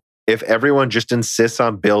how if everyone just insists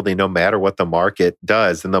on building no matter what the market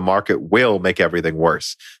does, then the market will make everything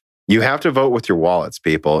worse. You have to vote with your wallets,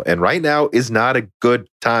 people. And right now is not a good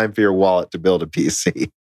time for your wallet to build a PC.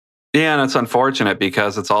 Yeah, and it's unfortunate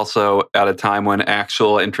because it's also at a time when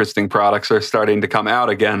actual interesting products are starting to come out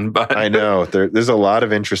again. But I know there's a lot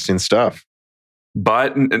of interesting stuff.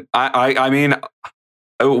 But I mean,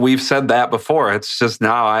 we've said that before. It's just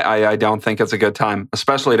now I don't think it's a good time,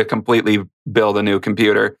 especially to completely build a new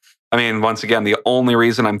computer. I mean, once again, the only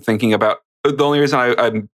reason I think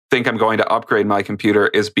I'm going to upgrade my computer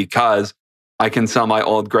is because I can sell my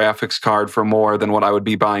old graphics card for more than what I would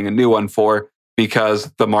be buying a new one for,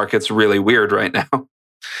 because the market's really weird right now.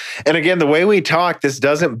 And again, the way we talk, this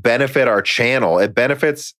doesn't benefit our channel.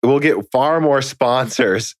 We'll get far more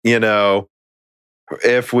sponsors,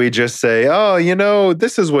 if we just say, oh,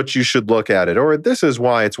 this is what you should look at it, or this is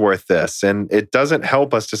why it's worth this. And it doesn't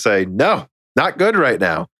help us to say, no, not good right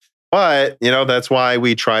now. But, that's why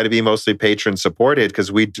we try to be mostly patron supported, because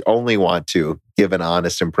we only want to give an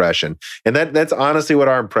honest impression. And that's honestly what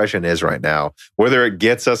our impression is right now. Whether it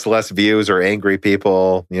gets us less views or angry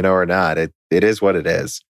people, or not, it is what it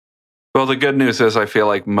is. Well, the good news is I feel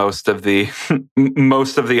like most of the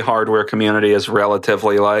hardware community is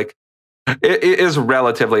relatively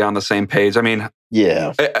relatively on the same page. I mean,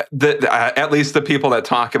 yeah, at least the people that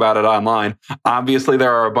talk about it online. Obviously,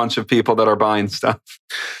 there are a bunch of people that are buying stuff.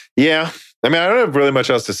 Yeah. I mean, I don't have really much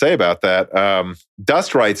else to say about that.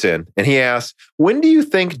 Dust writes in and he asks, when do you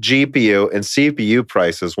think GPU and CPU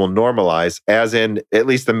prices will normalize, as in at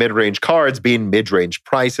least the mid-range cards being mid-range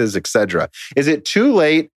prices, etc.? Is it too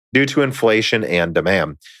late due to inflation and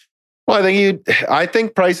demand? Well, I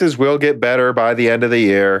think prices will get better by the end of the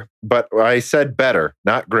year, but I said better,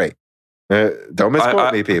 not great. Don't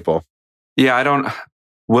misquote me, people. Yeah, I don't.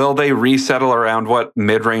 Will they resettle around what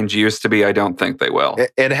mid-range used to be? I don't think they will.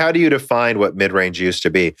 And how do you define what mid-range used to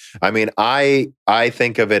be? I mean, I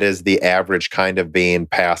think of it as the average kind of being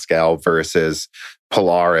Pascal versus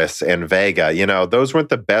Polaris and Vega. Those weren't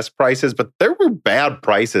the best prices, but there were bad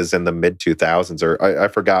prices in the mid-2000s, or I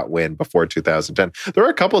forgot when, before 2010. There were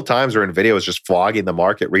a couple of times where NVIDIA was just flogging the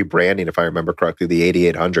market, rebranding, if I remember correctly, the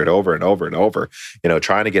 8800 over and over and over,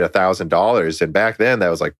 trying to get $1,000. And back then, that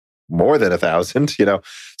was like more than 1,000,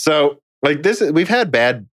 So like this, we've had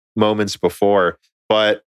bad moments before,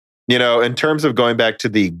 but in terms of going back to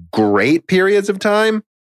the great periods of time,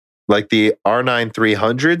 like the R9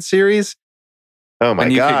 300 series, oh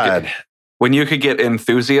my God. When you could get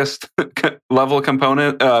enthusiast level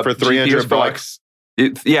component for $300.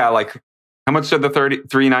 Yeah, like how much did the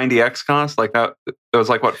 390X cost? Like that was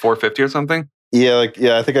like what, $450 or something? Yeah,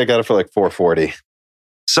 I think I got it for like $440.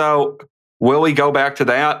 So will we go back to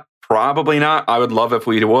that? Probably not. I would love if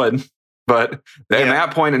we would. But at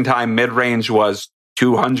that point in time, mid-range was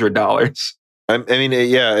 $200. I mean,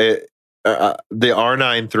 the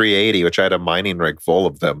R9 380, which I had a mining rig full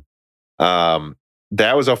of them,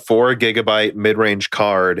 that was a 4 gigabyte mid-range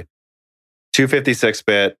card,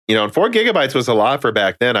 256-bit. And 4 gigabytes was a lot for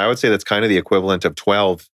back then. I would say that's kind of the equivalent of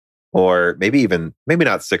 12, or maybe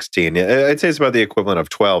not 16. I'd say it's about the equivalent of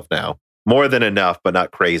 12 now. More than enough, but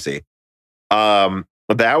not crazy.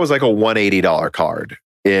 That was like a $180 card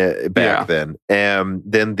back then. And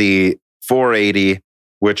then the 480,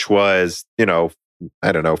 which was,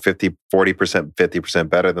 I don't know, 50, 40%, 50%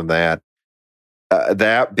 better than that.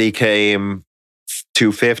 That became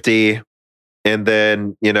 250. And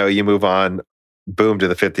then, you move on, boom, to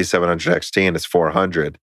the 5700 XT and it's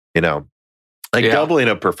 400, doubling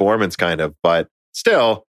of performance kind of, but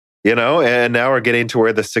still, and now we're getting to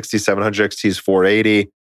where the 6700 XT is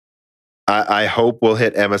 480. I hope we'll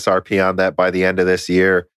hit MSRP on that by the end of this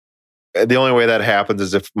year. The only way that happens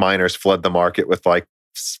is if miners flood the market with like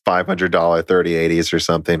 $500 3080s or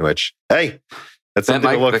something, which, hey, that's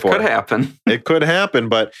something to look for. It could happen. It could happen,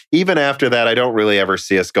 but even after that, I don't really ever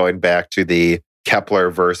see us going back to the Kepler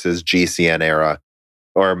versus GCN era,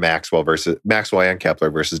 or Maxwell and Kepler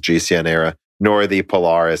versus GCN era, nor the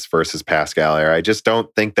Polaris versus Pascal era. I just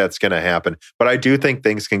don't think that's going to happen. But I do think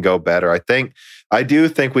things can go better. I do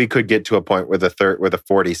think we could get to a point where the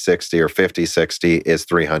 4060 or 5060 is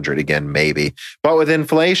 300 again, maybe. But with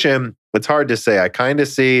inflation, it's hard to say. I kind of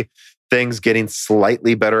see things getting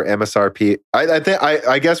slightly better MSRP.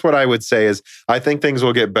 I guess what I would say is I think things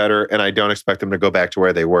will get better, and I don't expect them to go back to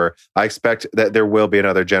where they were. I expect that there will be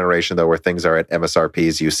another generation, though, where things are at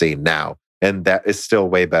MSRPs you see now. And that is still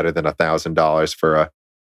way better than $1,000 for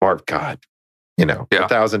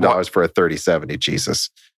 $1,000 for a 3070. Jesus.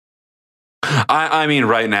 I mean,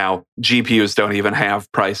 right now, GPUs don't even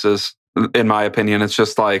have prices. In my opinion, it's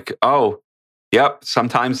just like, yep.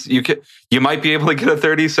 Sometimes you might be able to get a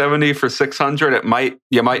 3070 for $600.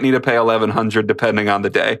 You might need to pay $1,100 depending on the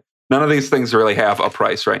day. None of these things really have a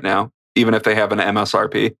price right now, even if they have an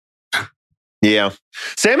MSRP. Yeah.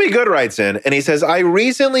 Sammy Good writes in and he says, I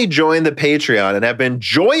recently joined the Patreon and have been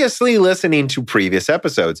joyously listening to previous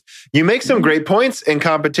episodes. You make some great points in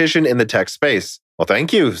competition in the tech space. Well,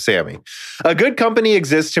 thank you, Sammy. A good company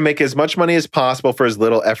exists to make as much money as possible for as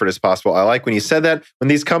little effort as possible. I like when you said that. When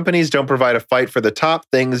these companies don't provide a fight for the top,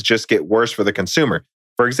 things just get worse for the consumer.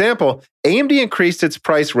 For example, AMD increased its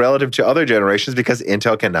price relative to other generations because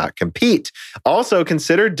Intel cannot compete. Also,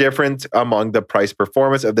 consider difference among the price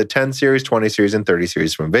performance of the 10 series, 20 series, and 30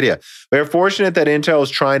 series from NVIDIA. We are fortunate that Intel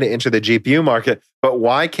is trying to enter the GPU market, but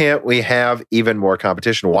why can't we have even more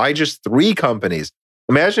competition? Why just 3 companies?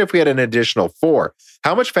 Imagine if we had an additional 4.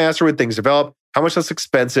 How much faster would things develop? How much less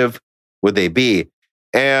expensive would they be?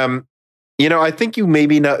 I think you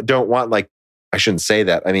maybe don't want I shouldn't say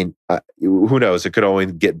that. I mean, who knows? It could only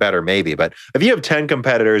get better maybe. But if you have 10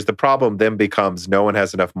 competitors, the problem then becomes no one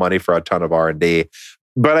has enough money for a ton of R&D.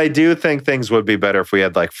 But I do think things would be better if we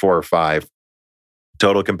had 4 or 5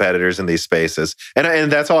 total competitors in these spaces. And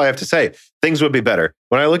that's all I have to say. Things would be better.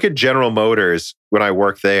 When I look at General Motors, when I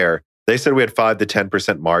worked there, they said we had 5 to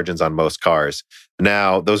 10% margins on most cars.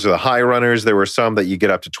 Now, those are the high runners. There were some that you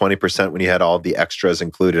get up to 20% when you had all the extras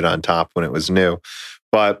included on top when it was new.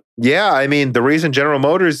 But yeah, I mean, the reason General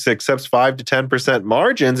Motors accepts 5 to 10%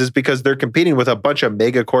 margins is because they're competing with a bunch of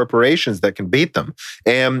mega corporations that can beat them.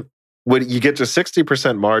 And when you get to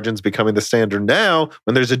 60% margins becoming the standard now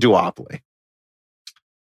when there's a duopoly.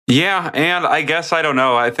 Yeah, and I guess, I don't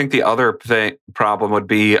know. I think the other problem would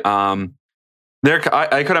be I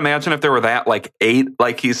could imagine if there were that 8,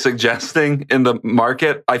 like he's suggesting, in the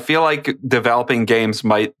market. I feel like developing games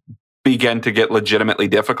might begin to get legitimately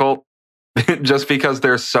difficult. Just because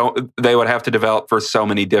they would have to develop for so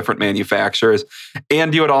many different manufacturers.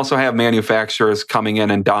 And you would also have manufacturers coming in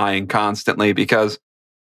and dying constantly because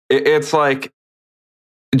it's like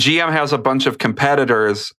GM has a bunch of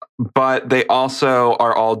competitors, but they also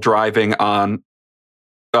are all driving on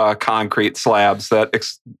concrete slabs that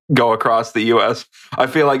go across the US. I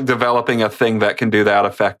feel like developing a thing that can do that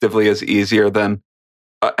effectively is easier than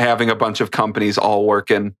having a bunch of companies all work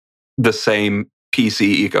in the same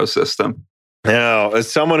PC ecosystem. Now,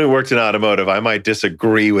 as someone who worked in automotive, I might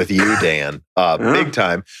disagree with you, Dan, big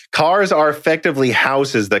time. Cars are effectively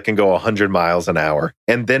houses that can go 100 miles an hour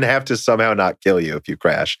and then have to somehow not kill you if you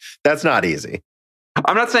crash. That's not easy.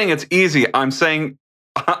 I'm not saying it's easy. I'm saying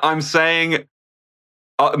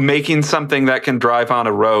making something that can drive on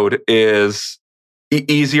a road is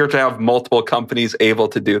easier to have multiple companies able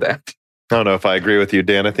to do that. I don't know if I agree with you,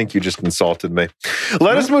 Dan. I think you just insulted me.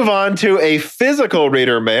 Let us move on to a physical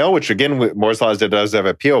reader mail, which again, Moore's Law does have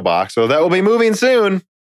a P.O. box. So that will be moving soon,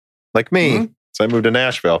 like me. So I moved to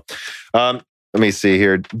Nashville. Let me see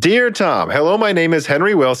here. Dear Tom, hello, my name is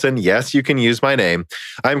Henry Wilson. Yes, you can use my name.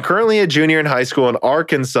 I'm currently a junior in high school in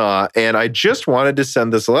Arkansas, and I just wanted to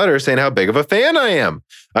send this letter saying how big of a fan I am.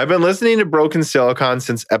 I've been listening to Broken Silicon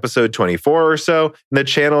since episode 24 or so, and the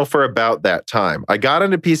channel for about that time. I got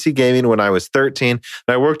into PC gaming when I was 13, and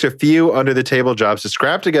I worked a few under-the-table jobs to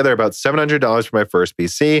scrap together about $700 for my first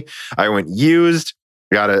PC. I went used.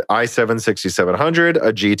 Got an i7-6700,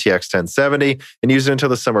 a GTX 1070, and used it until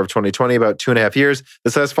the summer of 2020, about 2.5 years.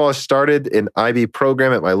 This last fall, I started an IB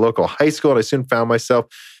program at my local high school, and I soon found myself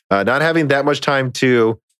not having that much time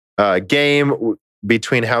to game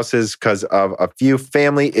between houses because of a few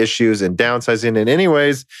family issues and downsizing. And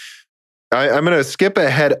anyways, I'm going to skip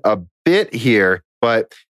ahead a bit here,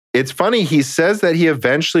 but it's funny. He says that he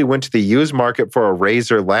eventually went to the used market for a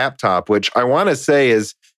Razer laptop, which I want to say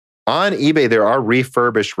is, on eBay, there are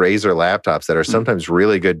refurbished Razer laptops that are sometimes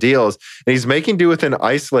really good deals. And he's making do with an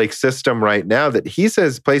Ice Lake system right now that he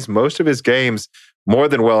says plays most of his games more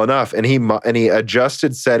than well enough. And he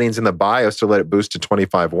adjusted settings in the BIOS to let it boost to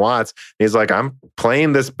 25 watts. And he's like, I'm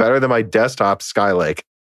playing this better than my desktop Skylake.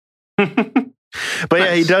 But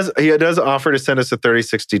yeah, he does offer to send us a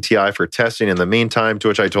 3060 Ti for testing in the meantime, to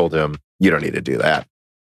which I told him, you don't need to do that.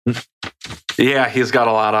 Yeah, he's got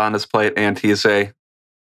a lot on his plate, and he's a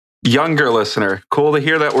younger listener. Cool to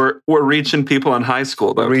hear that we're reaching people in high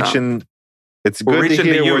school. Though, it's good to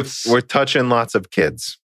hear we're touching lots of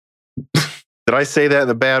kids. Did I say that in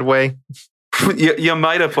a bad way? You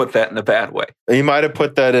might have put that in a bad way. You might have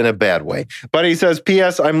put that in a bad way. But he says,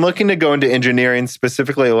 P.S. I'm looking to go into engineering,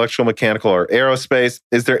 specifically electrical, mechanical, or aerospace.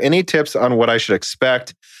 Is there any tips on what I should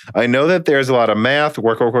expect? I know that there's a lot of math,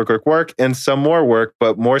 work, and some more work,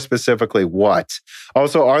 but more specifically, what?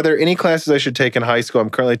 Also, are there any classes I should take in high school? I'm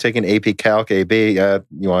currently taking AP Calc AB.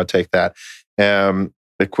 You want to take that. And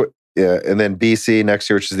then BC next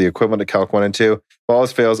year, which is the equivalent to Calc 1 and 2. If all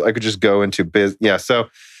else fails, I could just go into biz. Yeah, so,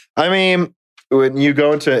 I mean, when you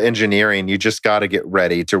go into engineering, you just got to get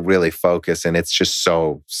ready to really focus. And it's just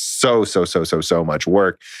so much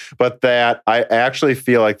work. But that I actually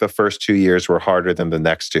feel like the first 2 years were harder than the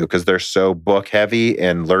next two because they're so book heavy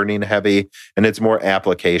and learning heavy. And it's more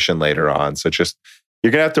application later on. So just,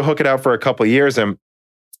 you're going to have to hook it out for a couple of years. And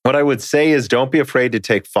what I would say is don't be afraid to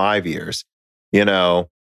take 5 years.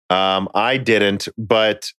 I didn't,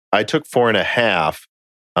 but I took 4.5.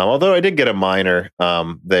 Although I did get a minor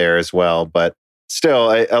there as well. But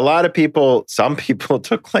still, a lot of people, some people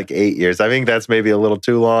took like 8 years. I think that's maybe a little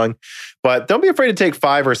too long. But don't be afraid to take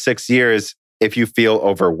 5 or 6 years if you feel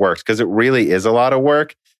overworked, because it really is a lot of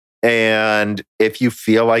work. And if you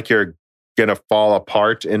feel like you're going to fall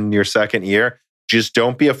apart in your second year, just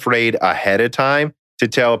don't be afraid ahead of time to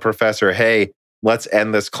tell a professor, hey, let's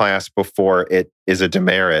end this class before it is a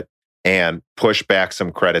demerit and push back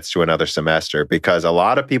some credits to another semester, because a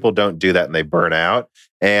lot of people don't do that and they burn out.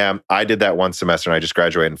 And I did that one semester and I just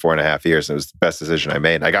graduated in 4.5 years. And it was the best decision I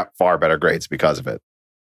made. And I got far better grades because of it.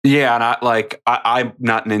 Yeah, and I'm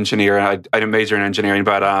not an engineer. I didn't major in engineering,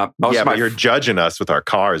 but but you're judging us with our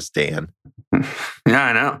cars, Dan. Yeah,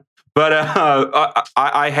 I know. But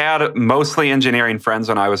I had mostly engineering friends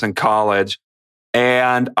when I was in college,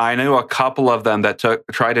 and I knew a couple of them that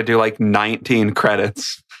tried to do like 19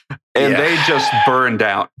 credits, and they just burned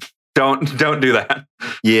out. Don't do that.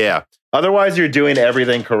 Yeah. Otherwise, you're doing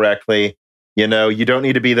everything correctly. You don't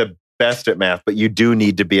need to be the best at math, but you do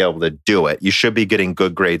need to be able to do it. You should be getting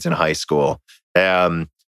good grades in high school.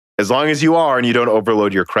 As long as you are and you don't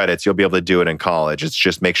overload your credits, you'll be able to do it in college. It's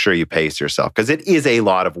just make sure you pace yourself, because it is a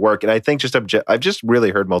lot of work. And I think I've just really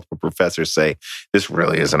heard multiple professors say this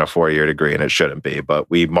really isn't a 4-year degree and it shouldn't be, but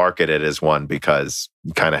we market it as one because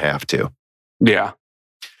you kind of have to. Yeah.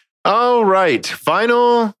 All right.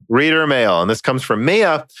 Final reader mail. And this comes from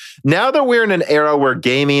Mia. Now that we're in an era where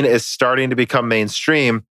gaming is starting to become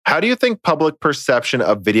mainstream, how do you think public perception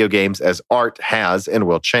of video games as art has and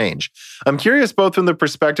will change? I'm curious both from the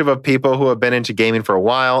perspective of people who have been into gaming for a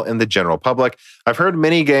while and the general public. I've heard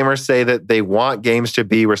many gamers say that they want games to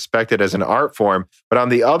be respected as an art form, but on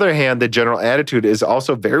the other hand, the general attitude is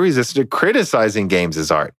also very resistant to criticizing games as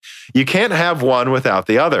art. You can't have one without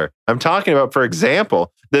the other. I'm talking about, for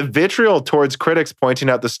example, the vitriol towards critics pointing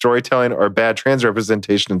out the storytelling or bad trans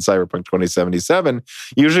representation in Cyberpunk 2077,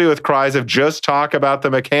 usually with cries of just talk about the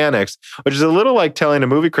mechanics, which is a little like telling a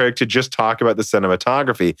movie critic to just talk about the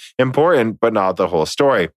cinematography. Important, but not the whole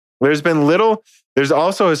story. There's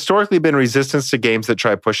also historically been resistance to games that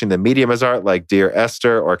try pushing the medium as art, like Dear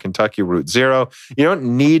Esther or Kentucky Route Zero. You don't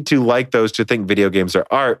need to like those to think video games are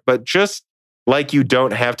art, but just like you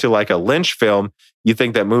don't have to like a Lynch film, you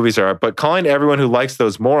think that movies are art. But calling everyone who likes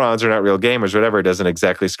those morons or not real gamers, whatever, doesn't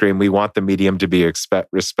exactly scream, we want the medium to be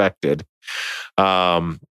respected.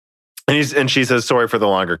 And she says, sorry for the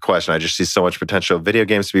longer question. I just see so much potential of video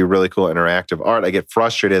games to be really cool interactive art. I get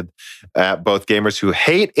frustrated at both gamers who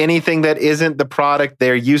hate anything that isn't the product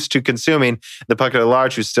they're used to consuming, the public at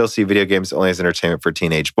large who still see video games only as entertainment for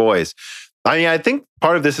teenage boys. I mean, I think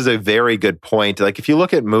part of this is a very good point. Like, if you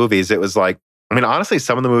look at movies, it was like, I mean, honestly,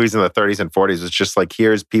 some of the movies in the 30s and 40s was just like,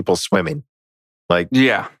 here's people swimming. Like,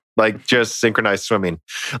 yeah. Like just synchronized swimming,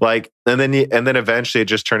 like, and then eventually it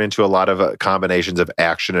just turned into a lot of combinations of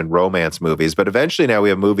action and romance movies. But eventually now we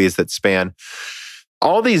have movies that span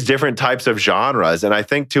all these different types of genres. And I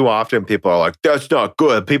think too often people are like, that's not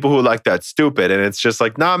good. People who like that's stupid. And it's just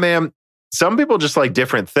like, nah, man, some people just like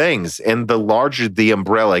different things. And the larger the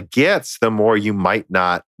umbrella gets, the more you might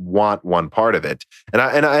not want one part of it. And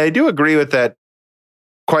I do agree with that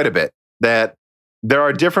quite a bit, that there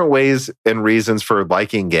are different ways and reasons for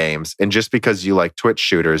liking games. And just because you like Twitch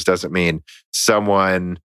shooters doesn't mean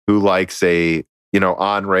someone who likes a,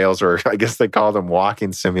 on rails, or I guess they call them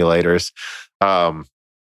walking simulators.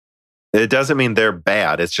 It doesn't mean they're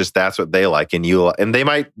bad. It's just that's what they like. And they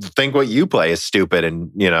might think what you play is stupid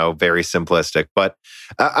and, very simplistic. But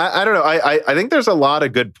I don't know. I think there's a lot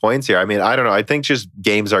of good points here. I mean, I don't know. I think just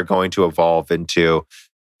games are going to evolve into,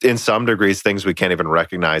 in some degrees, things we can't even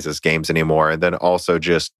recognize as games anymore. And then also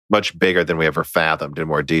just much bigger than we ever fathomed and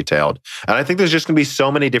more detailed. And I think there's just going to be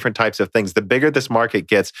so many different types of things. The bigger this market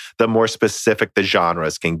gets, the more specific the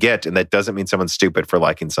genres can get. And that doesn't mean someone's stupid for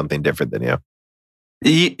liking something different than you.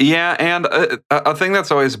 Yeah. And a thing that's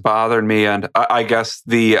always bothered me, and I guess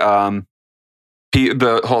the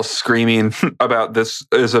whole screaming about this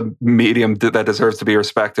is a medium that deserves to be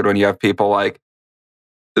respected, when you have people like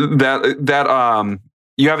that,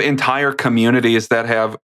 you have entire communities that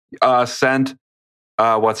have sent,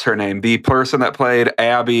 what's her name? The person that played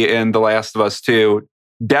Abby in The Last of Us 2,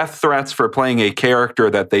 death threats for playing a character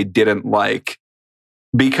that they didn't like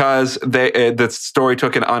because the story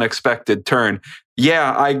took an unexpected turn.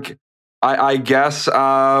 Yeah, I guess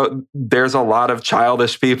there's a lot of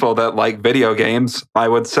childish people that like video games. I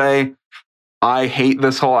would say I hate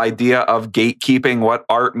this whole idea of gatekeeping what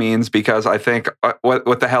art means, because I think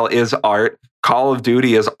what the hell is art? Call of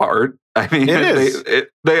Duty is art. I mean,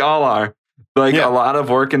 they all are. Like, a lot of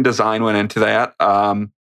work and design went into that.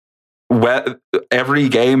 Every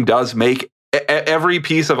game does make, every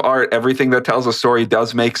piece of art, everything that tells a story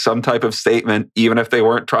does make some type of statement. Even if they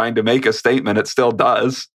weren't trying to make a statement, it still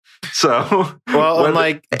does. So, well, and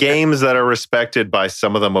like games that are respected by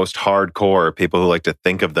some of the most hardcore people who like to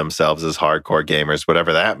think of themselves as hardcore gamers,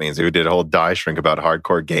 whatever that means. We did a whole Die Shrink about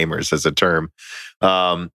hardcore gamers as a term.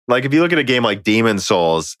 Like if you look at a game like Demon's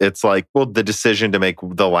Souls, it's like, well, the decision to make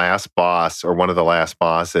the last boss or one of the last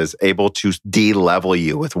bosses able to de-level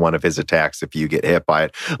you with one of his attacks if you get hit by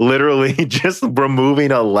it. Literally just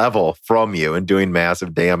removing a level from you and doing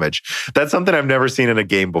massive damage. That's something I've never seen in a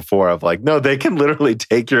game before, of like, no, they can literally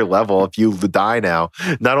take your level if you die now.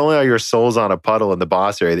 Not only are your souls on a puddle in the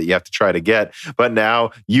boss area that you have to try to get, but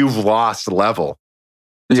now you've lost level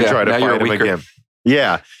to try to fight him again.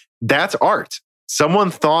 Yeah, that's art.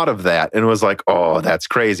 Someone thought of that and was like, oh, that's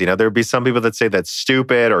crazy. Now, there'd be some people that say that's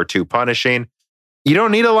stupid or too punishing. You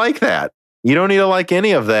don't need to like that. You don't need to like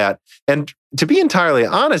any of that. And to be entirely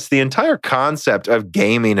honest, the entire concept of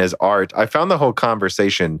gaming as art, I found the whole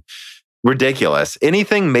conversation ridiculous.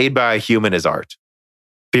 Anything made by a human is art,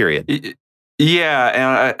 period.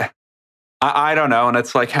 Yeah, and I don't know. And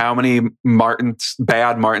it's like, how many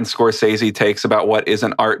bad Martin Scorsese takes about what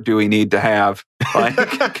isn't art do we need to have?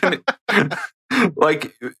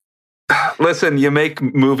 Like, listen, you make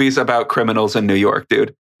movies about criminals in New York,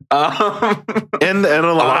 dude. And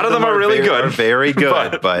a lot of them are really good. Are very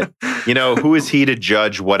good. but, who is he to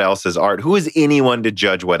judge what else is art? Who is anyone to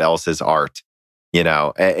judge what else is art?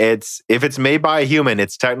 If it's made by a human,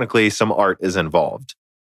 it's technically some art is involved.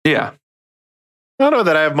 Yeah. I don't know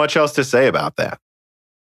that I have much else to say about that.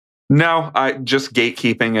 No, just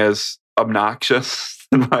gatekeeping is obnoxious,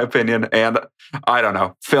 in my opinion. And I don't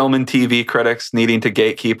know, film and TV critics needing to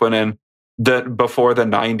gatekeep when before the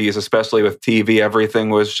 90s, especially with TV, everything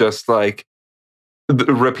was just like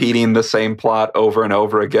repeating the same plot over and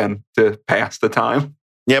over again to pass the time.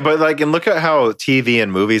 Yeah, but and look at how TV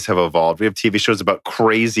and movies have evolved. We have TV shows about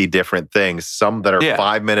crazy different things. Some that are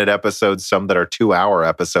 5-minute episodes, some that are 2-hour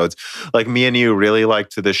episodes. Like me and you really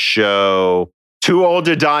liked the show Too Old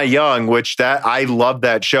to Die Young, which I love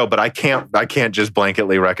that show, but I can't just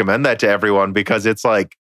blanketly recommend that to everyone because it's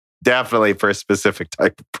like definitely for a specific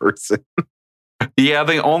type of person. Yeah,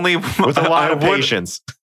 the only with a lot of patience.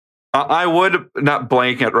 I would not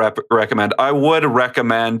blanket recommend. I would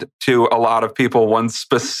recommend to a lot of people one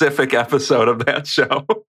specific episode of that show.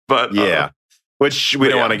 But yeah. Which we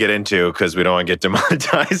don't want to get into because we don't want to get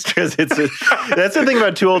demonetized. Because that's the thing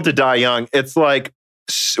about Too Old to Die Young. It's like,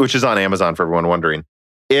 which is on Amazon for everyone wondering.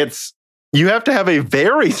 You have to have a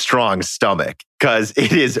very strong stomach because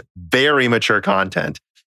it is very mature content.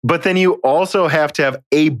 But then you also have to have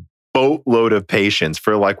a boatload of patience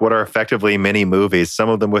for like what are effectively mini movies, some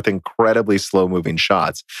of them with incredibly slow moving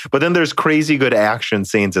shots. But then there's crazy good action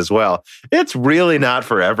scenes as well. It's really not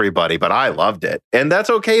for everybody, but I loved it. And that's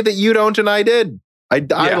okay that you don't and I did. I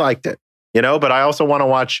liked it, but I also want to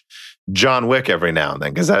watch John Wick every now and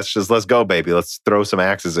then because that's just, let's go, baby. Let's throw some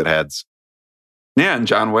axes at heads. Yeah, and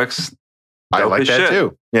John Wick's I like that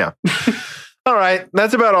too. Yeah. All right.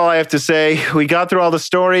 That's about all I have to say. We got through all the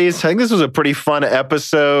stories. I think this was a pretty fun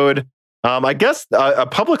episode. I guess a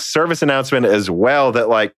public service announcement as well that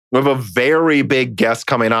like we have a very big guest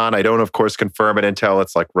coming on. I don't, of course, confirm it until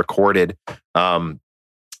it's like recorded. And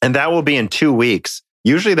that will be in 2 weeks.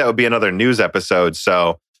 Usually that would be another news episode.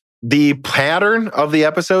 So the pattern of the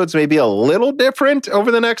episodes may be a little different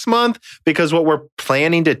over the next month because what we're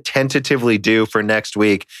planning to tentatively do for next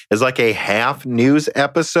week is like a half news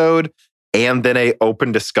episode and then a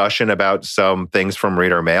open discussion about some things from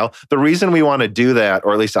reader mail. The reason we want to do that,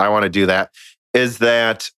 or at least I want to do that, is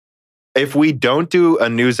that if we don't do a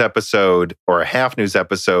news episode or a half news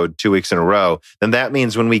episode 2 weeks in a row, then that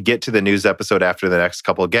means when we get to the news episode after the next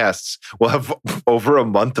couple of guests, we'll have over a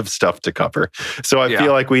month of stuff to cover. So I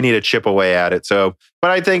feel like we need to chip away at it. So,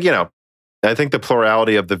 but I think, I think the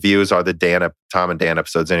plurality of the views are the Tom and Dan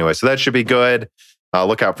episodes anyway. So that should be good.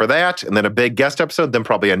 Look out for that. And then a big guest episode, then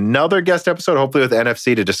probably another guest episode, hopefully with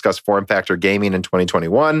NFC to discuss form factor gaming in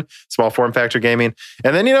 2021, small form factor gaming.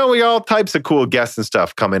 And then, we got all types of cool guests and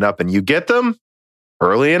stuff coming up, and you get them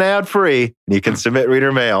early and ad free. And you can submit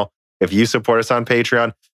reader mail if you support us on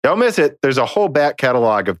Patreon. Don't miss it. There's a whole back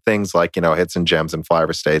catalog of things like, hits and gems and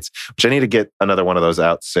flyover states, which I need to get another one of those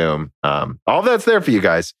out soon. All that's there for you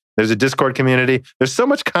guys. There's a Discord community. There's so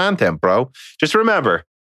much content, bro. Just remember,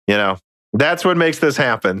 that's what makes this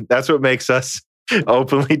happen. That's what makes us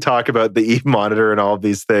openly talk about the e-monitor and all of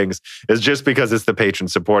these things is just because it's the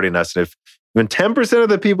patrons supporting us. And if even 10% of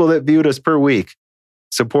the people that viewed us per week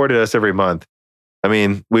supported us every month, I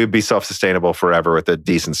mean, we'd be self-sustainable forever with a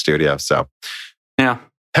decent studio. So yeah,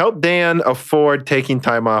 help Dan afford taking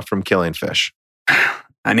time off from killing fish.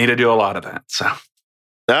 I need to do a lot of that. So,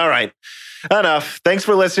 all right, enough. Thanks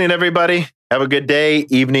for listening, everybody. Have a good day,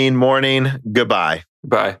 evening, morning. Goodbye.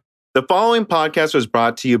 Bye. The following podcast was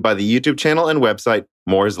brought to you by the YouTube channel and website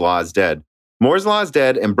Moore's Law is Dead. Moore's Law is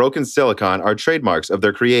Dead and Broken Silicon are trademarks of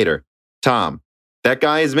their creator, Tom. That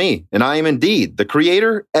guy is me, and I am indeed the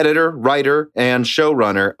creator, editor, writer, and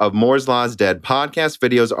showrunner of Moore's Law is Dead podcasts,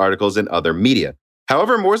 videos, articles, and other media.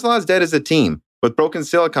 However, Moore's Law is Dead is a team, with Broken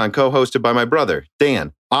Silicon co-hosted by my brother,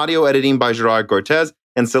 Dan, audio editing by Gerard Cortez,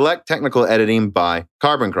 and select technical editing by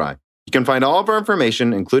Carbon Cry. You can find all of our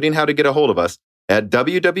information, including how to get a hold of us, at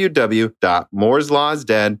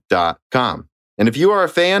www.mooreslawsdead.com. And if you are a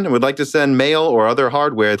fan and would like to send mail or other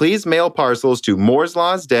hardware, please mail parcels to Moore's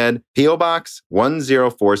Law is Dead, P.O. Box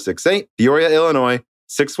 10468, Peoria, Illinois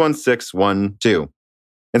 61612.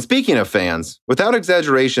 And speaking of fans, without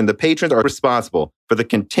exaggeration, the patrons are responsible for the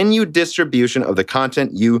continued distribution of the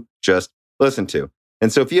content you just listened to.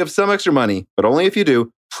 And so if you have some extra money, but only if you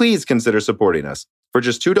do, please consider supporting us. For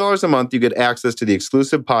just $2 a month, you get access to the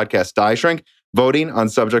exclusive podcast Die Shrink, voting on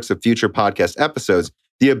subjects of future podcast episodes,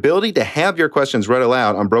 the ability to have your questions read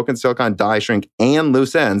aloud on Broken Silicon, Die Shrink, and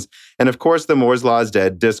Loose Ends, and of course, the Moore's Law is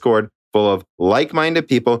Dead Discord full of like-minded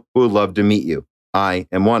people who would love to meet you. I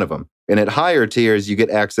am one of them. And at higher tiers, you get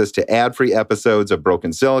access to ad-free episodes of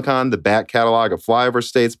Broken Silicon, the back catalog of Flyover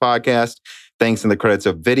States podcast, thanks in the credits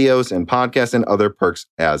of videos and podcasts, and other perks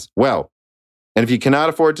as well. And if you cannot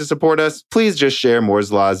afford to support us, please just share Moore's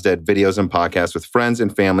Law is Dead videos and podcasts with friends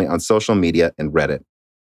and family on social media and Reddit.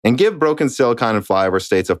 And give Broken Silicon and Flyover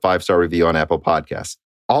States a 5-star review on Apple Podcasts.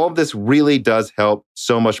 All of this really does help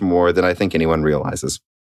so much more than I think anyone realizes.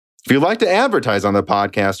 If you'd like to advertise on the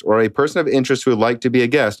podcast or a person of interest who would like to be a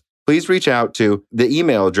guest, please reach out to the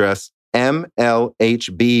email address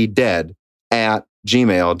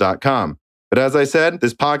mlhbdead@gmail.com. But as I said,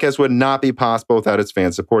 this podcast would not be possible without its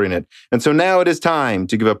fans supporting it. And so now it is time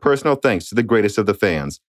to give a personal thanks to the greatest of the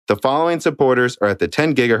fans. The following supporters are at the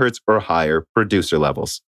 10 gigahertz or higher producer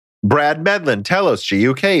levels. Brad Medlin, Telos,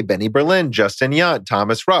 GUK, Benny Berlin, Justin Yunt,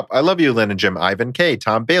 Thomas Rupp, I Love You, Lynn and Jim, Ivan K,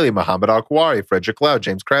 Tom Bailey, Muhammad Al-Kwari, Frederick Lau,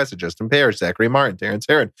 James Krasa, Justin Parrish, Zachary Martin, Terrence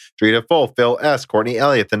Heron, Drita Full, Phil S, Courtney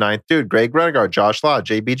Elliott, The Ninth Dude, Greg Renegard, Josh Law,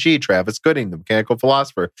 JBG, Travis Gooding, The Mechanical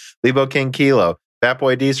Philosopher, Lebo King Kilo,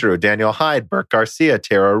 Fatboy Deeseru, Daniel Hyde, Burke Garcia,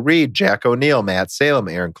 Tara Reed, Jack O'Neill, Matt Salem,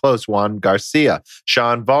 Aaron Close, Juan Garcia,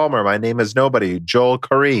 Sean Vollmer, My Name is Nobody, Joel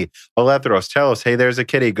Curry, Alethros, Telos, Hey There's a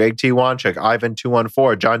Kitty, Greg T. Wanchuk,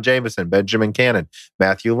 Ivan214, John Jameson, Benjamin Cannon,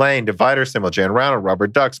 Matthew Lane, Divider Symbol, Jan Ronald,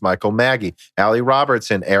 Robert Ducks, Michael Maggie, Allie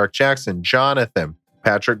Robertson, Eric Jackson, Jonathan,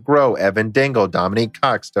 Patrick Groh, Evan Dingle, Dominique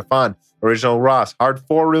Cox, Stefan, Original Ross,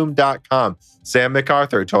 Hard4Room.com, Sam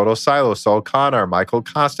MacArthur, Total Silo, Sol Connor, Michael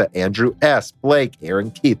Costa, Andrew S., Blake,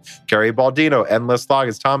 Aaron Keith, Kerry Baldino, Endless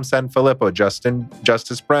Loggins, Tom Sanfilippo,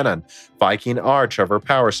 Justice Brennan, Viking R., Trevor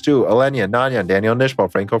Power, Stu, Elenia, Nanyan, Daniel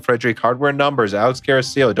Nishbal, Franco Frederick, Hardware Numbers, Alex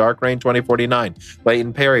Caracillo, Dark Rain 2049,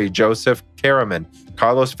 Leighton Perry, Joseph Karaman,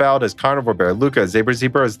 Carlos Valdez, Carnivore Bear, Luca, Zaber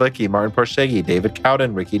Zebras, Licky, Martin Porshegi, David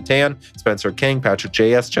Cowden, Ricky Tan, Spencer King, Patrick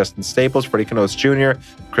J.S., Justin Staples, Freddie Canos Jr.,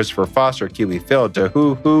 Christopher Foster, Kiwi Phil,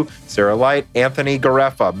 Dahoo, Sarah Light, Anthony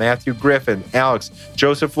Gareffa, Matthew Griffin, Alex,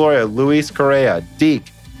 Joseph Loria, Luis Correa,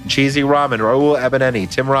 Deke, Cheesy Ramen, Raul Ebeneni,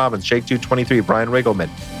 Tim Robbins, Shake223, Brian Riggleman,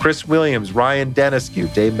 Chris Williams, Ryan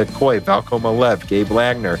Deniscu, Dave McCoy, Valco Malev, Gabe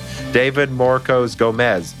Lagner, David Morcos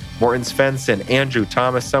Gomez, Morton Svensson, Andrew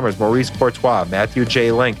Thomas Summers, Maurice Courtois, Matthew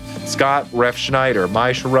J. Link, Scott Ref Schneider,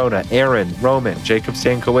 Mai Sharona, Aaron Roman, Jacob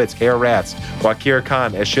Stankowitz, Kara Ratz, Wakir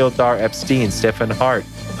Khan, Eshildar Epstein, Stephen Hart,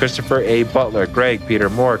 Christopher A. Butler, Greg, Peter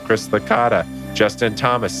Moore, Chris Licata, Justin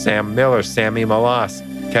Thomas, Sam Miller, Sammy Malas,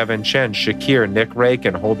 Kevin Chen, Shakir, Nick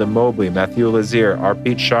Rakin, Holden Mobley, Matthew Lazier,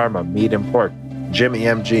 Arpit Sharma, Meat and Pork, Jim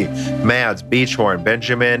EMG, Mads, Beachhorn,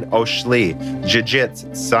 Benjamin O'Schlee, Jijits,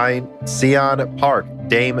 Sion Park,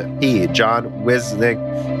 Dame P, John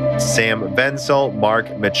Wisnick, Sam Venzel,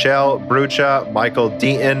 Mark Mitchell, Brucha, Michael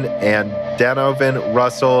Deaton, and Danovan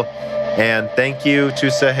Russell. And thank you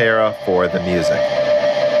to Sahara for the music.